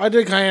 cayenne. I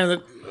did cayenne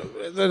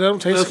that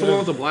don't taste That's the one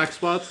with good. the black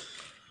spots?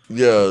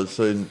 Yeah,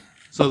 so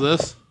So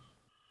this?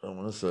 I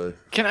want to say.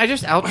 Can I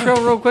just outro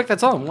real quick?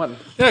 That's all I'm wanting.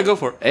 Yeah, go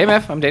for it.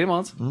 AMF, I'm Danny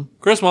Mons.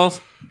 Chris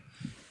Moss.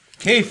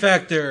 K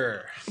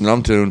Factor.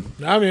 I'm tuned.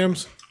 Nom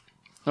yums.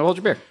 Now hold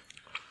your beer.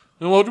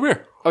 And what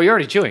beer? Oh, you're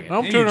already chewing it.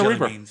 I'm Hey, doing a jelly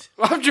Reaper. beans.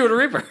 I'm chewing a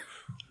Reaper.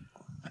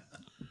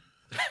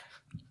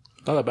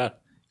 Not that bad.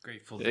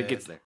 Grateful It Dead.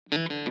 gets there.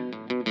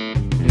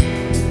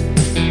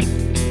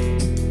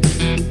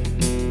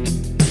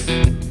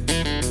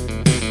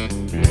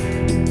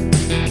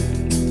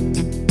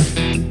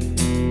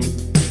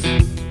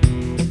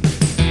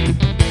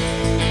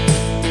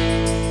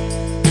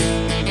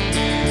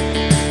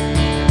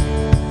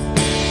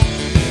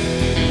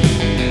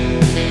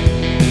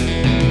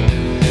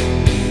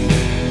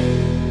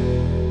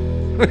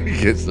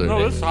 He gets there.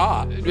 No, it's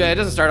hot. Yeah, it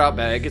doesn't start out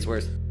bad. It gets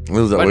worse. It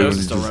was that My way nose when is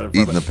he's still just running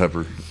from eating it. the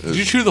pepper. Did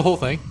you chew the whole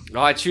thing?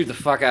 Oh, I chewed the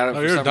fuck out of it.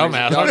 Oh, for you're a some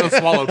dumbass. reason. I just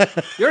swallowed.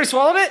 You already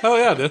swallowed it? Hell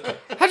yeah, I did.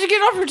 How'd you get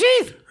it off your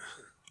teeth?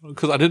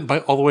 Because I didn't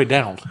bite all the way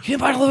down. You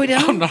didn't bite all the way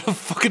down? I'm not a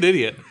fucking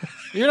idiot.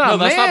 You're not No, a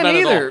that's not man bad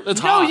at all. either.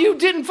 It's no, hot. you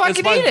didn't fucking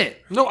It's my- eat it.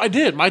 No, I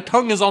did. My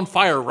tongue is on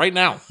fire right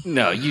now.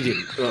 No, you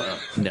didn't.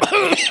 No.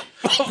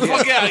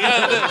 Fuck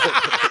yeah.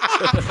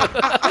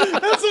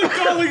 That's what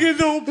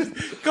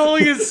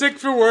calling it sick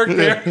for work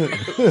there.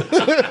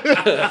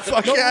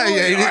 Fuck yeah, you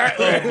ate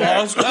it.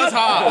 That's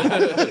hot.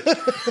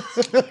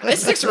 It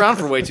sticks around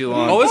for way too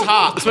long. Oh, it's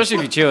hot. Especially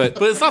if you chew it.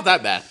 But it's not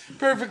that bad.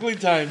 Perfectly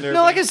timed there.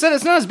 No, like I said,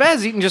 it's not as bad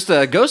as eating just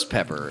a ghost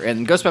pepper.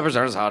 And ghost peppers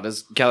aren't as hot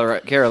as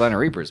Carolina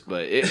Reapers,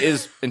 but it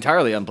is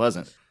entirely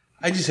unpleasant.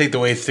 I just hate the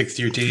way it sticks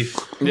to your teeth.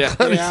 Yeah.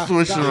 Yeah,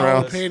 switching got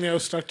around.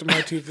 jalapeno stuck to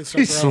my teeth and stuff.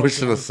 He's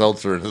switching a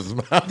seltzer in his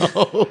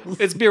mouth.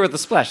 It's beer with a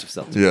splash of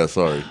seltzer. Yeah,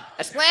 sorry.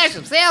 A splash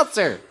of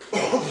seltzer.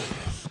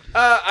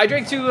 I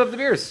drank 2 of the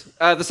beers.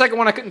 The second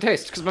one I couldn't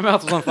taste because my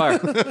mouth was on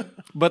fire.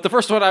 But the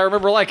first one I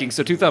remember liking,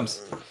 so 2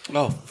 thumbs.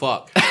 Oh,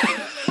 fuck.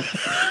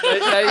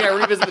 Yeah,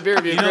 revisit the beer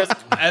review, Chris.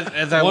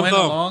 As I One went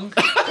thumb. along,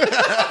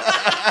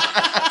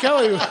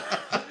 Kelly,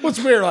 what's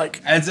beer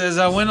like? as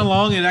I went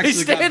along, it actually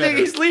He's got standing. better.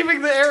 He's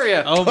leaving the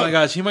area. Oh my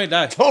gosh, he might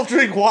die. Don't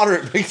drink water.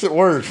 It makes it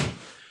worse.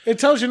 It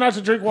tells you not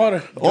to drink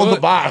water. On the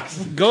box.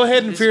 Go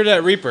ahead and fear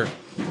that Reaper.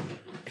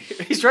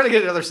 He's trying to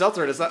get another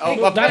seltzer, and it's not.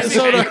 Oh, Diet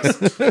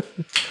Pepsi. soda.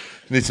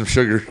 Need some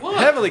sugar.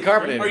 Heavily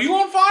carbonated. Are you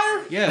on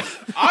fire? Yes.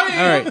 I am.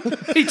 All right.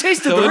 He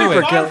tasted So the anyway,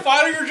 Reaper, Kelly.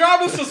 Firefighter, your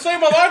job is to save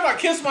my life. I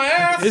kiss my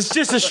ass. It's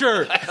just a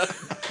shirt.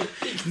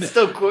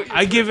 Still quick.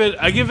 I give it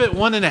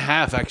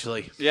 1.5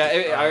 actually. Yeah,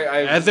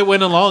 As it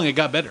went along, it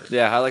got better.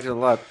 yeah, I liked it a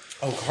lot.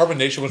 Oh,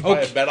 carbonation was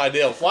probably a bad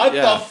idea. What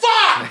Yeah.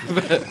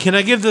 the fuck? Can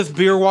I give this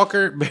Bear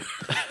Walker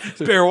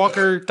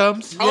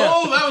thumbs?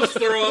 Oh, that was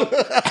throw up.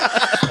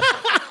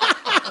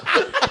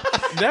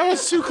 That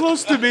was too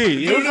close to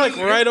me. It was like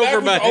right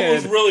over my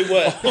Almost head. really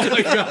wet.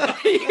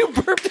 You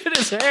burped in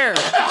his hair.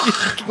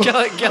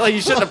 Kelly, you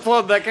shouldn't have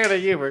plugged that kind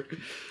of humor.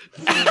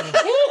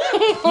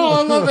 Oh,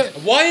 I love it.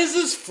 Why is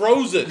this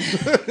frozen?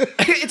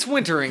 It's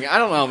wintering. I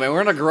don't know, man.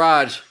 We're in a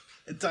garage.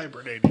 It's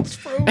hibernating.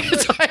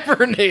 It's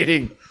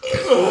hibernating.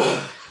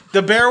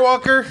 The Bear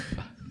Walker,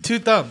 2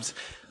 thumbs.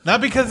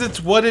 Not because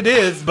it's what it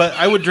is, but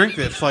I would drink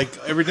this like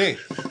every day.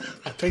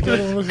 Take that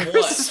one with you.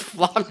 This is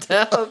flopped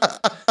out.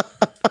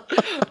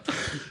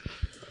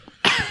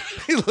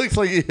 He looks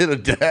like he hit a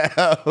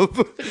dab.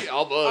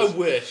 Almost. I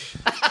wish.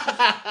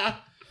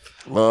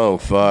 Oh,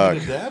 fuck.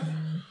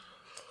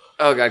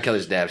 Oh, God,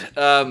 Kelly's dabbed.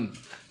 I'm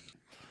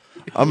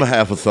a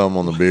half a thumb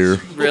on the beer.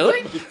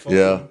 Really?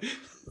 Yeah.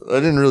 I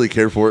didn't really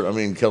care for it. I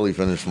mean, Kelly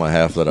finished my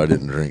half that I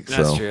didn't drink.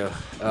 That's so. true.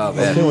 Oh,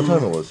 Okay, man. what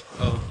time it was?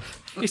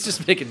 He's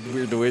just making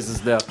weird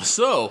noises now.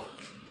 So,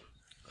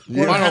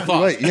 Yeah, final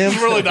thoughts. wait, It's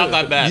really not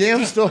that bad.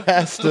 Yam still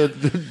has to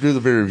do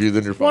the beer review.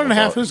 Then your final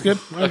 1.5 thought. is good.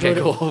 I Okay, enjoyed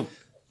it. cool.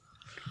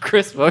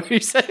 Chris, what were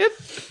you saying?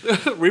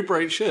 Reaper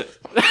ain't shit.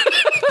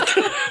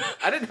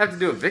 I didn't have to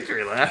do a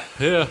victory lap.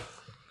 Yeah.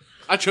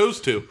 I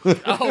chose to.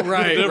 Oh,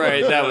 right.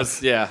 That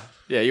was, yeah.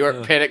 Yeah, you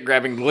weren't panic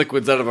grabbing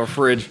liquids out of a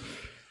fridge.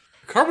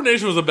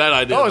 Carbonation was a bad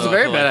idea. Oh, it was a though, I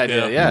very feel bad like.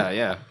 idea.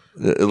 Yeah.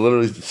 It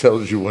literally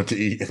tells you what to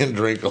eat and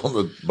drink on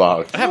the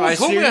box. Have I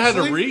Told me I had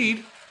to Seriously?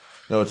 read.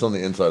 No, it's on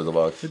the inside of the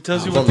box. It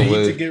tells you It's what on to the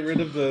eat to lid. get rid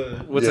of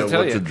the. What's Yeah, it tell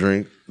what you? to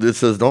drink. It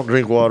says don't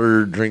drink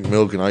water, drink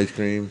milk and ice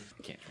cream.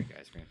 Can't drink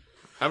ice cream.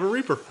 Have a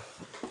Reaper.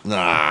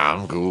 Nah,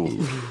 I'm cool.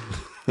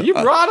 You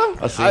brought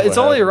him? I see what It's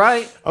only happened.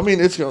 right. I mean,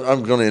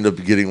 I'm going to end up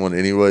getting one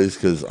anyways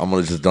because I'm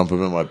going to just dump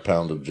them in my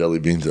pound of jelly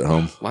beans at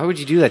home. Why would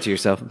you do that to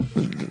yourself?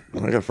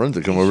 I got friends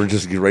that come over and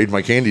just raid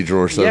my candy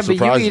drawer. So Yeah, but you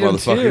surprise, eat 'em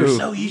motherfuckers. too.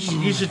 No,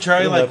 you should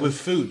try like with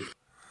food.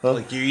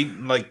 Like you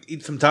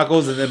eat some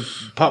tacos and then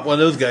pop one of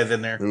those guys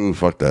in there. Ooh,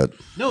 fuck that.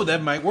 No,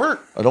 that might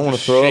work. I don't want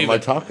to throw up shave my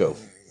it. taco.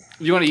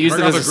 You want to use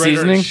Bring it out as the a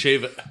grater and seasoning?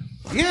 shave it.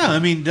 Yeah, I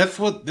mean that's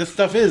what this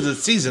stuff is.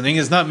 It's seasoning.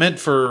 It's not meant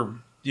for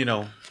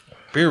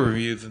beer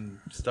reviews and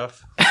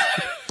stuff.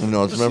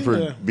 No, it's meant for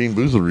Yeah. Bean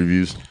Boozled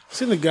reviews.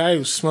 Seen the guy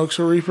who smokes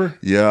a Reaper?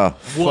 Yeah.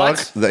 What?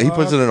 Fuck that. He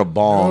puts it in a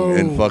bong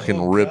and No. fucking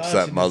Oh, rips gosh,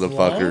 that in his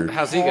motherfucker.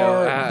 How's he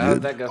go?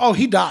 How'd that go? Oh,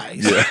 he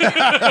dies.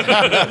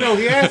 No,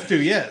 he has to.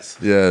 Yes.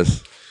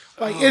 Yes.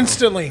 Like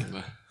instantly.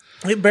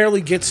 It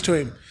barely gets to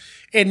him.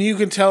 And you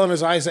can tell in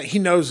his eyes that he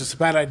knows it's a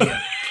bad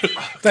idea.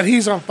 That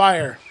he's on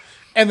fire.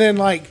 And then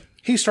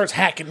he starts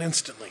hacking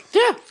instantly.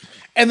 Yeah.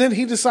 And then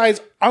he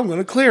decides, I'm going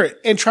to clear it.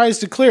 And tries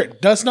to clear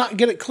it. Does not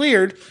get it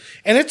cleared.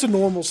 And it's a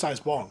normal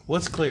sized bong.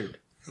 What's cleared?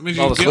 I mean,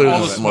 All you the get all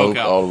smoke the smoke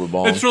out. out of the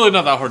bong. It's really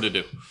not that hard to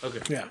do.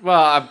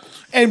 Well,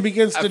 And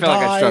begins I to feel like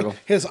I'd die. struggle.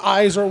 His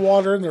eyes are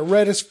watering. They're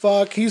red as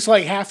fuck. He's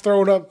half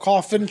throwing up,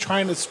 coughing,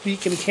 trying to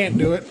speak, and he can't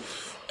do it.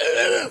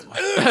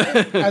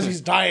 As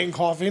he's dying,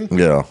 coughing.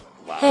 Yeah.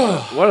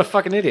 what a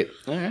fucking idiot.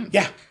 All right.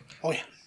 Yeah. Oh, yeah.